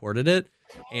they've supported it.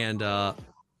 And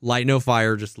Light No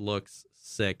Fire just looks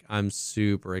sick. I'm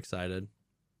super excited.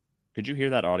 Could you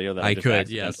hear that audio? That I could,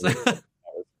 yes. That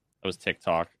was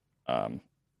TikTok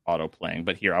auto playing.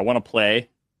 But here, I want to play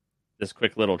this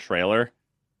quick little trailer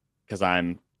because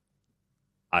oh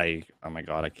my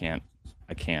God, I can't.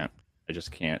 I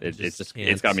just can't.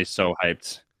 It's got me so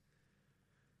hyped.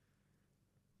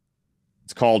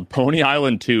 It's called Pony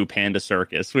Island 2 Panda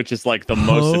Circus, which is like the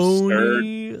most absurd.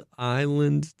 Pony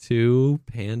Island 2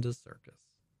 Panda Circus.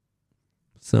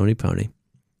 Sony Pony.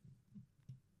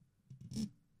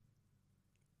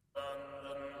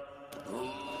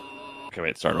 Okay,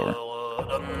 wait, start over.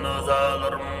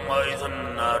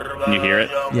 Can you hear it?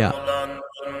 Yeah.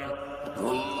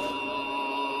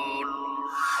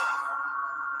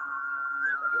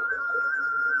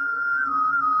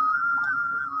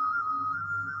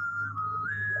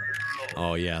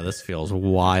 Oh yeah, this feels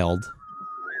wild.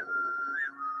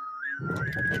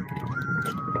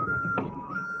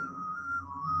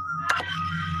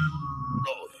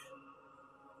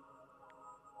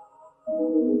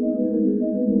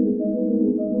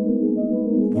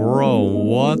 Bro,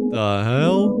 what the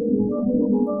hell?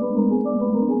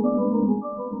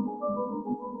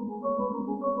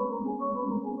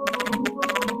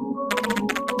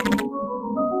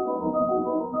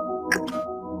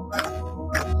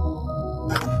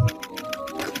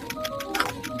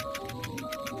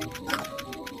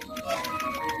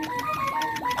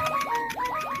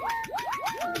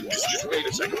 Wait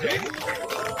a second, Dave.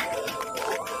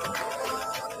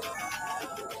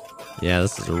 Yeah,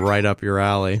 this is right up your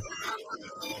alley.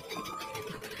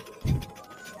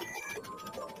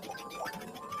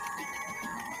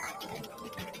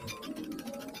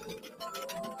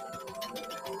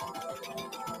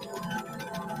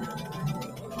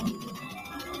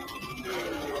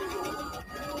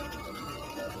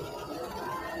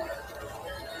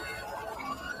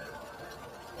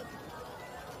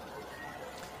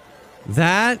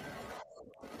 That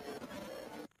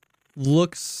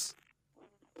looks...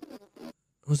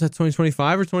 Was that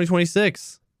 2025 or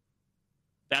 2026?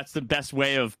 That's the best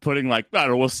way of putting, like, I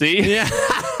don't know, we'll see. Yeah.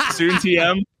 Soon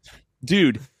TM.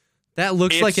 Dude. That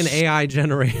looks like an AI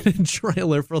generated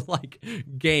trailer for like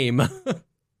game.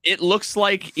 It looks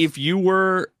like if you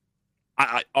were...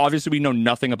 obviously, we know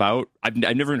nothing about... I've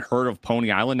never even heard of Pony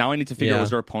Island. Now I need to figure out,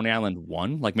 was there a Pony Island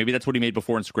 1? Like, maybe that's what he made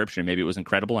before Inscription. Maybe it was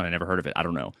incredible and I never heard of it. I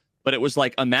don't know. But it was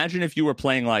like, imagine if you were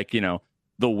playing, like, you know,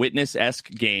 the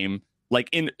Witness-esque game, like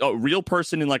in a real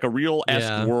person in like a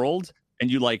real-esque world,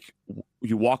 and you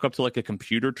walk up to like a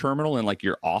computer terminal in like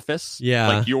your office. Yeah.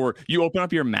 Like you open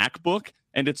up your MacBook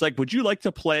and it's like, would you like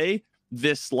to play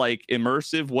this like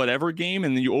immersive whatever game?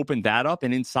 And then you open that up,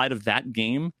 and inside of that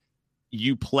game,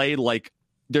 you play like,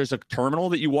 there's a terminal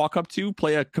that you walk up to,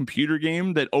 play a computer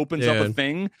game that opens up a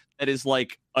thing that is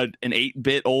like an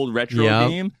 8-bit old retro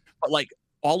game. But like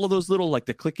all of those little, like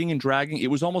the clicking and dragging,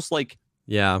 it was almost like,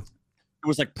 it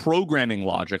was like programming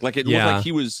logic. Like it looked like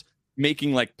he was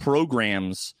making like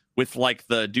programs with like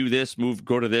the do this, move,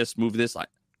 go to this, move this.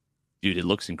 Dude, it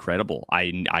looks incredible.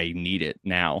 I need it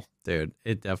now. Dude,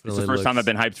 it definitely It's the first time I've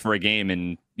been hyped for a game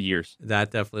in years.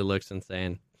 That definitely looks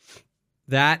insane.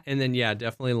 That, and then,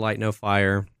 definitely Light No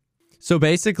Fire. So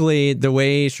basically, the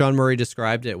way Sean Murray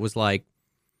described it was like,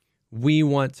 we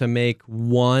want to make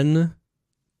one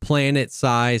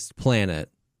planet-sized planet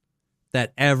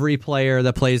that every player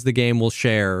that plays the game will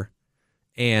share,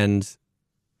 and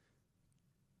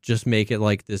just make it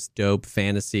like this dope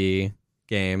fantasy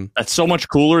game. That's so much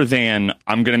cooler than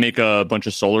I'm gonna make a bunch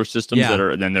of solar systems that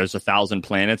are, then there's 1,000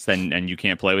 planets, and you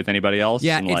can't play with anybody else.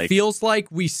 Yeah, and it feels like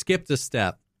we skipped a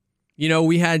step. You know,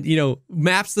 we had,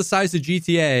 maps the size of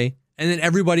GTA, and then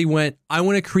everybody went, I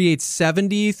want to create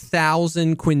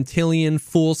 70,000 quintillion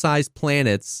full-size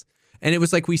planets. And it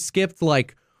was like we skipped,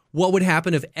 like, what would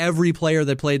happen if every player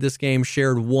that played this game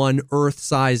shared one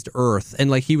Earth-sized Earth? And,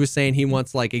 like, he was saying he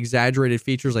wants, like, exaggerated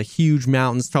features, like huge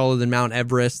mountains taller than Mount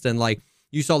Everest. And, like,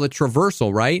 you saw the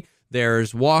traversal, right?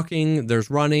 There's walking, there's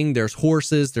running, there's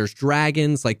horses, there's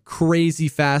dragons, like crazy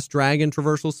fast dragon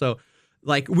traversal. So,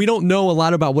 like, we don't know a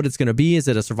lot about what it's going to be. Is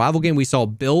it a survival game? We saw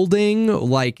building.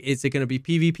 Like, is it going to be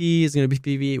PvP? Is it going to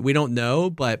be PvE? We don't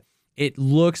know, but it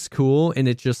looks cool. And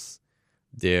it just,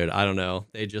 dude, I don't know.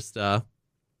 They just,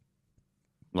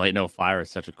 Light No Fire is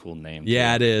such a cool name.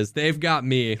 Yeah, it is. They've got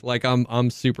me. Like,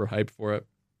 I'm super hyped for it.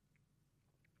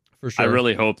 For sure. I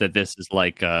really hope that this is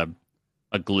like a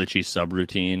glitchy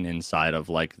subroutine inside of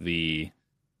like the,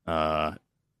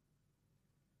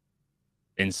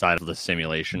 inside of the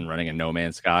simulation running in No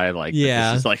Man's Sky. Like,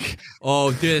 this is like,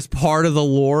 oh, dude, it's part of the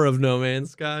lore of No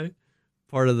Man's Sky,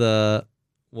 part of the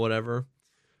whatever.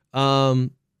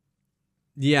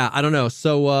 Yeah, I don't know.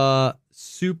 So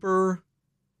super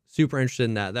interested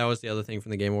in that. That was the other thing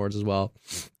from the Game Awards as well.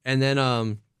 And then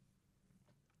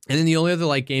the only other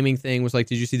like gaming thing was like,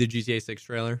 did you see the GTA 6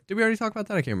 trailer? Did we already talk about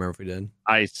that? I can't remember if we did.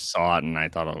 I saw it and I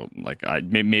thought,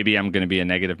 maybe I'm going to be a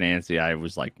negative Nancy. I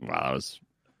was like, wow, that was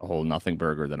a whole nothing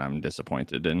burger that I'm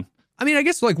disappointed in. I mean, I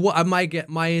guess like what I might get,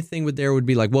 my thing would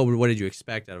be like, what did you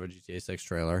expect out of a GTA 6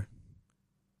 trailer?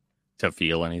 To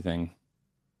feel anything.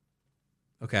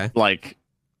 Okay. Like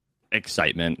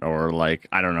excitement or like,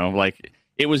 I don't know, like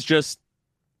it was just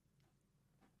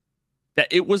that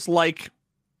it was like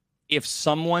if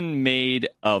someone made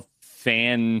a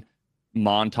fan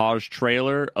montage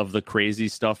trailer of the crazy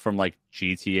stuff from like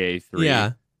GTA 3.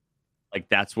 Yeah. Like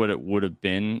that's what it would have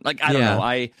been. Like, I don't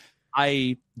know.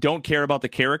 I don't care about the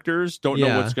characters. Don't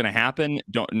know what's going to happen.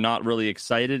 Not really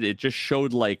excited. It just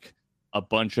showed like a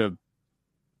bunch of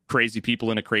crazy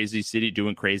people in a crazy city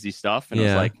doing crazy stuff, and it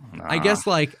was like, nah, I guess,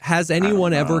 like, has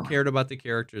anyone ever cared about the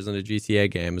characters in a GTA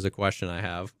game is a question I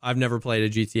have. I've never played a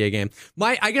GTA game.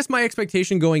 I guess my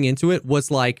expectation going into it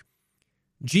was like,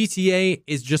 GTA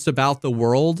is just about the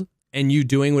world and you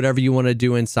doing whatever you want to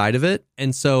do inside of it.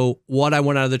 And so what I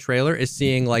want out of the trailer is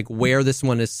seeing like where this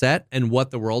one is set and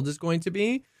what the world is going to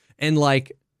be. And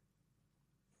like,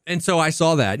 and so I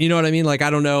saw that, you know what I mean? Like, I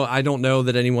don't know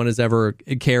that anyone has ever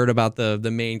cared about the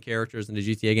main characters in the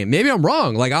GTA game. Maybe I'm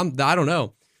wrong. Like, I don't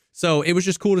know. So it was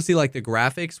just cool to see like the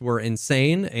graphics were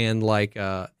insane and like,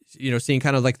 seeing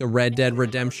kind of like the Red Dead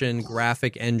Redemption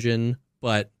graphic engine,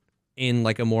 but in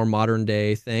like a more modern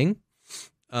day thing.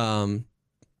 Let's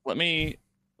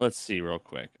see real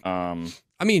quick.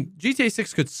 I mean, GTA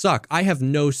 6 could suck. I have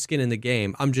no skin in the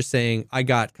game. I'm just saying I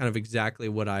got kind of exactly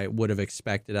what I would have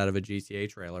expected out of a GTA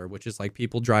trailer, which is like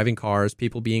people driving cars,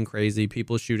 people being crazy,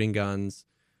 people shooting guns.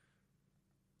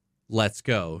 Let's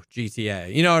go,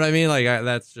 GTA. You know what I mean? Like,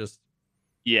 that's just...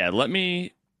 Yeah, let's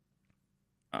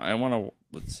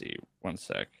see, one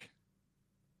sec.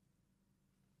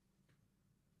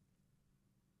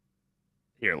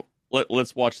 Here,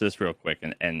 let's watch this real quick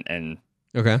and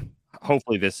okay.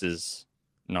 Hopefully this is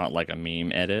not like a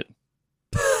meme edit.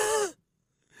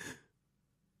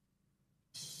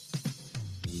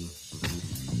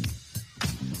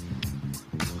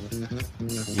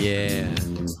 Yeah.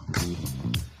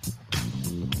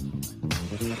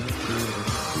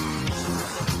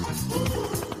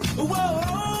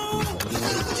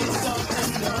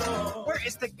 Where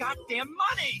is the goddamn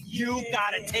money? You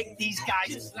gotta take these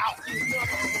guys out.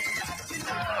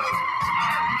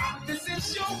 This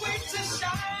is your way to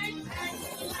shine.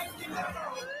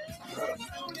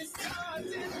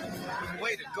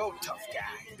 Way to go, tough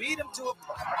guy. Beat him to a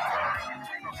pulp.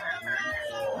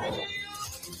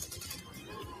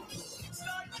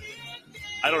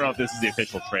 I don't know if this is the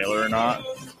official trailer or not.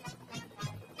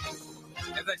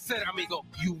 As I said, amigo,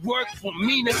 you work for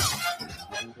me now.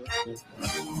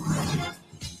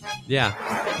 Yeah.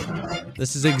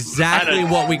 This is exactly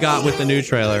what we got with the new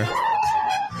trailer.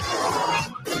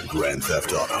 Grand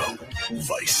Theft Auto,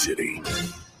 Vice City.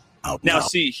 Out now,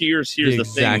 see, here's the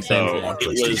thing, though. It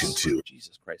was, 2.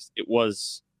 Jesus Christ. It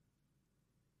was...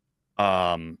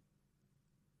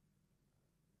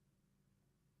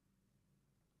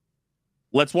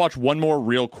 Let's watch one more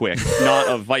real quick. Not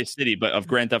of Vice City, but of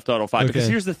Grand Theft Auto 5. Okay. Because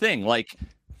here's the thing. Like,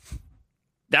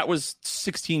 that was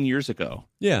 16 years ago.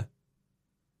 Yeah.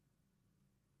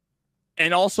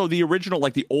 And also the original,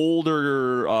 like the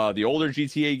older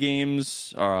GTA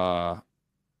games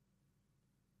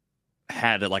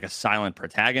had like a silent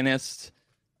protagonist.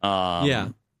 Yeah.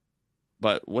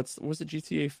 But was it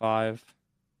GTA 5?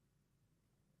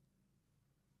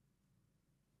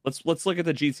 Let's look at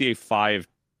the GTA 5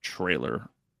 trailer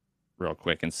real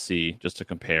quick and see, just to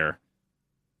compare.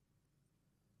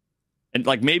 And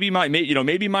like maybe my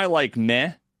like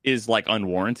meh is like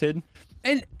unwarranted.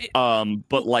 And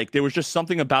but like there was just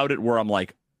something about it where I'm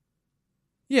like,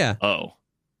 yeah, oh,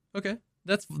 okay,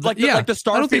 that's like the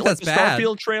Starfield. I don't think that's the bad.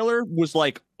 Starfield trailer was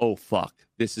like, oh fuck,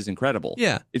 this is incredible.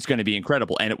 Yeah, it's going to be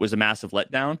incredible, and it was a massive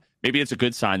letdown. Maybe it's a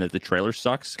good sign that the trailer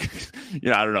sucks. I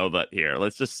don't know, but here,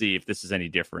 let's just see if this is any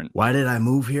different. Why did I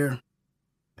move here?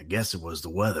 I guess it was the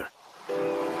weather,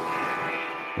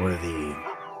 or the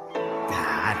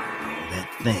I don't know, that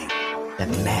thing, that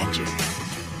magic.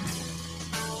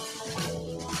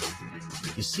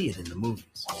 You see it in the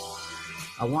movies.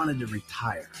 I wanted to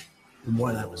retire from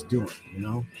what I was doing,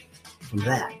 from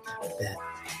that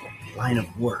line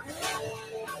of work.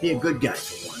 Be a good guy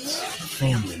for once, a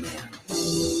family man.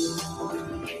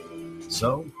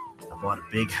 So, I bought a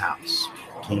big house,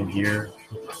 came here,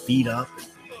 put my feet up,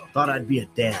 and thought I'd be a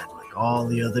dad like all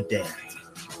the other dads.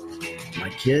 My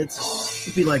kids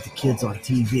would be like the kids on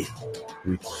TV.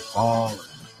 We'd play ball and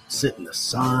sit in the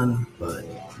sun, but,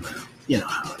 well, you know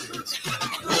how it is.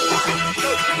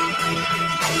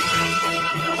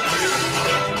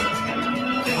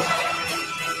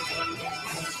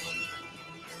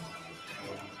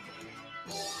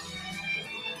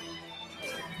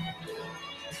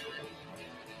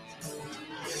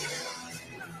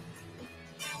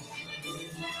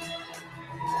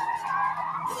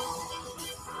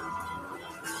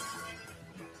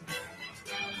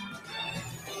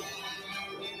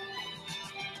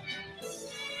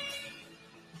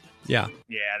 Yeah.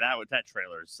 Yeah, that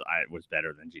trailer was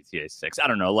better than GTA 6. I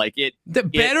don't know, like yeah,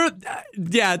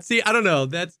 see, I don't know.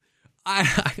 That's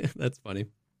that's funny.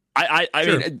 I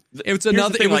sure. mean, it was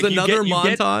another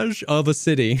montage of a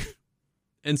city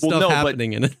and stuff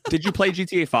happening in it. Did you play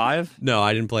GTA 5? No,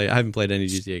 I didn't play. I haven't played any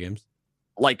GTA games.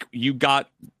 like you got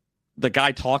the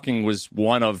guy talking was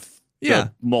one of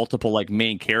the multiple like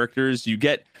main characters.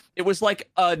 It was like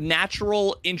a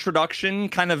natural introduction,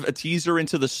 kind of a teaser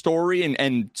into the story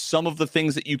and some of the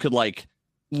things that you could like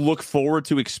look forward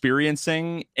to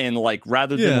experiencing. And like,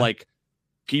 rather than like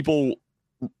people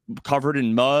covered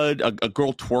in mud, a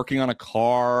girl twerking on a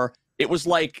car, it was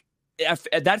like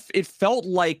it felt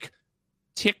like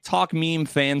TikTok meme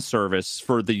fan service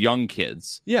for the young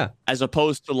kids. Yeah. As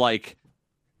opposed to like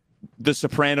the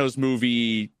Sopranos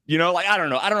movie, you know, like I don't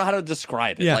know how to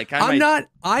describe it. Yeah. Like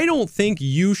I don't think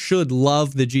you should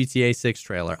love the GTA 6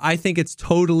 trailer. I think it's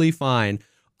totally fine.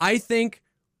 I think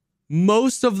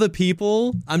most of the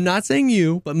people, I'm not saying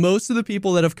you, but most of the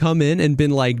people that have come in and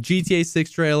been like GTA 6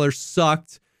 trailer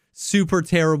sucked, super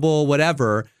terrible,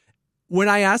 whatever. When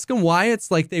I ask them why,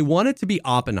 it's like they want it to be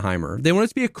Oppenheimer. They want it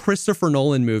to be a Christopher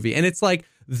Nolan movie. And it's like,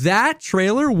 that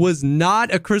trailer was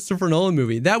not a Christopher Nolan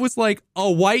movie. That was like a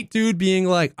white dude being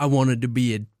like, I wanted to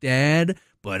be a dad,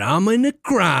 but I'm into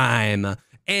crime.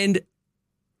 And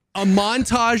a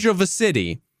montage of a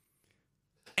city.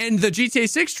 And the GTA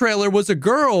 6 trailer was a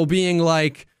girl being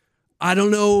like, I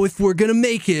don't know if we're going to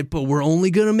make it, but we're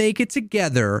only going to make it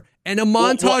together. And a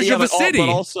montage of a city.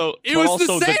 It was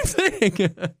the same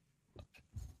thing.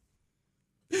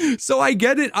 So I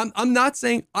get it. I'm not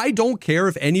saying I don't care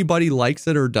if anybody likes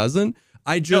it or doesn't.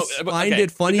 I just find it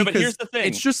funny because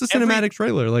it's just a cinematic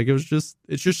trailer. Like it just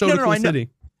showed a cool city.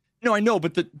 No, I know,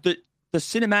 but the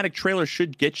cinematic trailer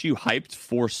should get you hyped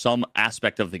for some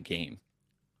aspect of the game.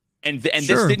 And this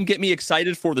didn't get me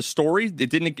excited for the story. It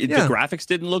didn't. The graphics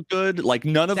didn't look good. Like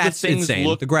none of the things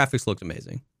looked. The graphics looked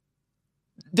amazing.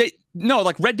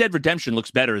 Like Red Dead Redemption looks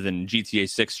better than GTA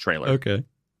 6 trailer. Okay.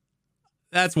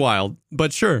 That's wild,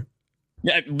 but sure.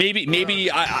 Yeah, maybe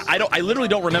I literally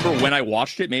don't remember when I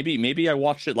watched it. Maybe I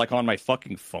watched it like on my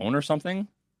fucking phone or something.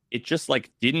 It just like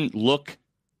didn't look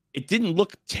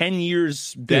 10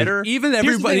 years better. Dude, even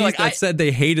everybody that said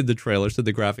they hated the trailer said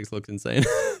the graphics looked insane.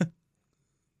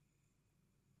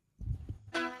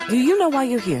 Do you know why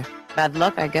you're here? Bad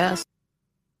luck, I guess.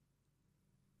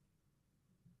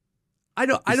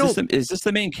 Is this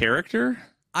the main character?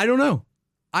 I don't know.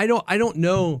 I don't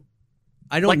know.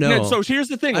 I don't know. No, so here's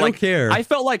the thing. I don't care. I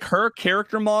felt like her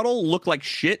character model looked like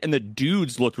shit, and the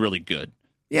dudes looked really good.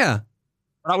 Yeah.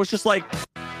 But I was just like,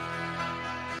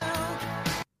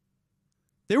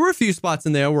 there were a few spots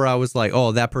in there where I was like,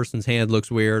 oh, that person's hand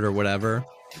looks weird or whatever.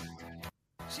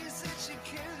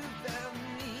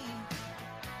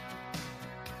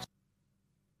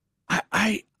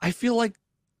 I feel like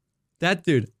that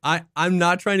dude. I'm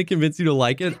not trying to convince you to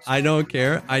like it. I don't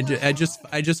care. I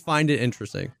just find it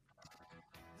interesting.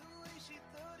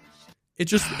 It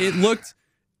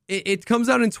comes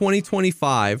out in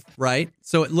 2025, right?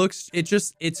 So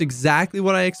it's exactly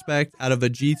what I expect out of a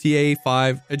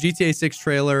GTA 6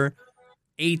 trailer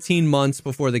 18 months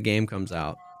before the game comes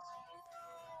out.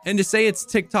 And to say it's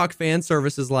TikTok fan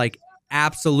service is like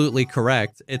absolutely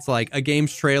correct. It's like a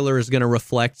game's trailer is going to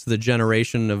reflect the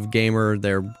generation of gamer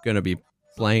they're going to be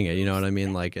playing it. You know what I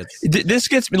mean? Like this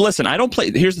gets me. Listen,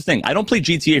 here's the thing. I don't play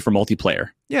GTA for multiplayer.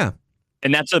 Yeah.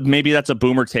 And maybe that's a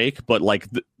boomer take, but like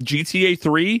GTA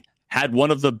 3 had one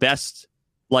of the best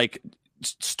like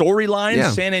storylines.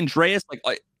 Yeah. San Andreas, like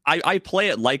I play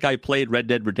it like I played Red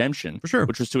Dead Redemption, for sure,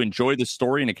 which was to enjoy the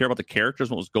story and to care about the characters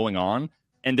and what was going on.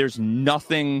 And there's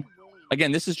nothing.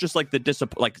 Again, this is just like here's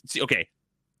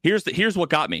what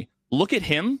got me. Look at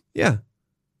him, yeah,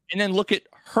 and then look at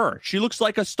her. She looks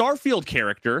like a Starfield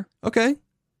character. Okay.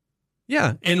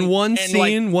 Yeah, in one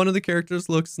scene, like, one of the characters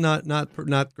looks not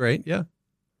great. Yeah,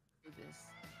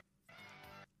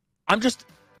 I'm just,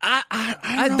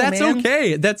 I don't know, that's man.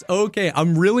 okay. That's okay.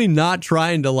 I'm really not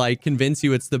trying to like convince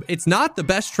you it's not the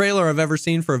best trailer I've ever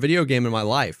seen for a video game in my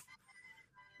life.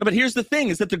 But here's the thing: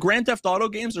 is that the Grand Theft Auto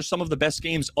games are some of the best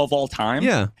games of all time.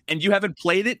 Yeah, and you haven't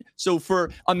played it. So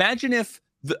imagine if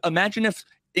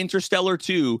Interstellar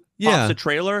 2 pops a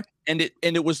trailer and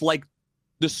it was like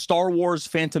the Star Wars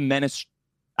Phantom Menace.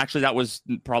 Actually, that was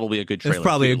probably a good trailer. It's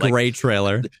probably a great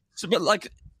trailer. So, but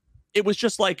like, it was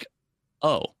just like,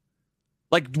 oh,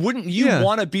 like, wouldn't you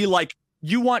want to be like,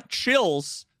 you want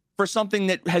chills for something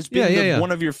that has been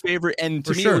one of your favorite? And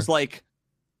to me, it was like,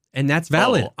 and that's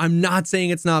valid. I'm not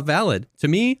saying it's not valid. To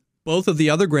me, both of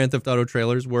the other Grand Theft Auto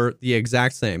trailers were the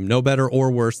exact same, no better or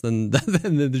worse than the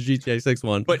GTA 6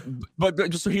 one. But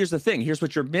so here's the thing. Here's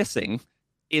what you're missing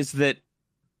is that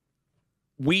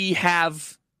we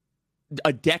have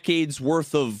a decade's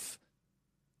worth of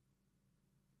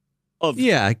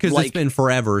because it's been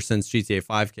forever since GTA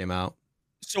 5 came out.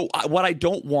 So what I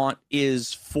don't want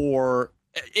is for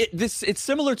It's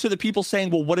similar to the people saying,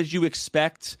 well, what did you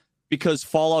expect? Because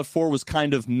Fallout 4 was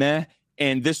kind of meh,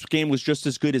 and this game was just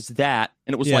as good as that.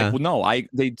 And it was like, well, no,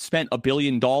 they spent $1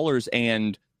 billion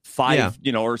and 5,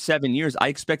 or 7 years. I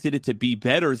expected it to be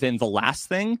better than the last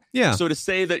thing. Yeah. So to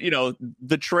say that,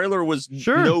 the trailer was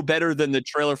no better than the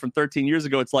trailer from 13 years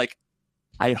ago, it's like,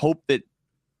 I hope that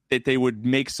they would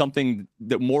make something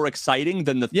that more exciting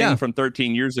than the thing from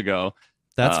 13 years ago.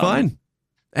 That's fine.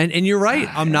 And you're right.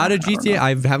 I'm not a GTA. I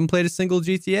haven't played a single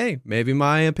GTA. Maybe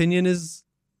my opinion is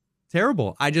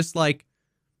terrible. I just like.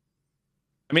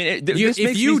 I mean,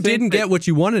 if you didn't get what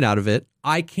you wanted out of it,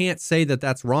 I can't say that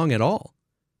that's wrong at all.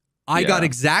 I got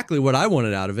exactly what I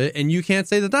wanted out of it, and you can't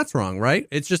say that that's wrong, right?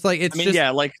 It's just like like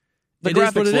the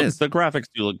graphics. The graphics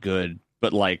do look good,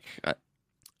 but like.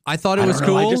 I thought it was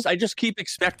cool. I just keep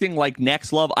expecting like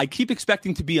next level. I keep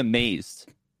expecting to be amazed.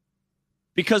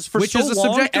 Because for so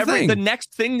long, the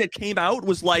next thing that came out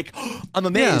was like, oh, I'm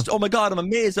amazed. Yeah. Oh my God, I'm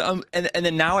amazed. And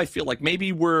then now I feel like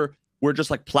maybe we're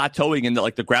just like plateauing and that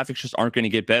like the graphics just aren't going to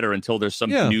get better until there's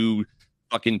some new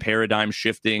fucking paradigm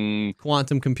shifting.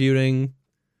 Quantum computing.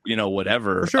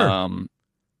 Whatever. For sure.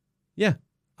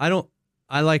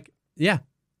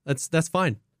 That's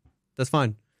fine. That's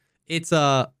fine. It's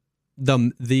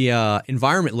the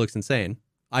environment looks insane.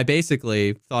 I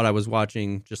basically thought I was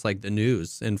watching just like the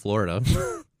news in Florida.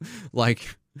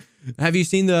 Like, have you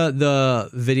seen the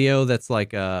video that's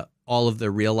like all of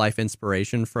the real life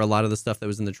inspiration for a lot of the stuff that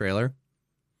was in the trailer?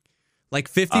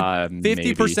 Like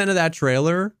 50% of that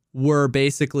trailer were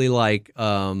basically like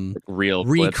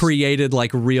recreated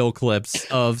like real clips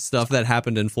of stuff that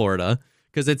happened in Florida.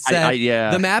 Because it said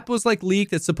the map was like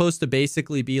leaked. It's supposed to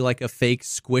basically be like a fake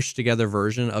squished together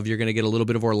version of you're going to get a little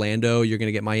bit of Orlando, you're going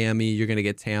to get Miami, you're going to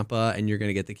get Tampa, and you're going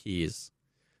to get the Keys.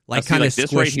 Like kind of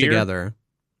squished together.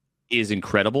 Is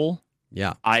incredible.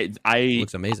 Yeah. It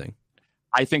looks amazing.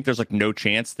 I think there's like no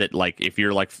chance that like if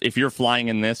you're flying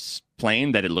in this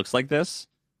plane that it looks like this.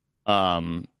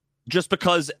 Just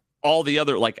because all the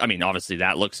other obviously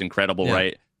that looks incredible,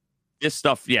 right? This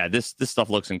stuff, this stuff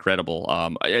looks incredible.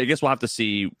 I guess we'll have to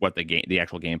see what the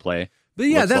actual gameplay.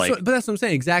 But that's what I'm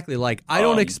saying exactly. Like I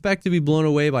don't expect to be blown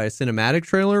away by a cinematic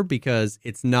trailer because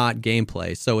it's not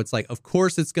gameplay. So it's like, of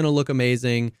course, it's going to look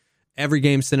amazing. Every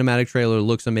game cinematic trailer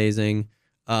looks amazing.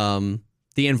 The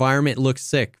environment looks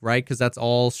sick, right? Because that's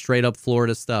all straight up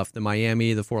Florida stuff. The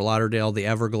Miami, the Fort Lauderdale, the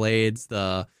Everglades,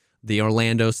 the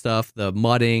Orlando stuff, the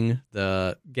mudding,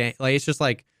 the game. Like it's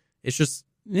just.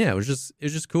 Yeah, it was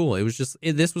just cool.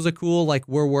 This was a cool, like,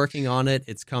 we're working on it.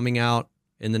 It's coming out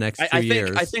in the next 2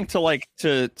 years. I think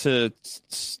to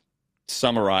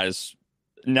summarize,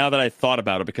 now that I thought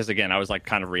about it, because again, I was like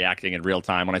kind of reacting in real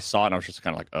time when I saw it, and I was just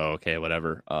kind of like, oh, okay,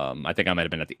 whatever. I think I might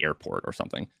have been at the airport or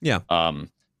something. Yeah.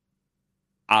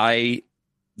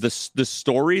 The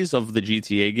stories of the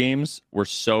GTA games were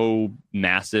so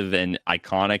massive and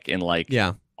iconic and like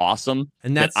awesome.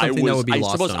 And that's something that would be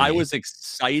lost on me. I was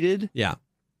excited. Yeah.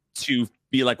 To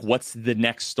be like, what's the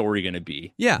next story going to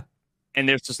be? Yeah. And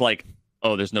there's just like,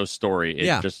 oh, there's no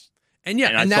story. I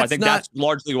think that's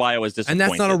largely why I was disappointed.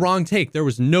 And that's not a wrong take. There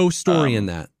was no story in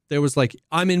that. There was like,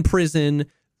 I'm in prison.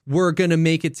 We're going to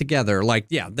make it together. Like,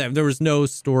 there was no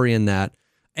story in that.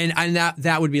 And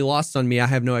that would be lost on me. I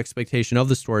have no expectation of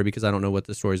the story because I don't know what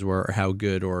the stories were or how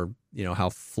good or, how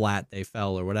flat they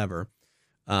fell or whatever.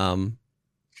 And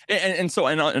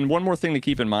one more thing to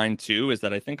keep in mind too is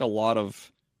that I think a lot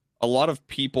of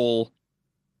people,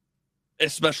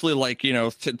 especially like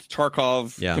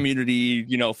Tarkov community,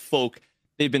 folk,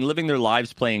 they've been living their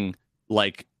lives playing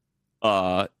like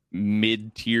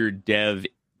mid-tier dev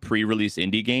pre-release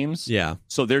indie games. Yeah.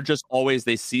 So they're just always,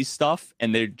 they see stuff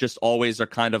and they just always are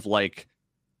kind of like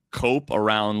cope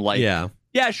around like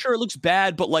sure, it looks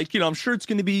bad, but like I'm sure it's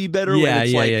going to be better.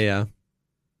 Yeah.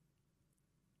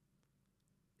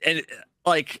 And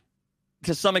like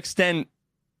to some extent,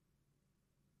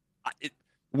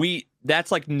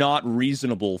 that's like not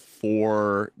reasonable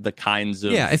for the kinds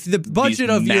of if the budget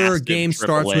of your game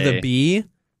starts with a B,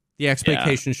 the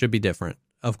expectation should be different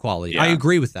of quality. I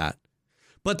agree with that.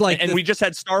 But like, and we just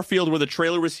had Starfield where the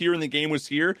trailer was here and the game was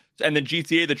here, and then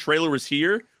GTA the trailer was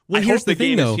here. Well, here's the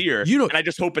thing, though. Is here, and I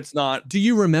just hope it's not. Do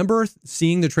you remember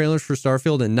seeing the trailers for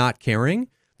Starfield and not caring?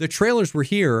 The trailers were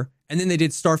here, and then they did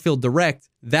Starfield Direct.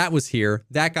 That was here.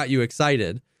 That got you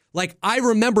excited. Like, I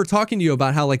remember talking to you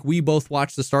about how, like, we both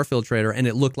watched the Starfield trailer and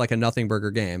it looked like a nothing burger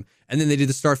game. And then they did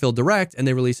the Starfield Direct and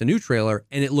they released a new trailer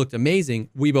and it looked amazing.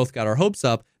 We both got our hopes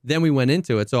up. Then we went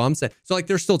into it. So I'm saying, so like,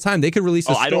 there's still time. They could release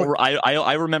a story.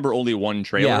 I remember only one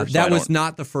trailer. Yeah, so that was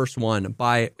not the first one.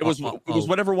 It was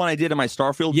whatever one I did in my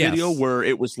Starfield video where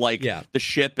it was like the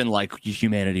ship and like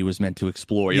humanity was meant to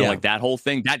explore. You know, like that whole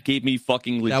thing. That gave me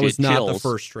fucking legit That was not chills. the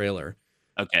first trailer.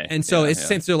 Okay. And so it's the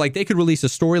same. So like they could release a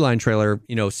storyline trailer,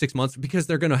 6 months, because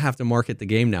they're going to have to market the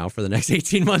game now for the next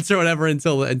 18 months or whatever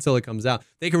until it comes out.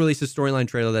 They could release a storyline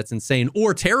trailer that's insane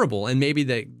or terrible, and maybe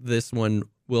this one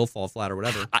will fall flat or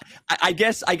whatever. I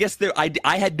guess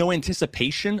I had no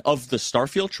anticipation of the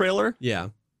Starfield trailer. Yeah.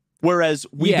 Whereas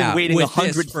we've been waiting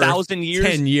 100,000 years,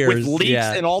 10 years with leaks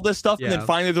and all this stuff, and then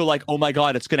finally they're like, "Oh my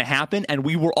god, it's going to happen!" And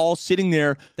we were all sitting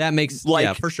there. That makes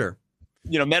for sure.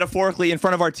 Metaphorically in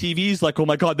front of our TVs, like, "Oh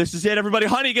my god, this is it! Everybody,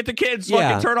 honey, get the kids,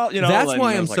 fucking turn on." That's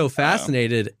why I'm so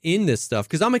fascinated in this stuff,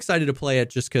 because I'm excited to play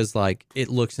it just because like it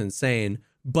looks insane,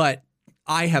 but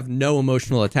I have no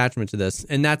emotional attachment to this,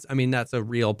 and that's a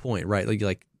real point, right?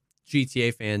 Like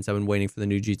GTA fans have been waiting for the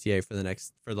new GTA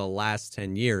for the last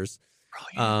 10 years.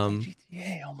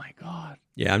 GTA, oh my god.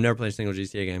 Yeah, I've never played a single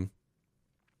GTA game.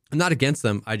 I'm not against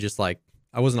them. I just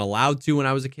I wasn't allowed to when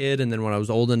I was a kid, and then when I was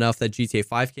old enough that GTA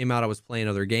 5 came out, I was playing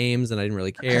other games, and I didn't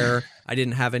really care. I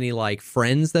didn't have any like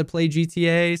friends that played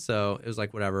GTA, so it was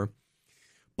like whatever.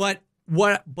 But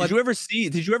did you ever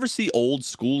see old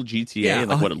school GTA and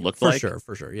like what it looked like?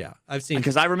 For sure. Yeah, I've seen,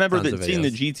 because I remember seeing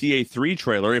the GTA 3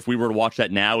 trailer. If we were to watch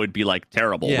that now, it'd be like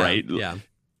terrible, right? Yeah.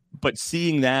 But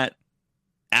seeing that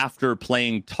after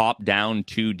playing top-down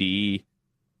 2D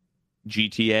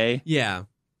GTA,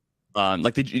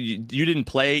 like you didn't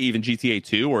play even GTA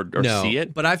 2 or see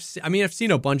it? But I've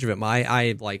seen a bunch of it.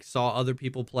 I like saw other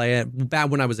people play it back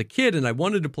when I was a kid, and I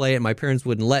wanted to play it. My parents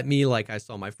wouldn't let me. Like I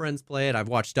saw my friends play it. I've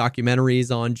watched documentaries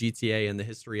on GTA and the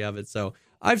history of it, so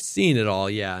I've seen it all.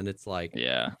 Yeah, and it's like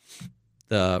dude.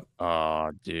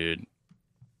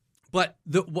 But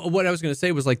what I was going to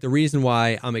say was like the reason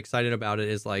why I'm excited about it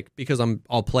is like because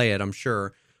I'll play it, I'm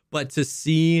sure, but to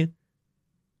see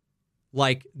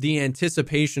like the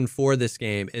anticipation for this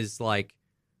game is like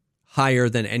higher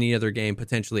than any other game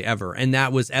potentially ever, and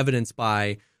that was evidenced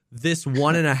by this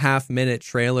 1.5 minute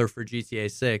trailer for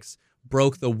GTA 6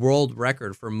 broke the world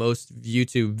record for most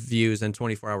YouTube views in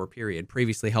 24-hour period,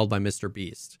 previously held by Mr.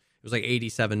 Beast. It was like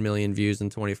 87 million views in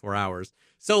 24 hours.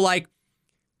 So like.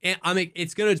 And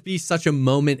it's going to be such a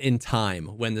moment in time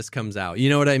when this comes out. You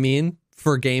know what I mean?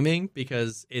 For gaming,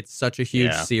 because it's such a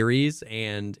huge series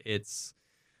and it's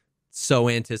so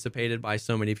anticipated by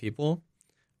so many people.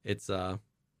 It's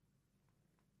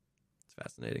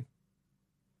fascinating.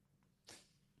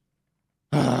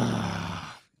 So,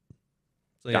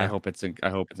 I hope it's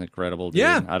incredible. Dude.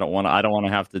 Yeah. I don't want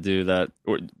to have to do that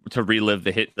or to relive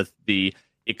the hit.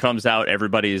 It comes out.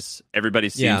 Everybody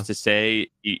seems to say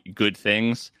good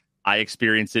things. I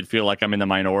experience it. Feel like I'm in the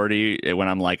minority when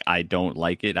I'm like, I don't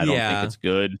like it. I don't think it's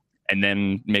good. And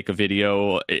then make a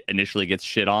video. It initially gets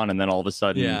shit on, and then all of a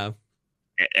sudden,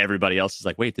 everybody else is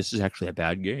like, wait, this is actually a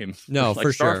bad game. No, like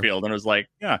for Starfield. sure. And it was like,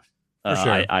 for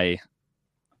sure. I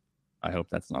hope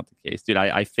that's not the case, dude.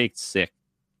 I faked sick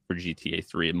for GTA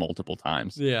 3 multiple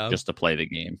times. Just to play the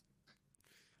game.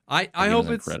 I hope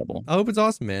it's incredible. I hope it's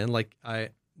awesome, man. Like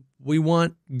we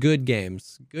want good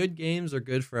games. Good games are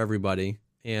good for everybody.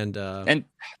 And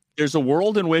there's a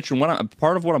world in which, and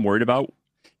part of what I'm worried about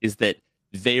is that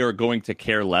they are going to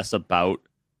care less about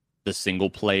the single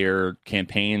player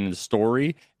campaign and the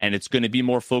story, and it's going to be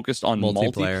more focused on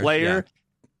multiplayer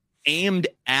aimed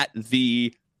at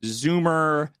the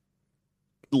Zoomer.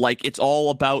 Like it's all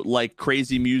about like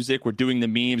crazy music. We're doing the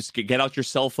memes. Get out your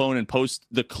cell phone and post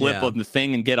the clip of the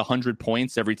thing and get 100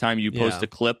 points every time you post a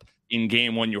clip in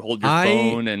game when you hold your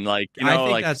phone. And like, I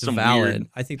think like that's some valid. Weird...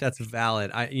 I think that's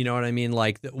valid. You know what I mean?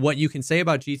 Like what you can say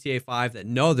about GTA 5 that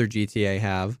no other GTA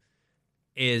have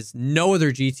is no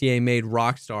other GTA made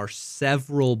Rockstar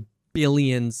several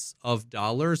billions of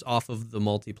dollars off of the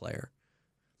multiplayer.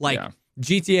 Like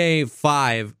GTA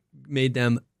 5 made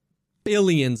them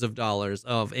billions of dollars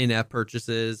of in-app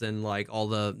purchases and like all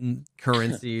the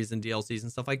currencies and DLCs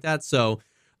and stuff like that. So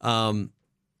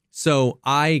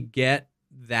I get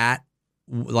that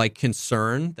like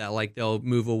concern that like they'll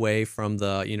move away from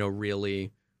the,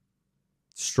 really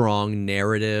strong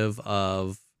narrative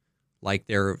of like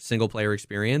their single player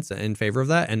experience in favor of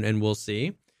that. And we'll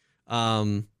see.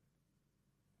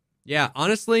 Yeah,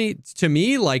 honestly, to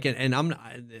me, like, and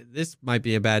this might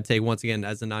be a bad take once again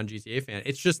as a non-GTA fan.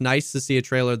 It's just nice to see a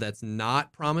trailer that's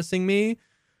not promising me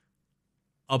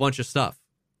a bunch of stuff.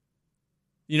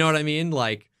 You know what I mean?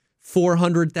 Like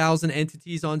 400,000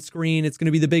 entities on screen. It's going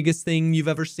to be the biggest thing you've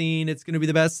ever seen. It's going to be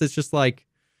the best. It's just like,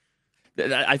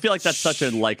 I feel like that's such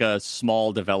a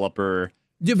small developer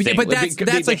Yeah, but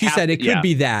that's like you said, it could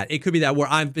be that. It could be that where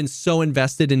I've been so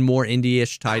invested in more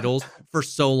indie-ish titles for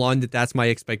so long that's my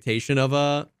expectation of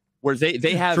a where they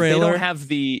trailer.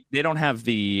 they don't have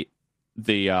the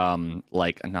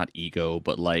like not ego,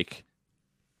 but like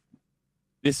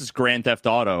this is Grand Theft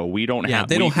Auto. We don't have.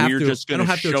 They don't have we're to. just I don't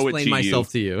have to show explain it to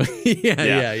myself to you.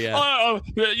 Yeah. Oh,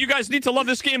 you guys need to love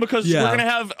this game because we're gonna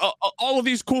have all of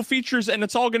these cool features, and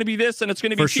it's all gonna be this, and it's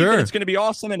gonna be cheap, and it's gonna be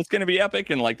awesome, and it's gonna be epic,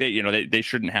 and like they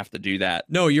shouldn't have to do that.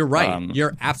 No, you're right.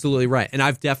 You're absolutely right. And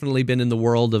I've definitely been in the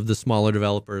world of the smaller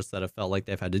developers that have felt like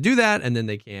they've had to do that, and then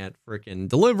they can't freaking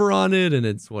deliver on it, and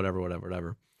it's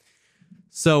whatever.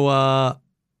 So,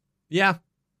 yeah.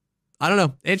 I don't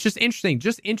know. It's just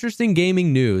interesting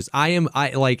gaming news.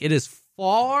 It is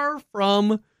far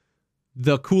from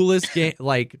the coolest game,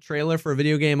 like trailer for a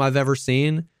video game I've ever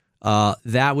seen.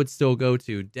 That would still go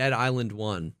to Dead Island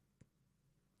 1.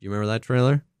 You remember that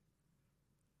trailer?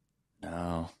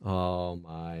 No. Oh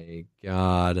my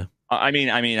God. I'm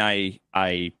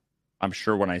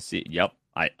sure when I see,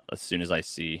 as soon as I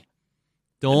see.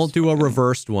 Don't do a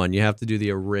reversed one. You have to do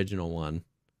the original one.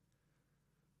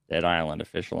 Dead Island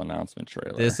official announcement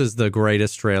trailer. This is the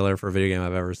greatest trailer for a video game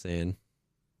I've ever seen.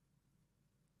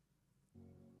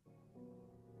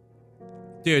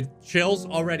 Dude, chills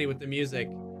already with the music.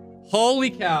 Holy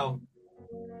cow.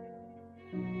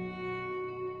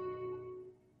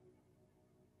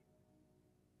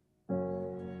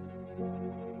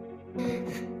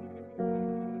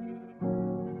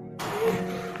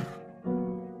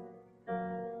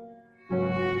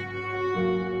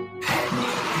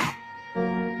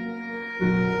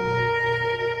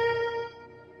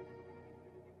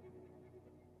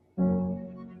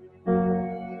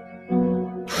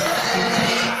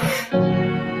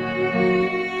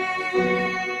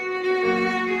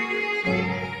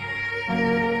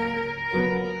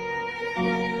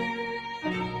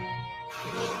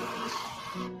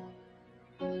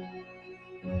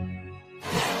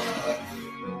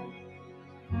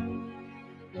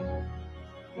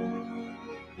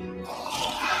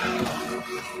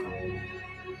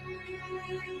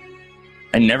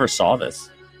 I never saw this.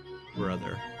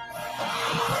 Brother.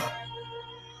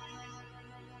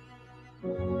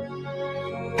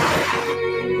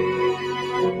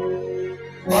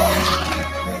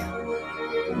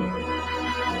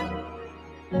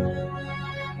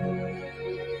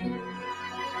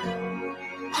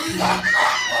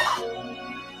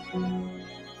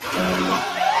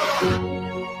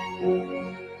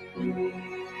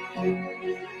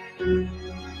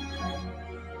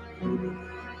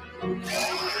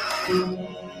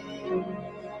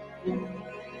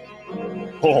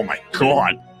 Oh my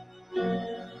God.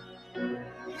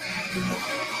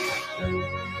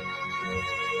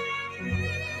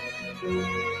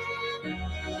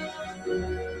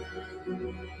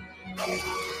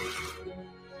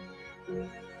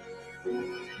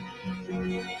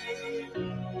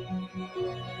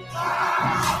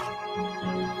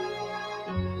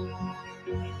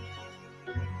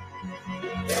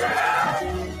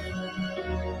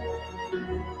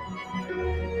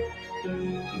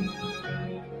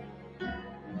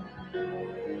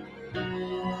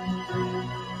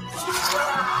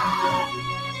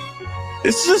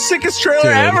 This is the sickest trailer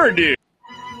ever, dude.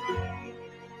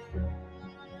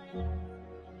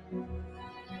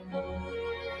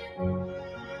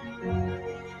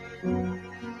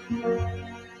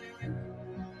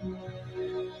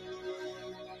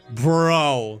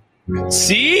 Bro.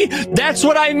 See? That's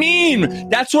what I mean.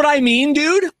 That's what I mean,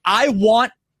 dude. I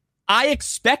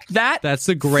expect that. That's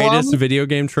the greatest video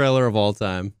game trailer of all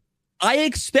time. I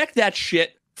expect that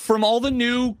shit from all the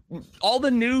new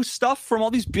stuff from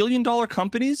all these billion-dollar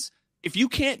companies. If you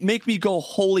can't make me go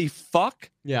holy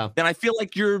fuck, then I feel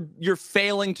like you're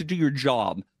failing to do your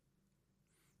job.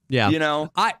 Yeah. You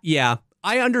know?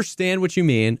 I understand what you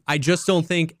mean. I just don't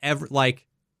think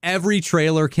every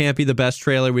trailer can't be the best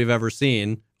trailer we've ever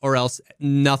seen, or else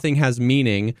nothing has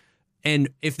meaning. And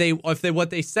if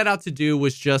what they set out to do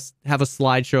was just have a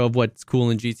slideshow of what's cool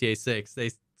in GTA 6,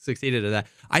 they succeeded at that.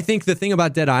 I think the thing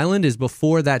about Dead Island is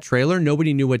before that trailer,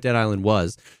 nobody knew what Dead Island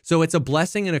was. So it's a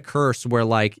blessing and a curse where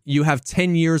like you have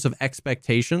 10 years of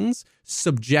expectations,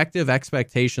 subjective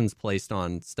expectations placed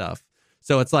on stuff.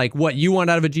 So it's like what you want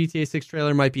out of a GTA 6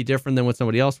 trailer might be different than what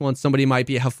somebody else wants. Somebody might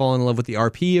have fallen in love with the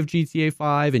RP of GTA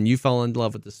 5 and you fell in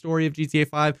love with the story of GTA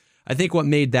 5. I think what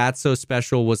made that so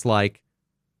special was like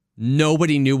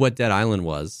nobody knew what Dead Island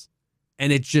was.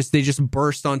 And they just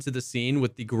burst onto the scene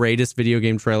with the greatest video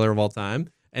game trailer of all time.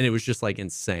 And it was just like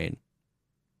insane.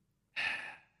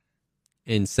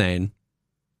 Insane.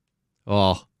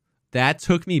 Oh, that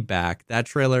took me back. That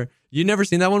trailer. You never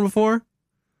seen that one before?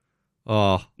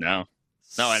 Oh, No,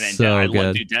 and so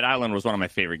good. Dead Island was one of my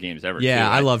favorite games ever. Yeah,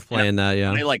 too. I loved playing that.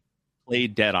 Yeah, I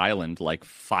played Dead Island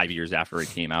 5 years after it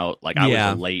came out. I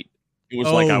Yeah. was late. It was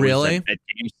Oh, I was really? at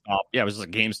GameStop. Yeah, it was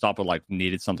GameStop, but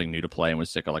needed something new to play and was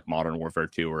sick of Modern Warfare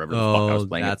 2 or whatever the fuck I was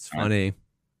playing. That's at the funny.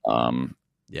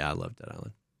 Yeah, I love Dead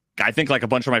Island. I think a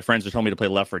bunch of my friends were telling me to play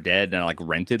Left 4 Dead, and I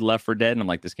rented Left 4 Dead, and I'm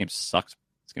like, this game sucks.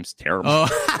 This game's terrible. Oh,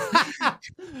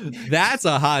 that's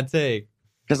a hot take.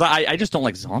 Because I just don't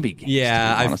like zombie games.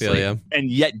 Yeah, I feel you.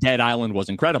 And yet Dead Island was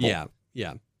incredible.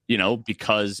 Yeah.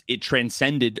 Because it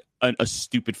transcended a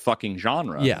stupid fucking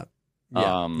genre. Yeah.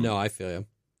 No, I feel you.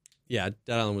 Yeah,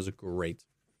 Dead Island was great.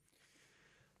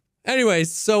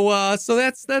 Anyways, so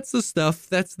that's the stuff.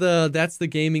 That's the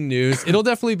gaming news. It'll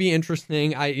definitely be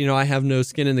interesting. I have no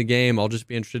skin in the game. I'll just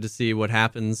be interested to see what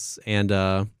happens. And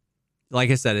like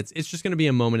I said, it's just going to be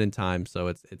a moment in time. So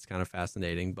it's kind of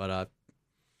fascinating. But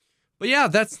yeah,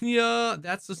 that's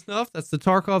the stuff. That's the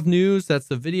Tarkov news. That's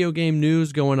the video game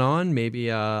news going on.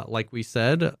 Maybe like we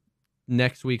said,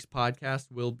 next week's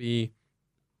podcast will be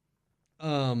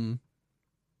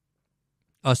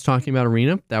us talking about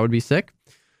Arena. That would be sick.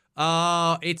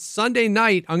 It's Sunday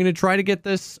night. I'm going to try to get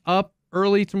this up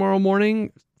early tomorrow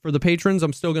morning for the patrons.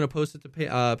 I'm still going to post it to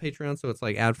Patreon, so it's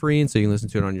ad free, and so you can listen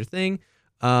to it on your thing.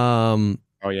 Oh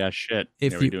yeah, shit.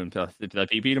 If we're doing the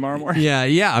PP tomorrow morning.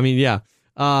 Yeah. I mean, yeah.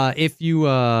 If you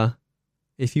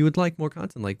would like more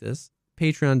content like this,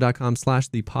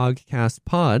 patreon.com/the Pogcast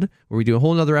pod, where we do a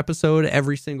whole nother episode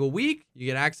every single week.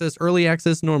 You get early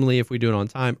access normally if we do it on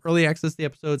time, early access to the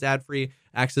episodes, ad-free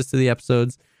access to the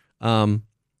episodes.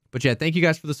 But yeah, thank you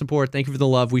guys for the support. Thank you for the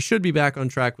love. We should be back on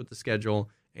track with the schedule,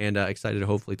 and excited to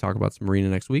hopefully talk about some Arena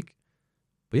next week.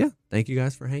 But yeah, thank you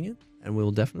guys for hanging, and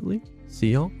we'll definitely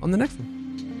see y'all on the next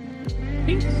one.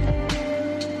 Peace.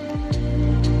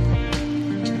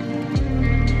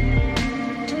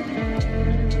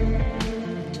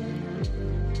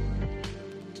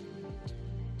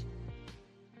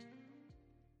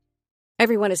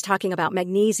 Everyone is talking about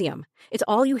magnesium. It's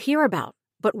all you hear about.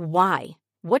 But why?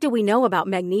 What do we know about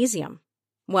magnesium?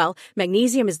 Well,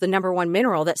 magnesium is the number one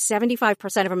mineral that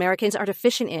 75% of Americans are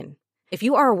deficient in. If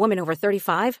you are a woman over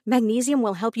 35, magnesium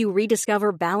will help you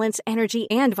rediscover balance, energy,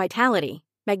 and vitality.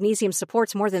 Magnesium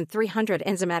supports more than 300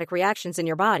 enzymatic reactions in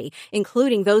your body,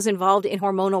 including those involved in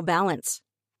hormonal balance.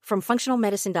 From functional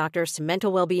medicine doctors to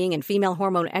mental well-being and female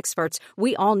hormone experts,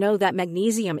 we all know that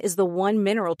magnesium is the one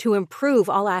mineral to improve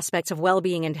all aspects of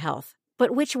well-being and health.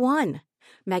 But which one?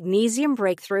 Magnesium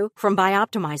Breakthrough from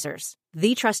Bioptimizers,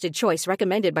 the trusted choice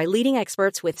recommended by leading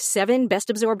experts with 7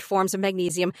 best-absorbed forms of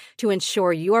magnesium to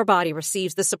ensure your body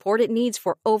receives the support it needs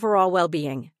for overall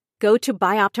well-being. Go to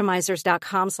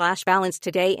bioptimizers.com/balance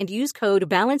today and use code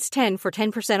BALANCE10 for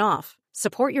 10% off.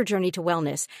 Support your journey to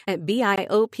wellness at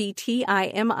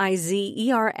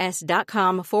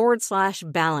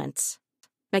bioptimizers.com/balance.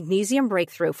 Magnesium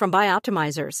Breakthrough from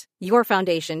Bioptimizers, your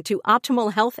foundation to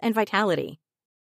optimal health and vitality.